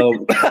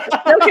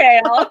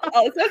okay,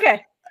 it's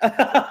okay.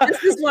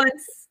 Just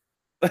once.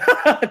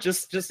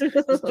 just this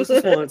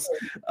once.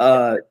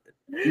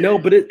 No,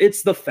 but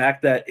it's the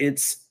fact that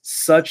it's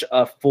such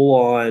a full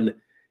on.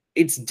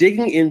 It's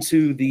digging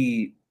into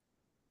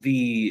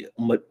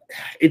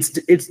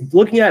it's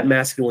looking at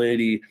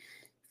masculinity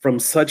from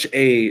such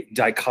a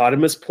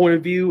dichotomous point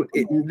of view.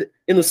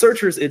 In The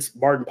Searchers, it's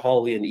Martin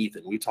Pauly and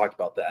Ethan. We talked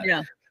about that.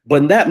 Yeah.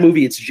 But in that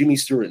movie, it's Jimmy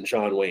Stewart and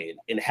John Wayne,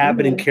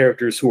 inhabiting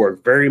characters who are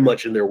very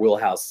much in their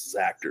wheelhouse as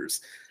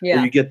actors. Yeah.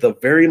 Where you get the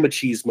very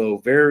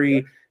machismo,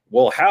 very,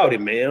 well, howdy,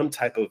 ma'am,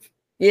 type of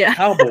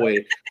cowboy.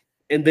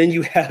 And then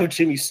you have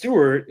Jimmy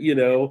Stewart,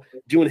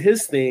 doing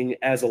his thing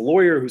as a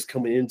lawyer who's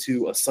coming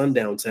into a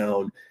sundown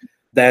town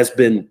that has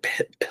been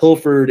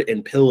pilfered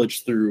and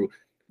pillaged through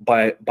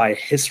by a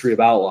history of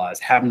outlaws,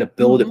 having to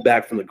build it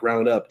back from the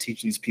ground up,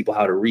 teaching these people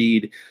how to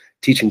read,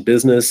 teaching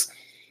business.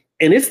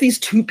 And it's these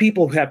two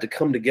people who have to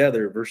come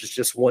together versus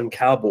just one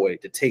cowboy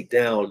to take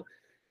down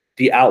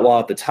the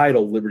outlaw of the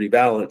title, Liberty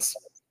Valance.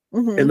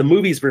 And the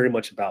movie's very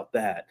much about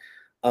that.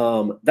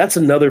 That's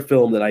another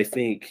film that I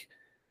think,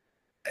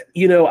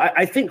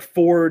 I think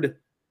Ford,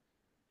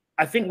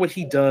 I think what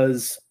he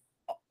does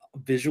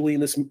visually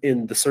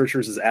in The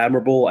Searchers is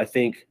admirable. I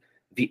think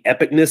the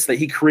epicness that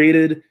he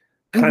created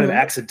kind of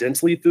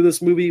accidentally through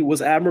this movie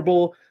was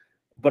admirable.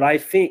 But I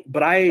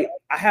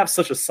have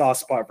such a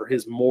soft spot for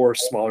his more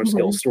smaller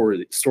scale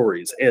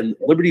stories. And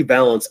Liberty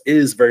Valance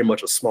is very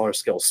much a smaller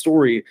scale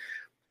story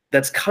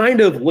that's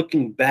kind of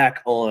looking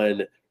back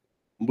on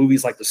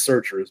movies like The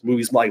Searchers,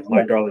 movies like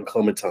My Darling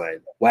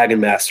Clementine,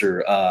 Wagon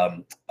Master,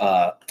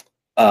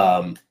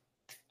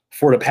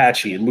 Fort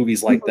Apache, and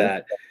movies like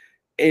that,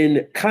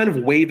 and kind of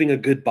waving a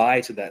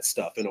goodbye to that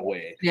stuff in a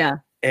way. Yeah.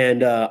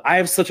 And I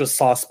have such a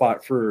soft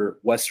spot for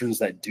Westerns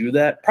that do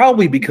that,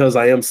 probably because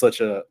I am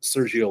such a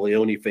Sergio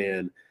Leone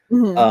fan.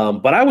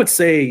 But I would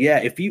say,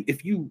 yeah, if you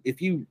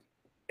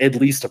at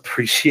least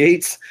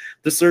appreciate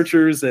The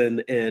Searchers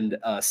and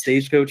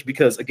Stagecoach,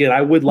 because again,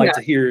 I would like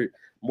to hear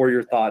more of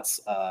your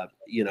thoughts,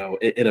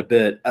 in a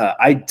bit.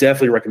 I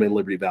definitely recommend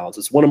Liberty Valance.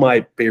 It's one of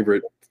my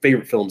favorite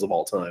films of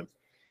all time.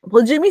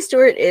 Well, Jimmy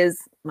Stewart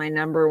is my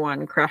number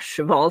one crush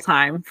of all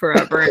time,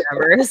 forever and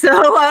ever. So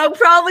I'll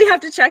probably have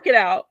to check it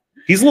out.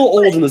 He's a little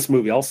old in this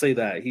movie. I'll say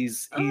that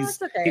he's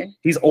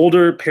he's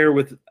older, paired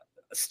with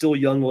still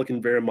young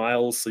looking Vera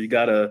Miles. So you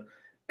gotta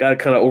kind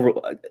of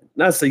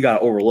not to say you gotta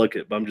overlook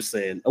it, but I'm just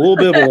saying a little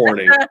bit of a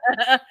warning.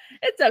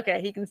 It's okay.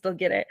 He can still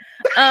get it.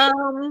 But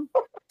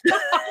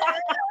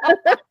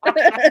what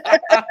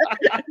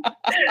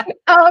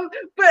I was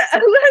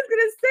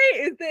gonna say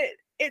is that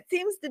it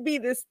seems to be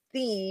this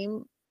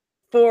theme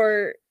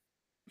for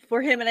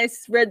him. And I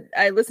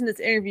listened to this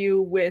interview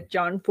with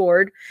John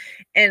Ford,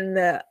 and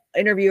the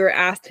interviewer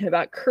asked him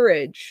about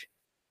courage,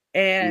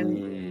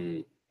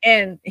 and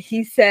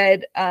he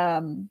said,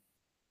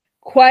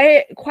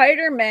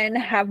 quieter men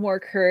have more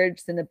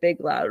courage than a big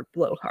loud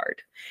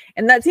blowhard.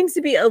 And that seems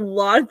to be a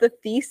lot of the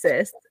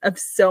thesis of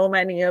so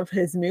many of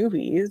his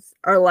movies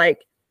are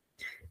like,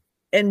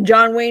 and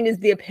John Wayne is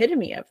the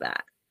epitome of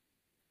that.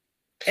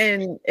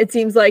 And it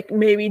seems like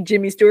maybe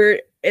Jimmy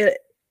Stewart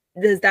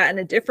does that in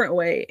a different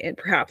way, and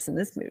perhaps in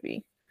this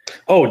movie.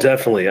 Oh,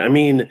 definitely. I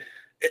mean,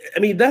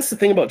 that's the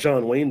thing about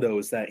John Wayne, though,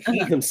 is that he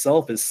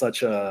himself is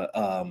such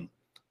a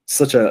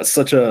such a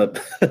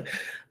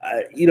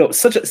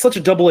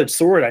double-edged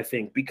sword, I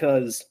think,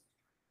 because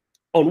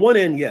on one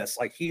end, yes,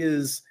 like he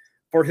is,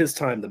 for his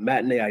time, the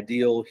matinee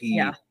ideal. He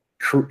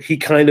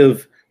kind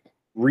of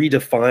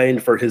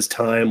redefined for his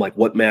time like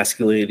what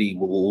masculinity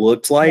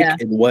looked like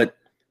and what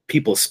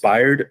people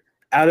aspired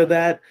out of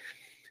that.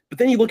 But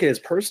then you look at his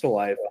personal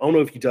life. I don't know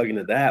if you dug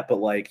into that, but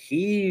like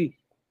he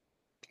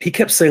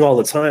kept saying all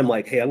the time,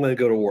 like, "Hey, I'm going to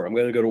go to war. I'm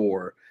going to go to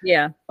war."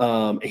 Yeah.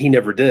 He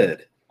never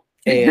did.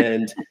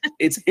 And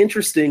it's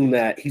interesting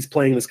that he's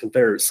playing this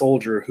Confederate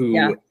soldier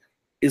who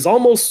is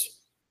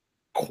almost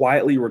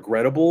quietly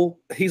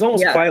regrettable. He's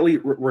almost quietly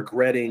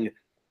regretting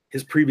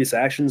his previous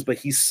actions, but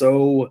he's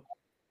so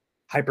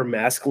hyper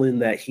masculine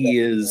that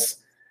he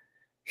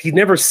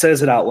never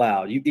says it out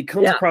loud. It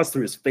comes across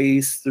through his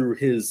face, through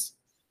his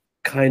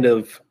kind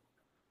of,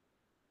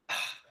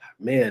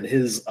 I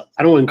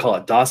don't want to call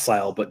it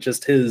docile, but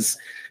just his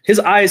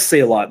eyes say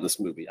a lot in this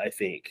movie, I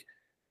think.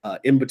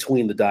 in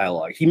between the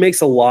dialogue. He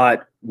makes a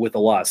lot with a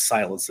lot of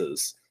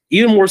silences,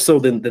 even more so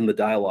than the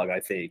dialogue, I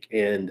think.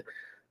 And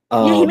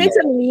yeah, he makes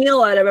a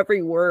meal out of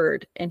every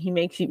word, and he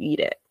makes you eat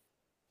it.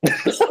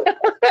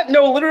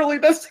 No, literally,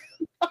 that's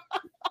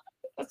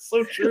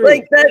so true.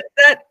 Like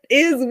that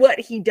is what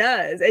he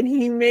does, and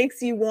he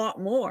makes you want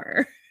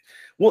more.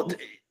 Well,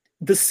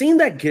 the scene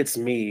that gets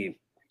me,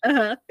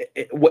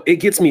 it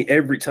gets me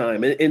every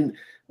time, and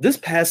this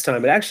past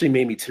time, it actually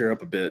made me tear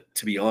up a bit,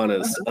 to be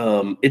honest.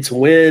 It's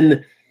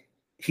when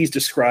he's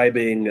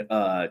describing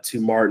to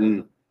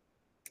Martin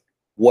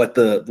what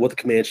the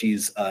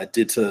Comanches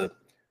did to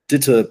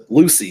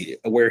Lucy,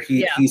 where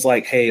he's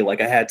like, hey, like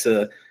I had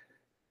to,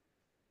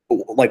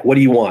 like, what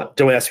do you want?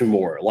 Don't ask me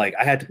more. Like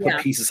I had to put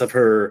pieces of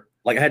her,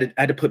 like I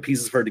had to put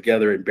pieces of her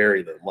together and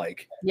bury them.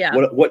 Like,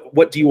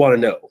 what do you want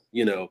to know?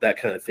 You know, that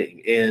kind of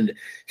thing. And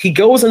he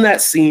goes in that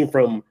scene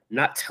from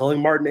not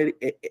telling Martin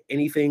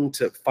anything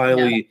to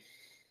finally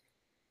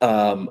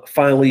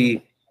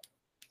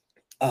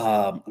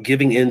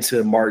giving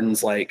into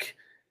Martin's like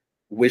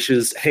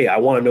wishes. Hey, I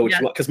want to know what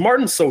you want, because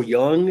Martin's so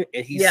young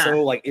and he's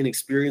so like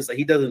inexperienced that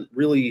he doesn't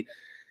really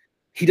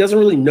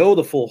know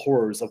the full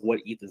horrors of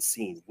what Ethan's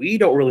seen. We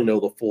don't really know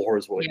the full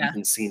horrors of what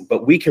Ethan's seen,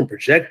 but we can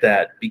project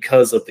that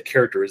because of the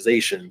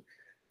characterization.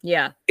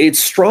 Yeah, it's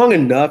strong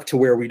enough to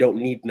where we don't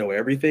need to know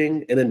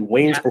everything, and then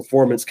Wayne's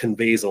performance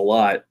conveys a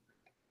lot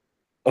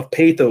of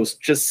pathos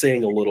just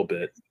saying a little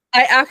bit.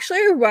 I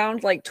actually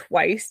rewound like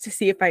twice to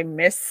see if I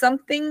missed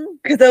something,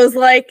 because I was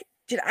like,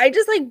 did I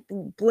just like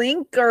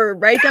blink or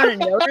write down a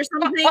note or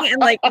something and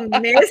like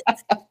miss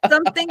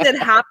something that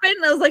happened?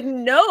 And I was like,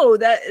 no,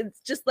 that it's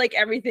just like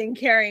everything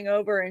carrying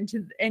over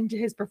into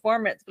his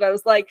performance. But I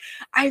was like,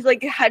 I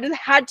like had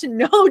to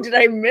know, did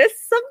I miss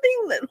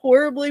something that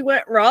horribly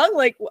went wrong?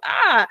 Like,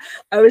 I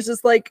was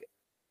just like,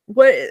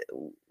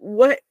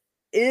 what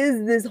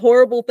is this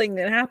horrible thing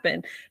that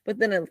happened? But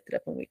then I looked it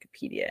up on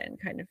Wikipedia and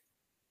kind of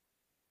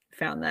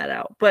found that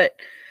out. But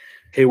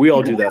hey, we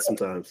all do that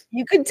sometimes.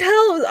 You could tell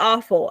it was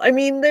awful. I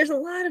mean, there's a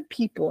lot of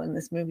people in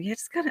this movie. I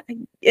just gotta,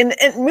 and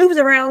it moves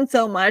around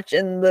so much.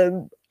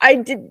 And I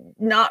did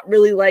not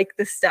really like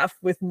the stuff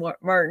with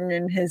Martin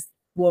and his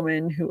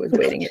woman who was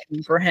waiting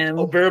for him.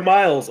 Oh, Vera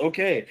Miles.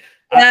 Okay.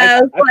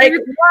 I was like,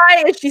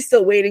 why is she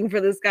still waiting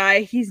for this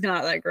guy? He's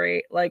not that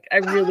great. Like, I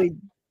really.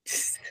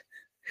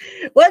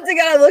 Once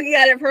again, looking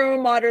at it from a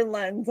modern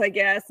lens, I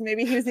guess.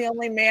 Maybe he was the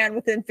only man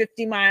within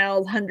 50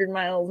 miles, 100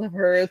 miles of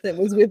her that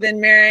was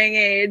within marrying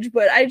age.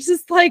 But I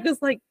just was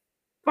like,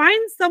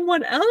 find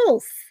someone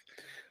else.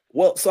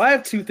 Well, so I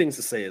have two things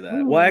to say to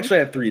that. Well, actually,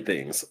 I have three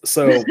things.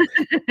 So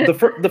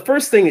the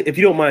first thing, if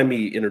you don't mind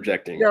me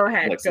interjecting. Go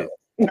ahead. Go.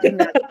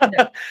 No.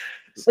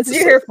 What's you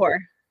here for?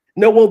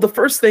 No, well, the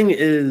first thing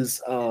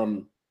is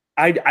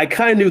I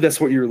kind of knew that's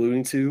what you're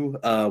alluding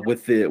to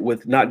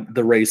with not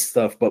the race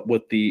stuff, but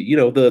with the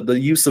the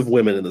use of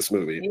women in this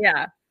movie.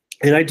 Yeah,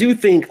 and I do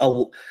think a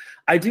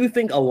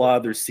lot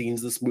of their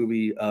scenes in this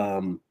movie,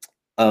 not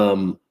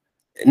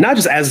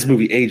just as this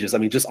movie ages. I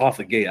mean, just off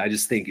the gate, I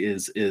just think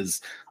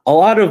is a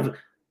lot of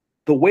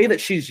the way that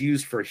she's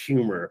used for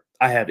humor.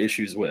 I have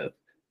issues with.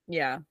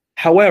 Yeah.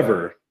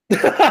 However,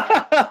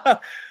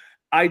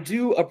 I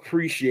do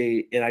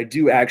appreciate and I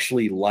do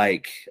actually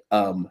like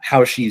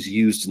how she's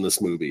used in this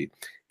movie.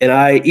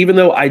 And even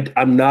though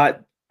I'm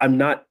not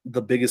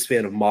the biggest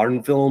fan of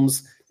modern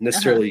films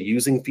necessarily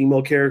using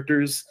female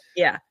characters,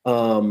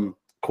 quote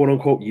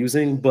unquote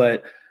using,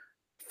 but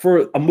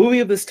for a movie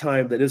of this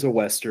time that is a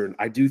Western,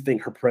 I do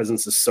think her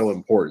presence is so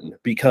important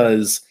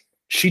because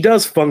she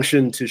does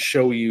function to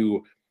show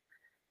you,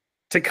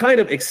 to kind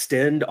of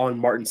extend on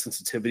Martin's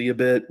sensitivity a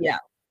bit. Yeah.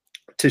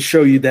 To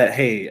show you that,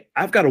 hey,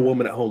 I've got a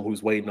woman at home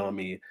who's waiting on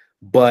me,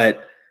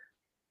 but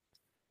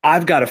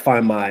I've got to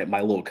find my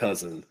little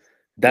cousin.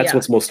 That's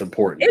what's most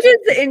important. It is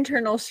the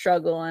internal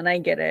struggle, and I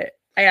get it.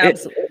 I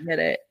absolutely get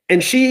it.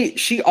 And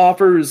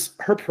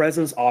her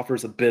presence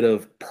offers a bit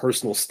of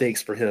personal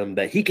stakes for him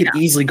that he can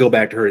easily go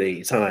back to her at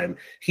any time.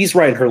 He's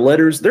writing her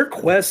letters. Their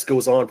quest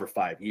goes on for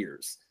 5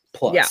 years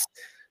plus,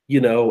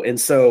 and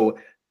so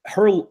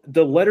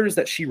the letters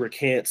that she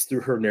recants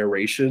through her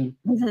narration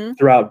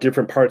throughout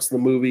different parts of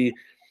the movie.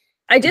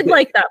 I did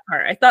like that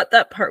part. I thought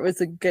that part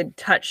was a good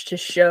touch to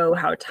show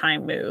how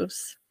time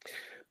moves.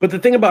 But the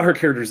thing about her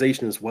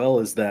characterization as well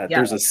is that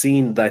there's a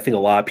scene that I think a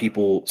lot of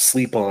people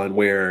sleep on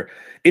where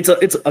it's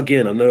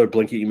again another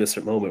blink you miss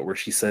it moment where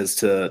she says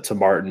to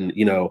Martin,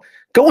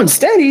 going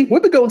steady.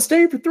 We've been going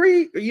steady for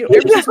ever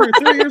since we were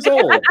 3 years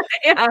old.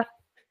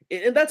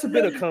 And that's a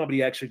bit of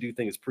comedy I actually do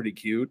think is pretty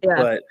cute.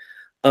 But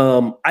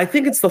I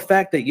think it's the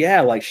fact that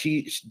like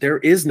there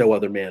is no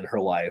other man in her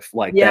life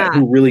like that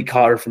who really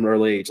caught her from an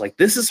early age. Like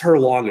this is her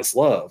longest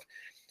love.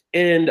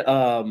 And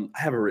I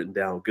have it written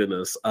down,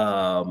 goodness.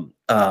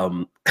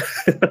 Because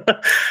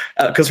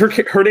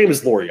her name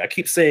is Lori. I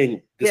keep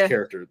saying this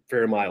character,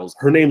 Vera Miles,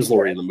 her name is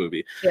Lori in the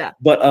movie. Yeah.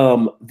 But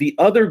the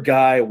other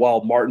guy,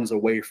 while Martin's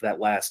away for that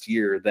last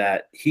year,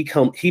 that he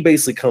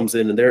basically comes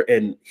in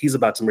and he's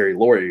about to marry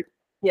Lori.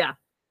 Yeah.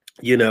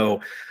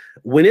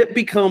 When it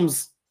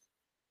becomes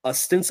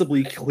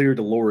ostensibly clear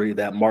to Laurie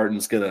that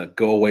Martin's gonna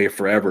go away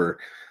forever,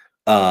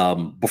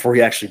 before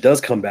he actually does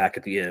come back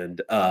at the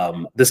end.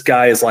 This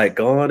guy is like,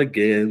 gone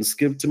again,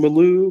 skip to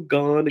Malou,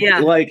 gone again. Yeah.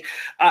 Like,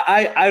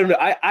 I don't know.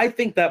 I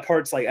think that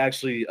part's like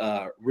actually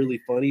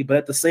really funny, but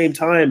at the same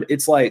time,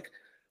 it's like,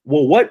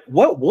 well,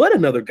 what would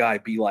another guy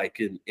be like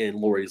in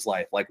Laurie's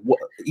life? Like, what,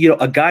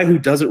 a guy who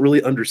doesn't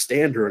really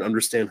understand her and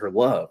understand her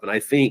love. And I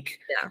think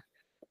Yeah.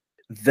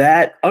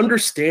 that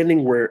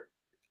understanding where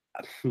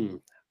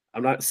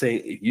I'm not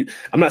saying you don't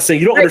But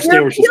understand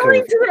you're where she's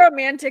coming appealing to the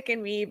romantic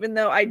in me, even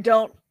though I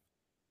don't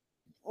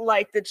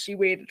like that she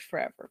waited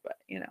forever, but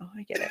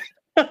I get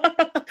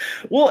it.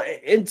 Well,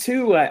 and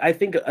two, I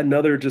think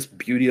another just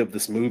beauty of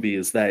this movie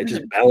is that it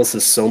just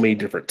balances so many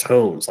different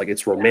tones. Like,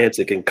 it's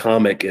romantic and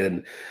comic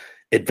and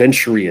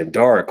adventure-y and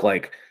dark.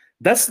 Like,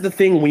 that's the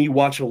thing when you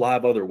watch a lot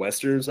of other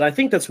westerns. And I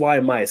think that's why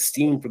my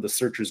esteem for The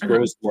Searchers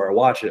grows the more I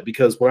watch it.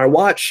 Because when I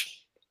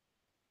watch,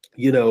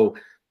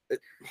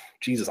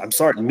 Jesus, I'm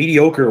sorry,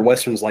 mediocre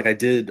westerns like I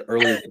did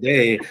earlier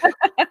today,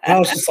 I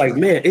was just like,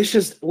 man, it's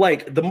just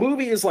like the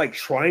movie is like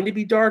trying to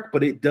be dark,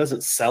 but it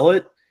doesn't sell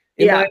it.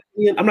 In my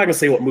opinion, I'm not gonna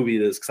say what movie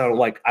it is because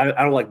I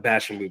don't like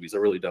bashing movies. I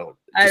really don't.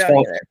 Just I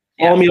don't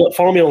either.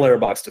 follow me on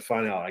Letterboxd to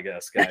find out, I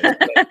guess, guys.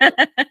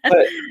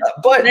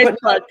 But Nice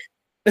plug.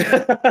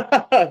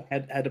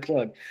 had to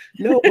plug.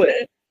 No, but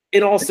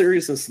in all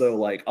seriousness, though,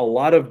 like a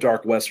lot of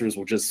dark westerns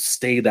will just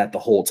stay that the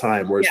whole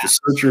time, whereas The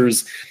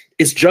Searchers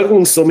is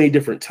juggling so many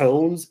different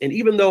tones. And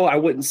even though I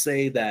wouldn't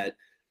say that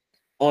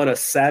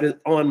it's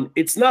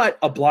not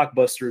a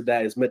blockbuster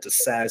that is meant to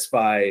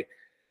satisfy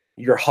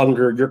your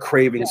hunger, your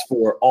cravings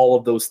for all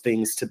of those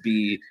things to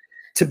be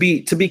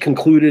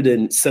concluded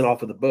and sent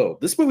off of the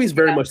boat. This movie is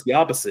very much the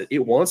opposite.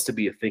 It wants to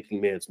be a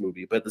thinking man's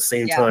movie, but at the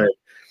same time,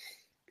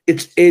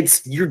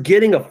 it's you're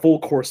getting a full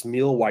course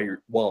meal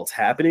while it's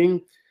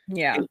happening.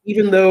 Yeah. And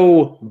even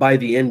though by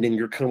the ending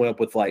you're coming up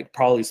with like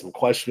probably some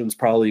questions,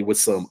 probably with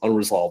some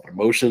unresolved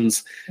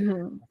emotions.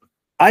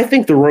 I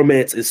think the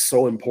romance is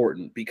so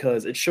important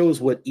because it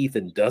shows what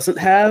Ethan doesn't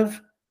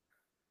have,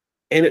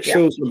 and it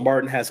shows what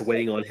Martin has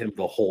waiting on him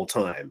the whole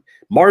time.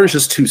 Martin's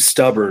just too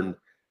stubborn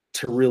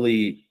to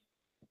really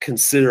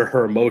consider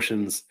her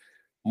emotions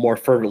more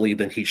fervently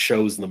than he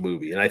shows in the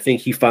movie. And I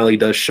think he finally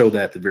does show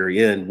that at the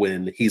very end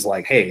when he's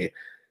like, hey,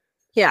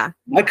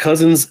 my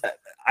cousin's,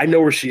 I know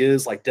where she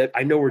is. Like,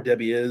 I know where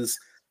Debbie is.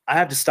 I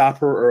have to stop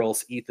her or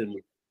else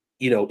Ethan,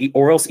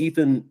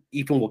 Ethan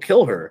will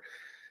kill her.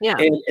 Yeah.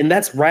 And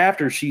that's right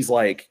after she's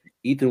like,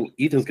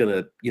 Ethan's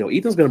gonna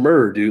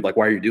murder her, dude. Like,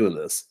 why are you doing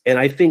this? And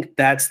I think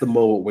that's the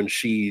moment when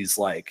she's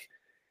like,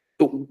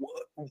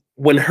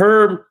 when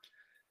her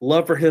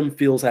love for him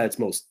feels at its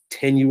most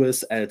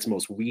tenuous, at its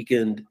most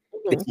weakened,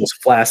 its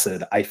most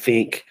flaccid. I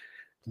think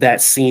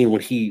that scene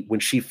when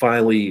she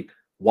finally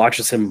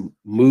watches him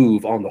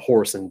move on the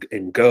horse and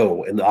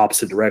go in the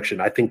opposite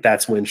direction, I think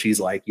that's when she's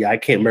like, yeah, I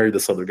can't marry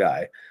this other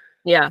guy.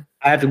 Yeah.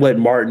 I have to let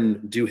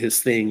Martin do his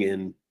thing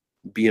and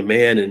be a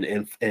man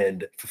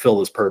and fulfill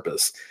his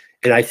purpose.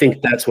 And I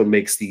think that's what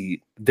makes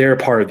their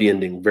part of the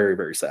ending very,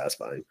 very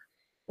satisfying.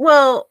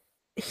 Well,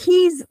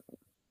 he's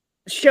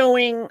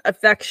showing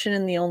affection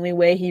in the only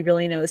way he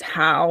really knows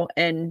how,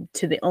 and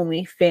to the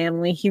only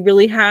family he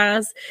really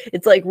has.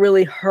 It's like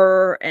really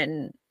her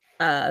and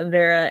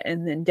Vera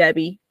and then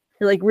Debbie.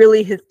 They're like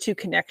really his two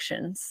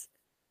connections.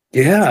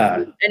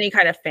 Yeah. Any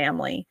kind of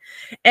family.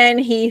 And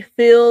he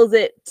feels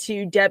it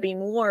to Debbie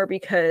more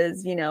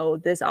because,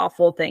 this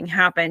awful thing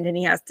happened and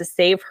he has to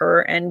save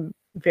her, and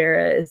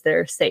Vera is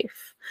there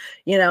safe,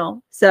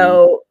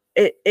 So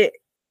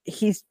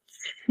he's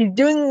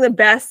doing the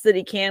best that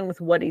he can with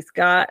what he's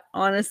got,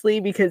 honestly,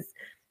 because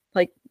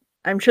like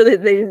I'm sure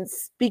that they didn't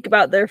speak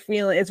about their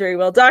feelings. It's very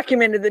well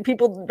documented that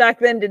people back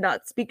then did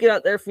not speak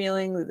about their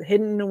feelings,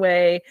 hidden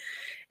away,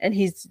 and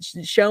he's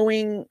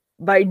showing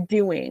by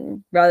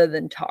doing rather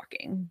than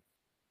talking.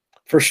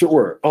 For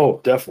sure. Oh,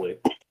 definitely.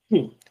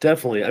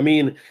 Definitely. I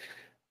mean,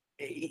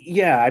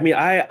 yeah, I mean,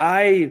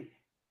 I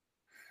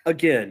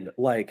again,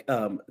 like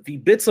the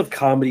bits of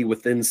comedy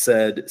within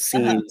said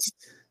scenes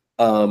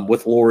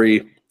with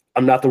Laurie,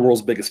 I'm not the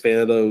world's biggest fan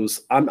of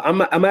those.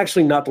 I'm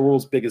actually not the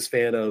world's biggest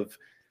fan of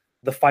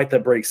the fight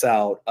that breaks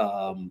out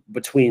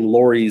between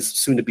Laurie's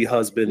soon-to-be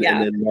husband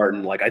and then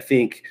Martin. Like, I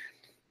think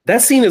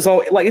that scene is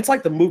all like, it's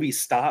like the movie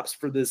stops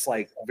for this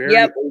like very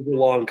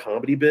overlong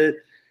comedy bit.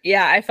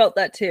 Yeah, I felt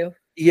that too.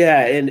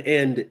 Yeah,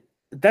 and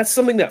that's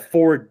something that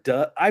Ford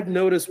does. I've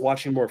noticed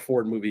watching more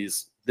Ford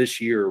movies this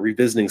year,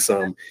 revisiting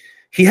some.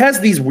 He has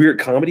these weird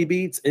comedy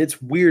beats, and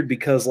it's weird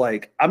because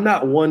like I'm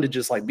not one to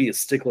just like be a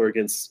stickler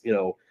against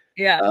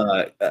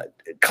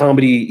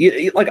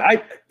comedy. Like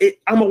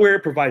I'm aware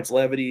it provides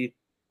levity.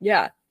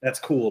 Yeah, that's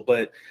cool,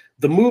 but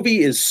the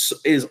movie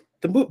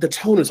the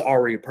tone is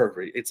already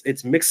perfect.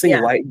 It's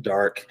mixing light and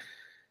dark.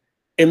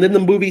 And then the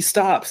movie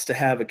stops to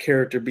have a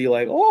character be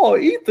like, "Oh,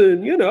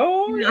 Ethan,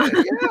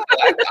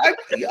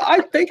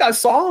 I think I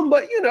saw him,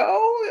 but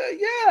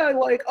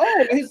like,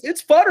 oh,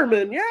 it's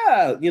Futterman,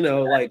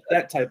 like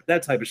that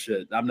type of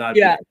shit." I'm not,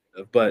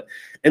 but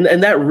and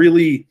that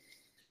really,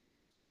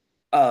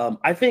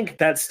 I think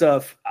that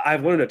stuff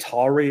I've learned to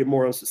tolerate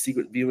more on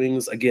subsequent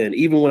viewings. Again,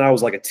 even when I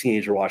was like a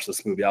teenager watching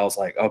this movie, I was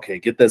like, okay,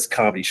 get this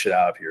comedy shit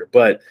out of here.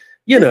 But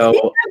you But know,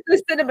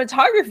 speaking of the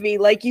cinematography,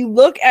 like you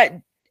look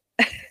at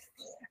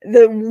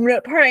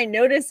the part I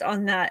noticed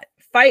on that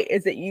fight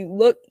is that you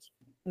look,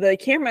 the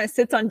camera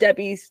sits on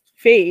Debbie's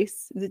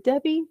face. Is it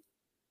Debbie?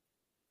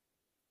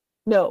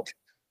 No,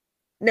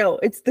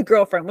 it's the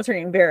girlfriend. What's her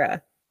name?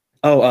 Vera.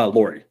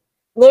 Lori.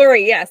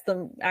 Lori, yes,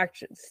 the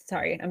actress.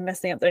 Sorry, I'm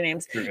messing up their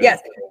names. Yes,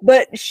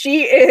 but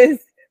she is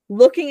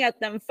looking at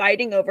them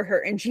fighting over her,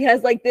 and she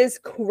has like this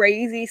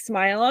crazy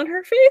smile on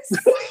her face.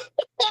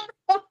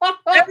 I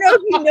don't know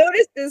if you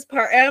noticed this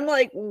part. And I'm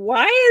like,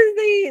 why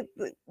are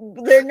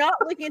they're not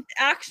looking at the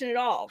action at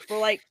all for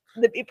like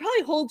it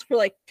probably holds for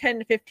like 10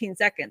 to 15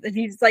 seconds. And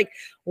he's like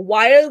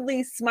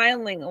wildly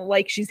smiling,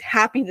 like she's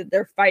happy that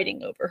they're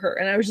fighting over her.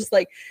 And I was just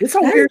like, it's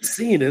a weird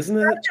scene, isn't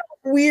it?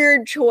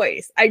 Weird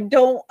choice.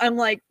 I'm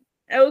like,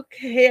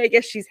 okay, I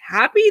guess she's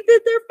happy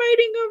that they're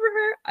fighting over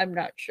her. I'm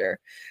not sure.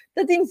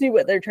 That seems to be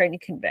what they're trying to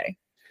convey.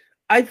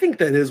 I think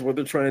that is what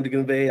they're trying to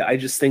convey. I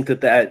just think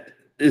that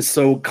is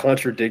so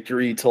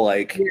contradictory to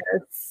like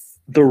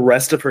the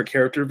rest of her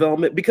character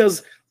development,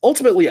 because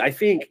ultimately I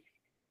think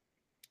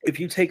if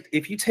you take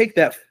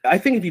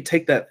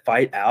that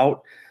fight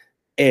out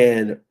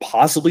and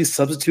possibly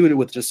substitute it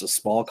with just a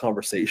small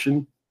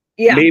conversation,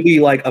 maybe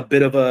like a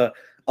bit of a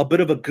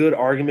good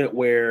argument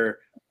where,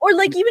 or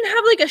like even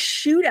have like a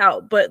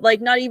shootout, but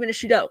like not even a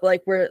shootout,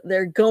 like where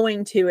they're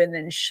going to, and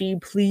then she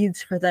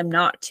pleads for them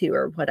not to,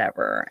 or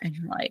whatever, and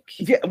like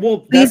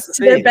leads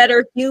to their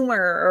better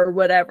humor or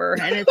whatever.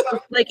 And it's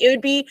like it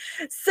would be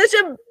such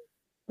a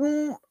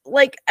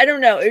like, I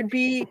don't know, it'd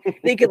be,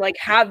 they could like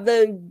have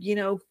the,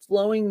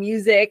 flowing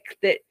music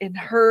that, and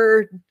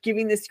her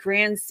giving this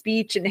grand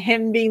speech and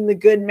him being the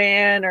good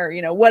man, or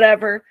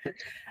whatever.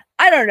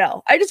 I don't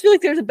know. I just feel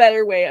like there's a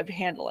better way of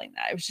handling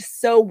that. It was just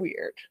so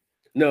weird.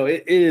 No,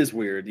 it is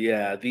weird.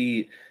 Yeah.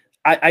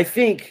 I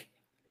think,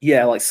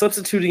 yeah, like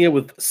substituting it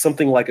with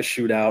something like a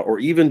shootout, or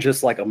even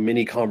just like a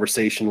mini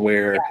conversation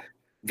where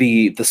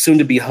the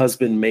soon-to-be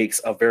husband makes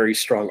a very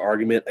strong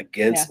argument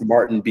against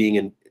Martin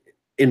being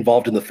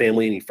involved in the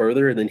family any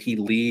further, and then he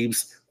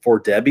leaves for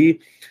Debbie.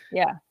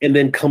 Yeah. And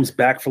then comes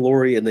back for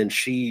Lori, and then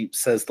she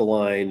says the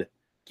line,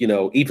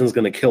 Ethan's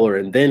gonna kill her.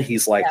 And then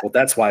he's like, well,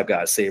 that's why I've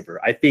got to save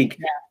her. I think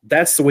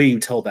that's the way you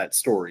tell that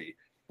story.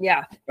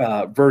 Yeah.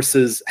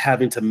 Versus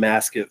having to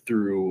mask it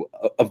through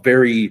a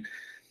very,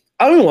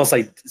 I don't even want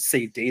to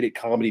say dated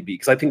comedy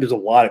beat, because I think there's a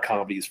lot of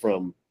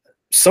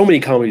so many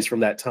comedies from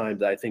that time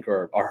that I think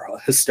are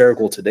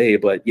hysterical today.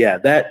 But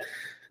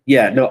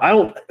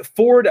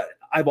Ford,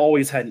 I've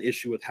always had an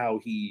issue with how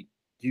he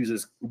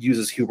uses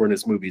humor in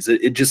his movies.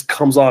 It just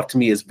comes off to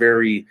me as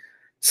very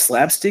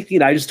slapsticky,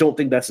 and I just don't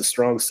think that's a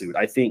strong suit.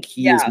 I think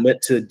he is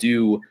meant to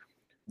do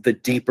the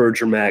deeper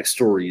dramatic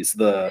stories,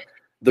 the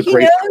he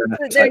great knows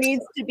that there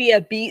needs to be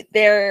a beat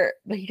there,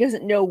 but he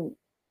doesn't know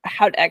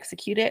how to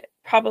execute it,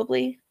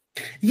 probably.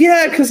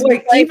 Yeah, because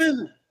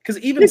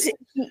even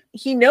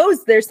he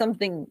knows there's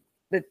something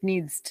that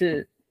needs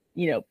to,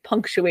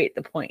 punctuate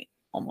the point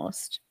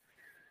almost.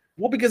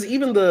 Well, because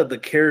even the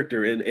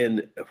character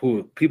in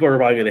who people are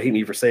probably gonna hate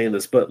me for saying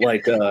this, but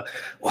like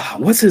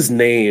what's his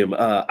name?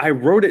 I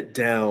wrote it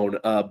down,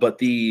 but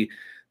the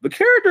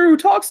character who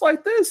talks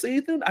like this,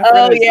 Ethan.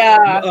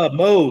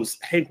 Mose,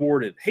 Hank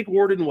Warden. Hank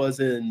Warden was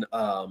in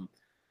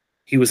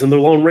he was in The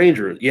Lone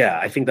Ranger. Yeah,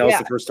 I think that was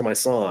the first time I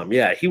saw him.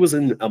 Yeah, he was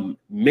in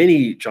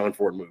many John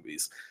Ford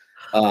movies.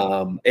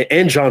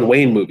 And John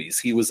Wayne movies.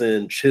 He was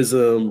in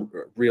Chisholm,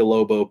 Rio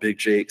Lobo, Big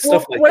Jake,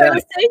 stuff like that. What I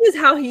was saying is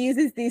how he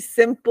uses these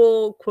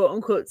simple, quote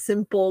unquote,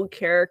 simple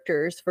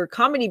characters for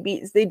comedy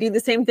beats. They do the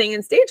same thing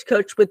in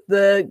Stagecoach with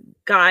the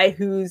guy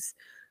who's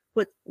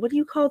what do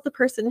you call the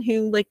person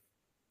who like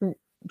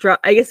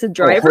I guess a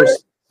driver?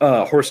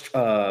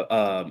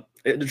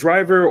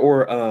 Driver,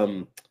 or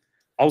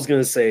I was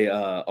gonna say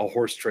a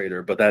horse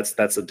trader, but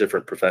that's a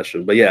different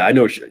profession. But yeah, I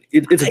know it's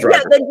a driver.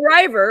 Yeah, the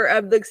driver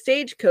of the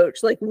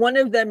Stagecoach. Like one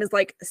of them is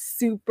like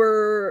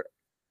super,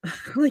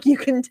 like you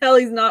can tell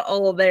he's not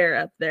all there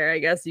up there. I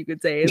guess you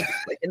could say is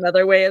like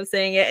another way of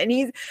saying it. And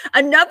he's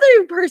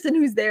another person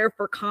who's there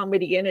for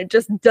comedy, and it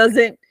just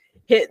doesn't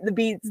hit the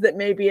beats that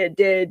maybe it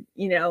did,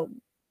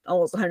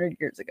 almost 100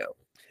 years ago.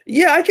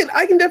 Yeah, I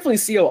can definitely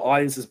see how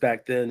audiences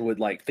back then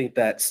would like think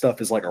that stuff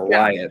is like a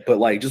riot, but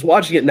like just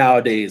watching it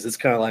nowadays, it's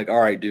kind of like,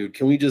 all right, dude,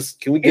 can we get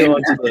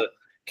on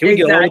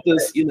with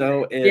this,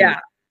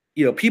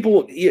 and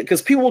people,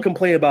 because people will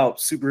complain about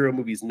superhero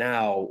movies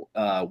now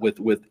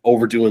with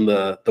overdoing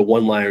the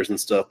one-liners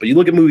and stuff, but you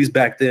look at movies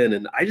back then,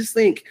 and I just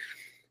think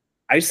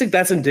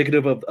that's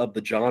indicative of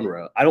the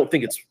genre. I don't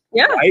think it's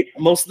right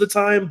most of the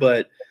time,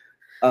 but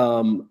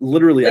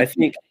literally, I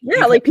think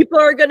like people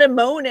are gonna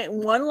moan at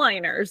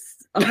one-liners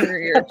 100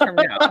 years from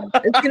now.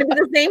 It's gonna be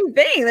the same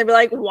thing. They'll be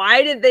like,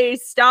 why did they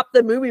stop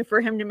the movie for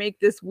him to make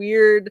this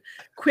weird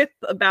quip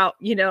about,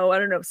 I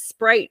don't know,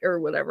 Sprite or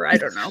whatever, I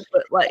don't know,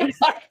 but like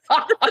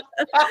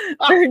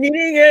or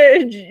needing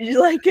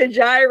a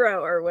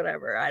gyro or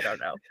whatever, I don't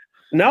know.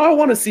 Now I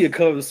want to see a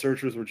cover of The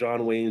Searchers where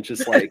John Wayne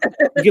just like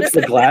he gets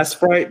the glass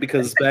Sprite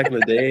because it's back in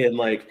the day, and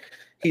like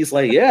he's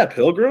like, yeah,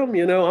 Pilgrim,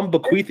 you know, I'm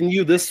bequeathing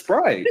you this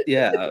Sprite.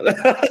 Yeah.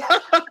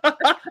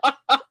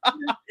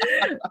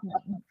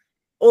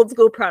 Old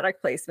school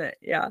product placement.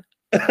 Yeah.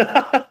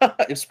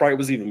 If Sprite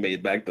was even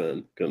made back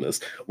then, goodness.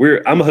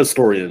 I'm a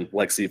historian,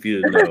 Lexi, if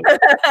you didn't know.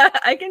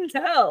 I can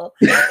tell.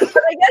 But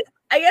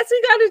I guess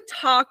we got to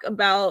talk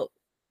about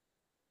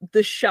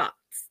the shots,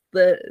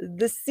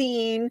 the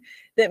scene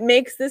that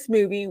makes this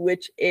movie,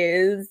 which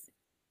is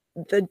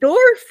the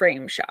door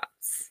frame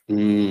shots.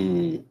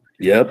 Yep.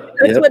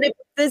 That's what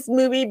this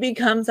movie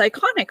becomes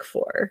iconic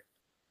for.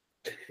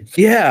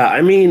 Yeah,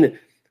 I mean,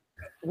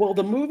 well,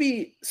 the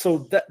movie,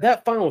 so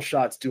that final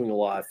shot's doing a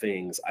lot of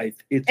things.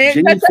 It's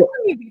the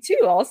movie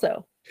too,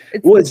 also.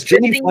 It's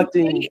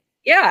genuflecting.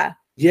 Yeah.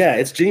 Yeah,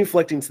 it's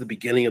genuflecting to the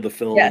beginning of the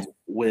film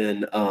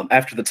when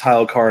after the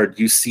title card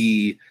you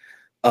see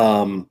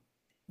the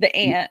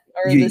aunt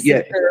or the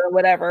sister or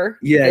whatever.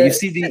 Yeah, you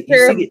see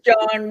the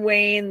John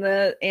Wayne,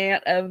 the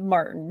aunt of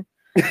Martin.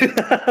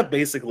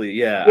 Basically,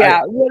 yeah.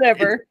 Yeah,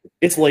 whatever.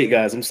 It's late,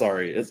 guys. I'm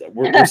sorry.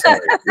 We're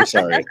sorry. We're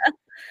sorry.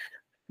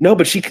 No,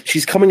 but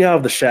she's coming out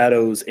of the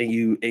shadows, and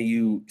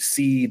you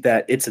see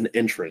that it's an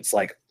entrance.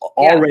 Like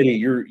already,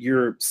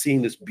 you're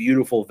seeing this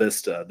beautiful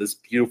vista, this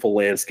beautiful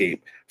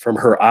landscape from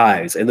her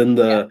eyes, and then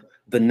the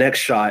next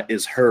shot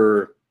is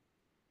her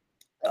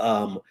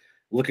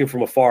looking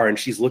from afar, and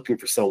she's looking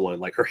for someone.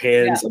 Like her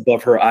hands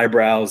above her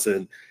eyebrows,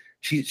 and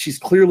she's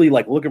clearly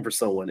like looking for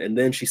someone. And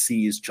then she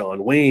sees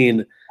John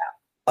Wayne,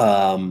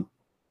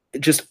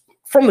 just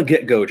from the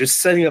get-go,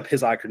 just setting up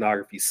his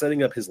iconography,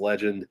 setting up his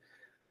legend.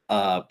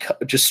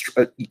 Just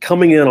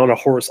coming in on a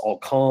horse all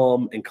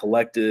calm and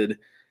collected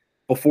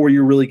before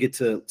you really get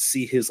to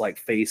see his like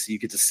face. You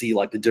get to see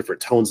like the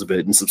different tones of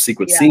it in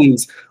subsequent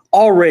scenes.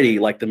 Already,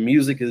 like the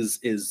music is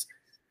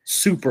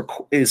super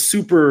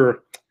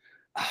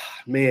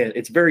man,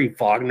 it's very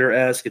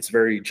Wagner-esque. It's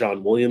very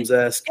John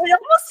Williams-esque. It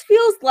almost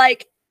feels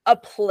like a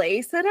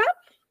play setup.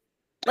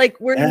 Like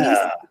where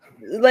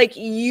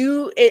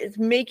it's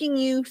making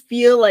you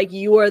feel like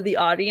you are the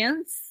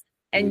audience.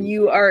 And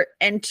you are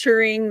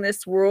entering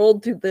this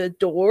world through the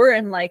door,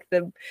 and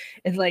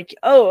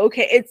oh,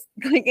 okay. It's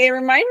like it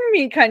reminded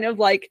me kind of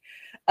like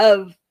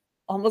of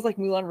almost like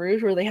Moulin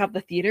Rouge, where they have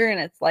the theater, and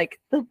it's like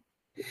the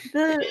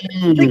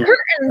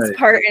curtains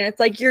part, and it's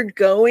like you're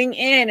going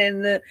in,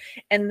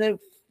 and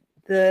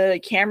the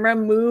camera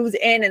moves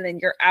in, and then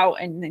you're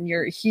out, and then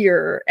you're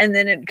here, and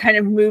then it kind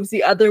of moves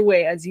the other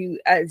way as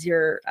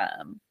you're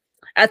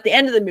at the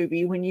end of the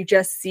movie when you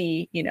just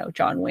see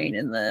John Wayne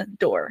in the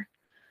door.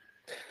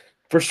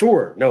 For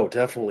sure. No,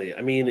 definitely.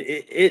 I mean,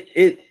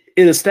 it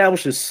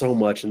establishes so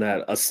much in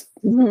that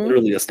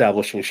literally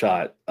establishing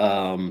shot.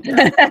 And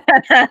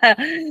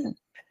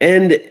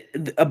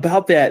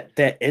about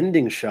that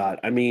ending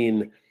shot, I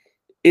mean,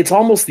 it's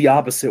almost the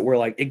opposite, where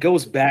like it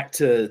goes back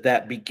to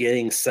that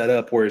beginning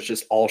setup where it's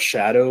just all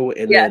shadow,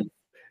 and then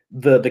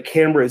the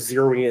camera is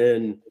zeroing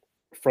in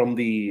from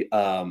the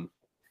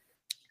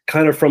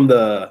kind of from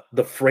the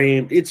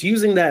frame. It's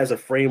using that as a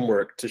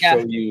framework to show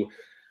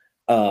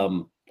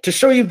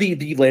you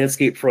the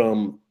landscape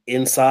from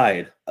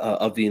inside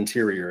of the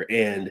interior.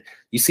 And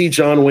you see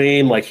John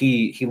Wayne, like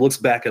he looks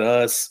back at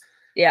us,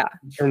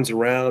 turns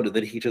around, and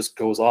then he just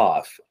goes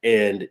off,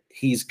 and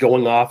he's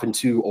going off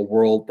into a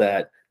world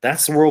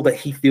that's the world that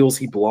he feels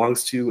he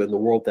belongs to, and the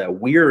world that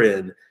we're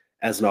in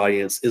as an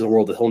audience is a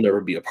world that he'll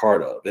never be a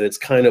part of. And it's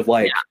kind of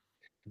like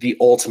the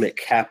ultimate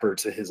capper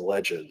to his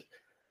legend.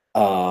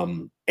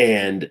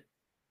 And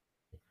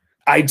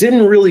I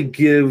didn't really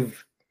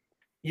give,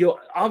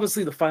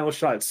 obviously the final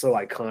shot is so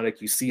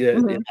iconic. You see it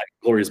in like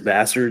Glorious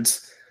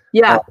Bastards.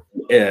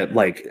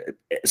 Like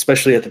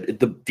especially at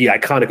the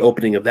iconic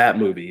opening of that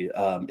movie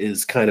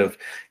is kind of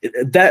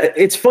that.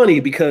 It's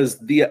funny because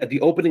the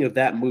opening of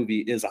that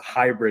movie is a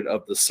hybrid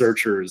of The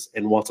Searchers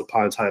and Once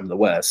Upon a Time in the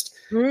West.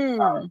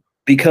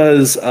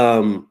 Because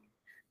at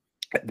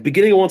the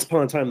beginning of Once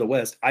Upon a Time in the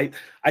West, I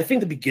think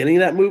the beginning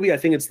of that movie, I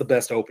think it's the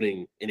best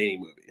opening in any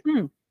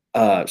movie.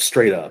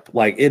 Straight up,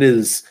 like it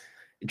is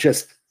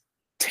just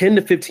 10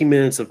 to 15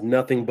 minutes of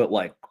nothing but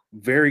like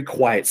very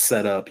quiet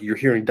setup. You're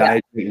hearing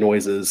diatonic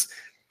noises.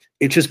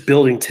 It's just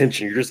building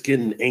tension. You're just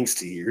getting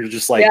angsty. You're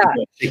just like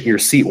taking your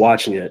seat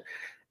watching it.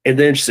 And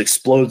then it just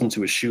explodes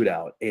into a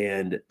shootout.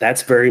 And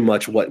that's very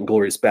much what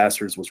Inglourious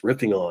Basterds was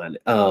riffing on,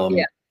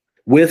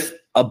 with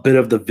a bit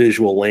of the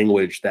visual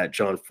language that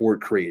John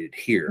Ford created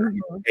here.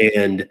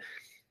 And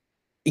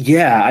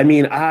I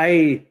mean,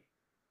 I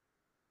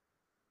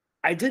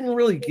didn't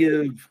really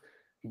give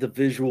the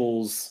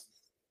visuals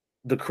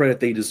the credit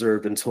they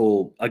deserved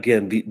until,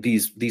 again,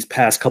 these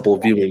past couple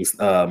of viewings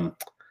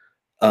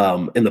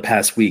in the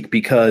past week,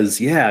 because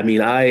I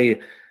mean,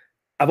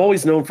 I've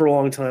always known for a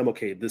long time,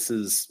 okay, this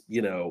is,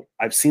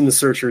 I've seen The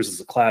Searchers as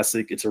a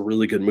classic. It's a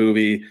really good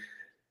movie.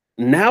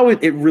 Now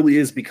it really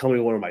is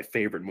becoming one of my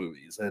favorite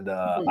movies. And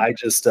I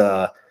just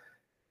the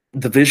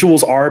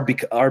visuals are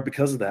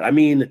because of that. I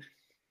mean,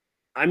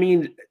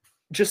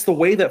 just the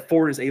way that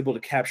Ford is able to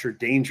capture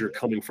danger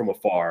coming from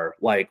afar,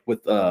 like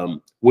with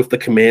the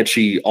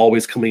Comanche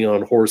always coming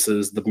on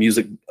horses, the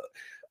music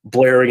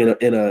blaring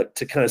in a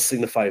to kind of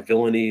signify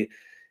villainy.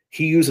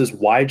 He uses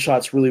wide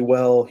shots really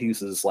well. He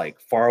uses like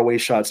far away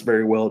shots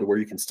very well to where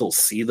you can still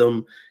see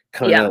them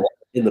kind of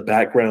in the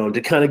background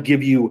to kind of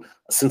give you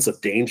a sense of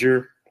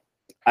danger.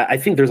 I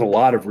think there's a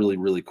lot of really,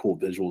 really cool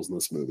visuals in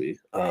this movie.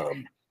 So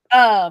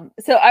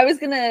I was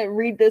gonna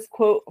read this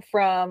quote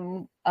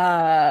from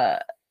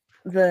the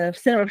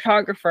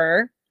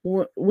cinematographer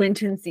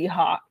Winton C.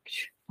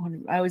 Hodge.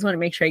 I always want to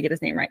make sure I get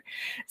his name right.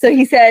 So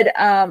he said,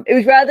 it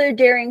was rather a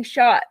daring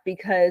shot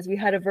because we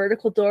had a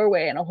vertical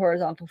doorway and a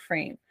horizontal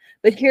frame.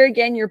 But here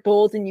again, you're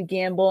bold and you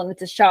gamble, and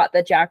it's a shot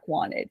that Jack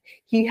wanted.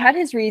 He had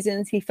his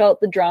reasons. He felt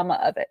the drama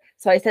of it.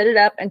 So I set it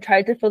up and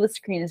tried to fill the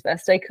screen as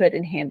best I could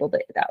and handled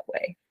it that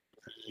way.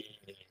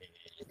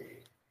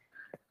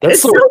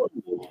 That's so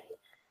cool.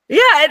 Yeah,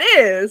 it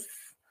is.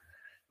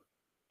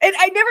 And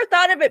I never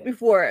thought of it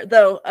before,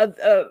 though,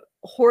 of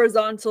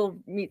horizontal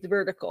meets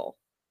vertical.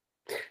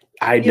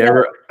 I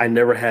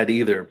never had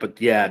either,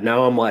 but yeah,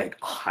 now I'm like,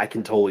 oh, I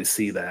can totally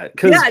see that.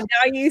 Yeah,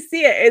 now you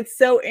see it. It's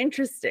so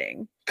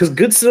interesting. Because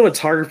good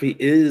cinematography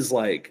is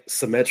like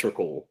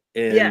symmetrical,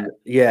 and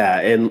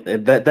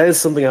and that is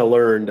something I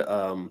learned.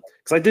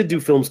 Because I did do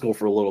film school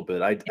for a little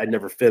bit. I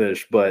never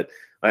finished, but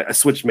I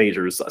switched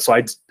majors, so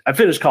I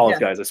finished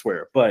college, guys. I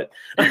swear, but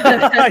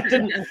I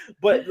didn't.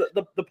 But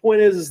the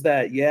point is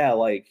that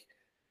like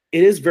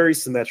it is very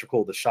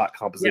symmetrical, the shot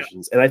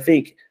compositions, and I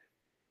think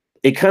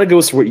it kind of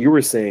goes to what you were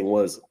saying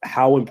was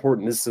how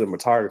important is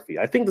cinematography.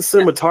 I think the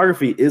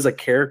cinematography is a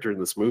character in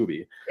this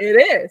movie. It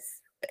is.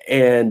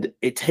 And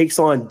it takes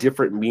on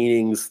different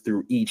meanings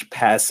through each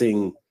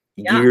passing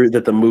year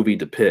that the movie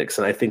depicts.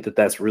 And I think that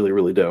that's really,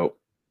 really dope.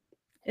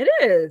 It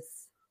is.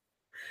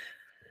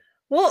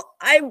 Well,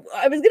 I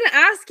was going to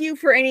ask you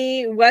for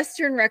any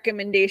Western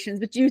recommendations,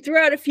 but you threw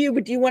out a few,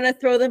 but do you want to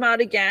throw them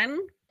out again?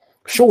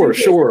 Sure.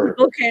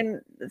 People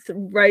can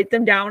write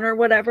them down or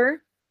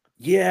whatever.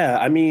 Yeah,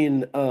 I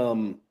mean,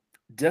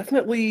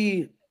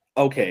 definitely.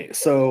 Okay,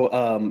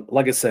 so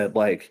like I said,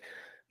 like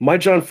my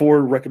John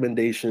Ford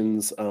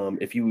recommendations.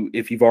 If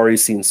you've already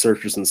seen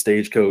Searchers and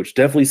Stagecoach,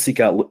 definitely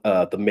seek out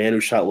The Man Who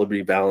Shot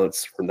Liberty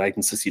Valance from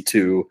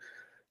 1962.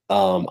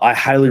 I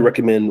highly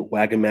recommend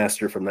Wagon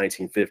Master from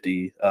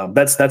 1950.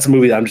 That's a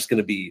movie that I'm just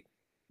going to be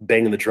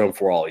banging the drum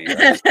for all year.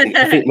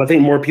 I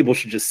think more people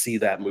should just see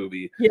that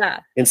movie. Yeah,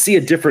 and see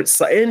a different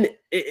side. And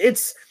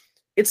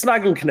it's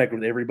not going to connect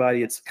with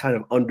everybody. It's kind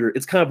of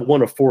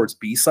one of Ford's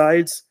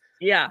B-sides.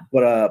 Yeah.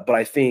 But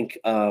I think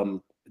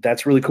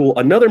that's really cool.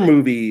 Another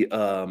movie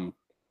that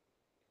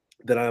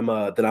I'm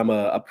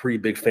a pretty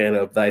big fan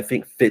of that I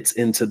think fits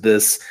into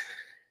this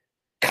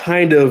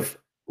kind of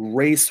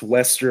race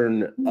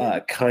Western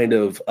kind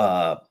of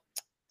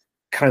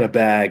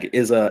bag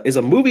is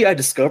a movie I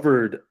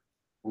discovered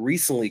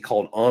recently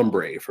called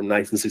Hombre from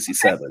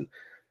 1967.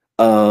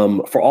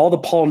 For all the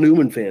Paul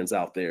Newman fans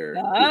out there,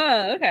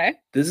 okay,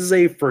 this is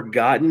a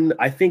forgotten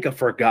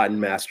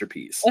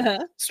masterpiece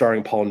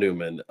starring Paul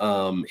Newman.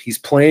 He was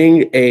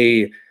playing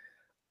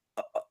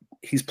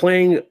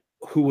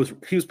who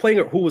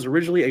was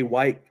originally a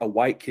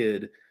white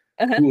kid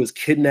who was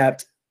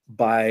kidnapped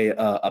by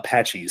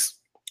Apaches.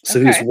 So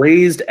he was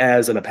raised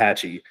as an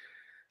Apache,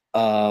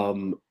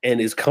 and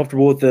is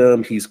comfortable with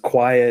them. He's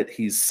quiet.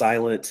 He's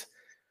silent.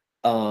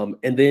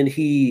 And then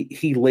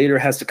he later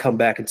has to come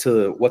back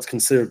into what's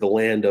considered the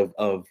land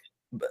of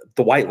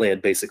the white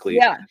land, basically.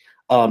 Yeah.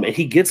 And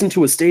he gets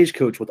into a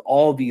stagecoach with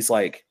all these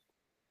like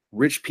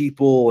rich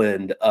people,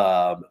 and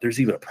there's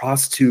even a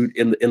prostitute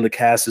in the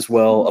cast as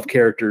well of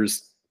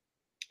characters.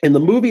 And the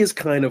movie is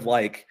kind of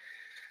like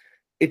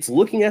it's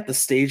looking at the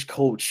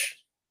stagecoach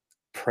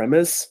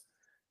premise,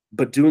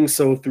 but doing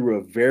so through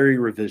a very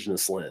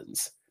revisionist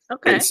lens.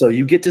 Okay. And so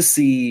you get to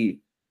see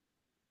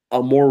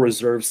a more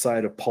reserved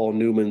side of Paul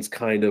Newman's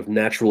kind of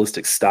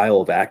naturalistic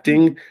style of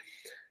acting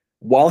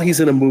while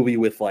he's in a movie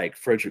with like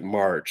Frederick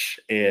March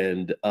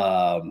and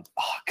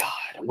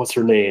what's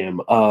her name?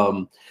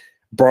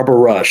 Barbara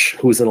Rush,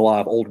 who was in a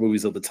lot of old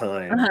movies of the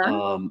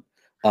time.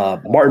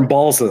 Martin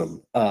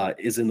Balsam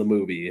is in the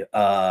movie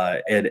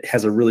and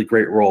has a really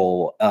great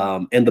role.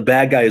 And the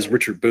bad guy is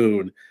Richard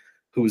Boone,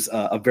 who's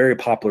a very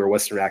popular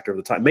Western actor of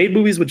the time. Made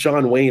movies with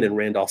John Wayne and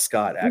Randolph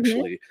Scott,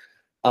 actually.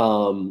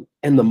 And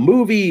the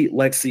movie,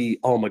 Lexi,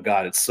 oh my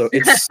God, it's so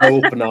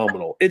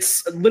phenomenal.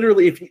 It's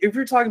literally, if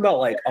you're talking about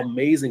like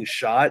amazing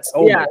shots,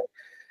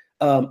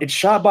 it's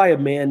shot by a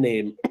man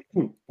named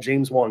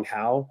James Wong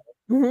Howe,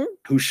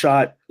 who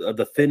shot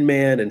The Thin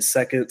Man and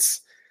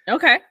Seconds.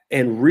 Okay.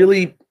 And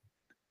really,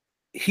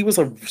 he was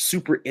a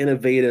super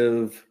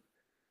innovative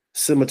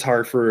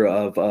cinematographer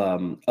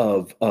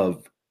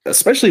of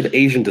especially of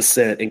Asian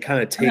descent, and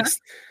kind of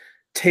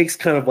takes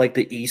kind of like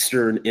the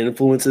Eastern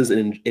influences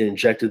and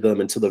injected them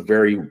into the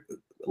very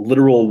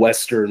literal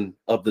Western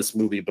of this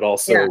movie, but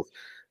also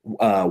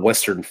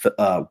Western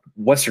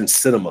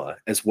cinema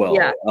as well.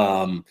 Yeah.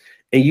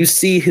 And you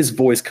see his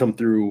voice come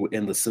through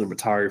in the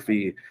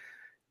cinematography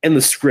and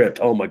the script.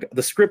 Oh my God,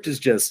 the script is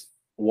just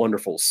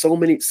wonderful. So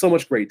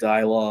much great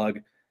dialogue.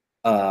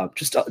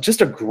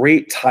 Just a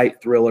great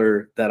tight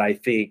thriller that I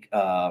think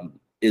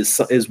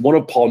is one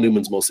of Paul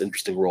Newman's most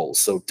interesting roles.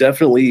 So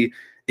definitely,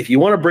 if you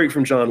want a break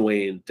from John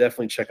Wayne,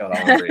 definitely check out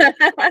Andre. So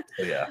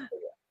yeah.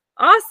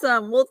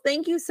 Awesome. Well,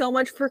 thank you so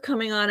much for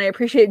coming on. I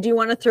appreciate it. Do you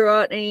want to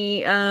throw out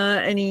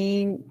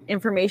any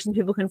information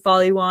people can follow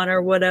you on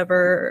or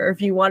whatever, or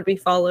if you want to be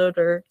followed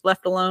or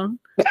left alone?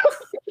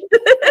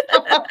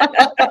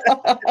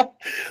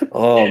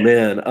 Oh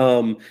man.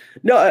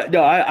 No,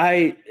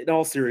 I in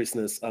all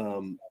seriousness,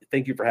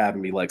 thank you for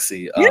having me,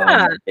 Lexi.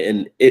 Yeah.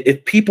 And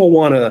if people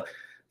want to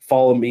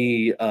follow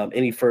me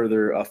any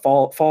further,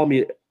 follow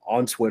me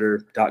on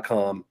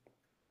twitter.com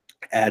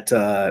at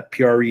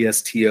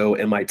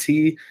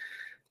PRESTOMIT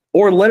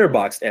or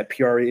Letterboxd at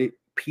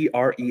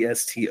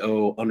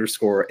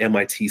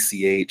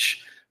PRESTO_MITCH.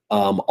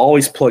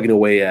 Always plugging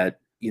away at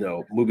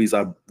movies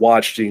I'm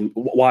watching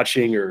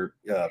or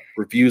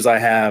reviews I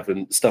have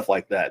and stuff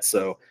like that.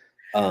 So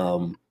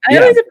I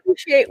always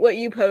appreciate what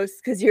you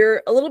post because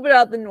you're a little bit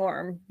out of the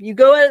norm. You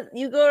go out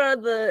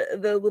of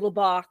the little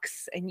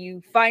box and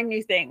you find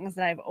new things,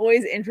 and I'm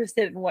always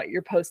interested in what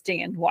you're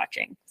posting and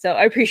watching. So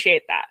I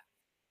appreciate that.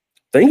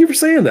 Thank you for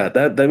saying that.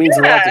 That means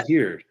a lot to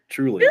hear.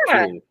 Truly.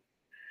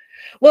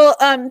 Well,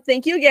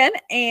 thank you again,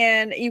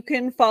 and you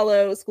can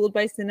follow Schooled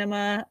by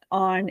Cinema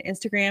on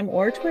Instagram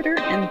or Twitter.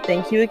 And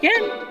thank you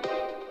again.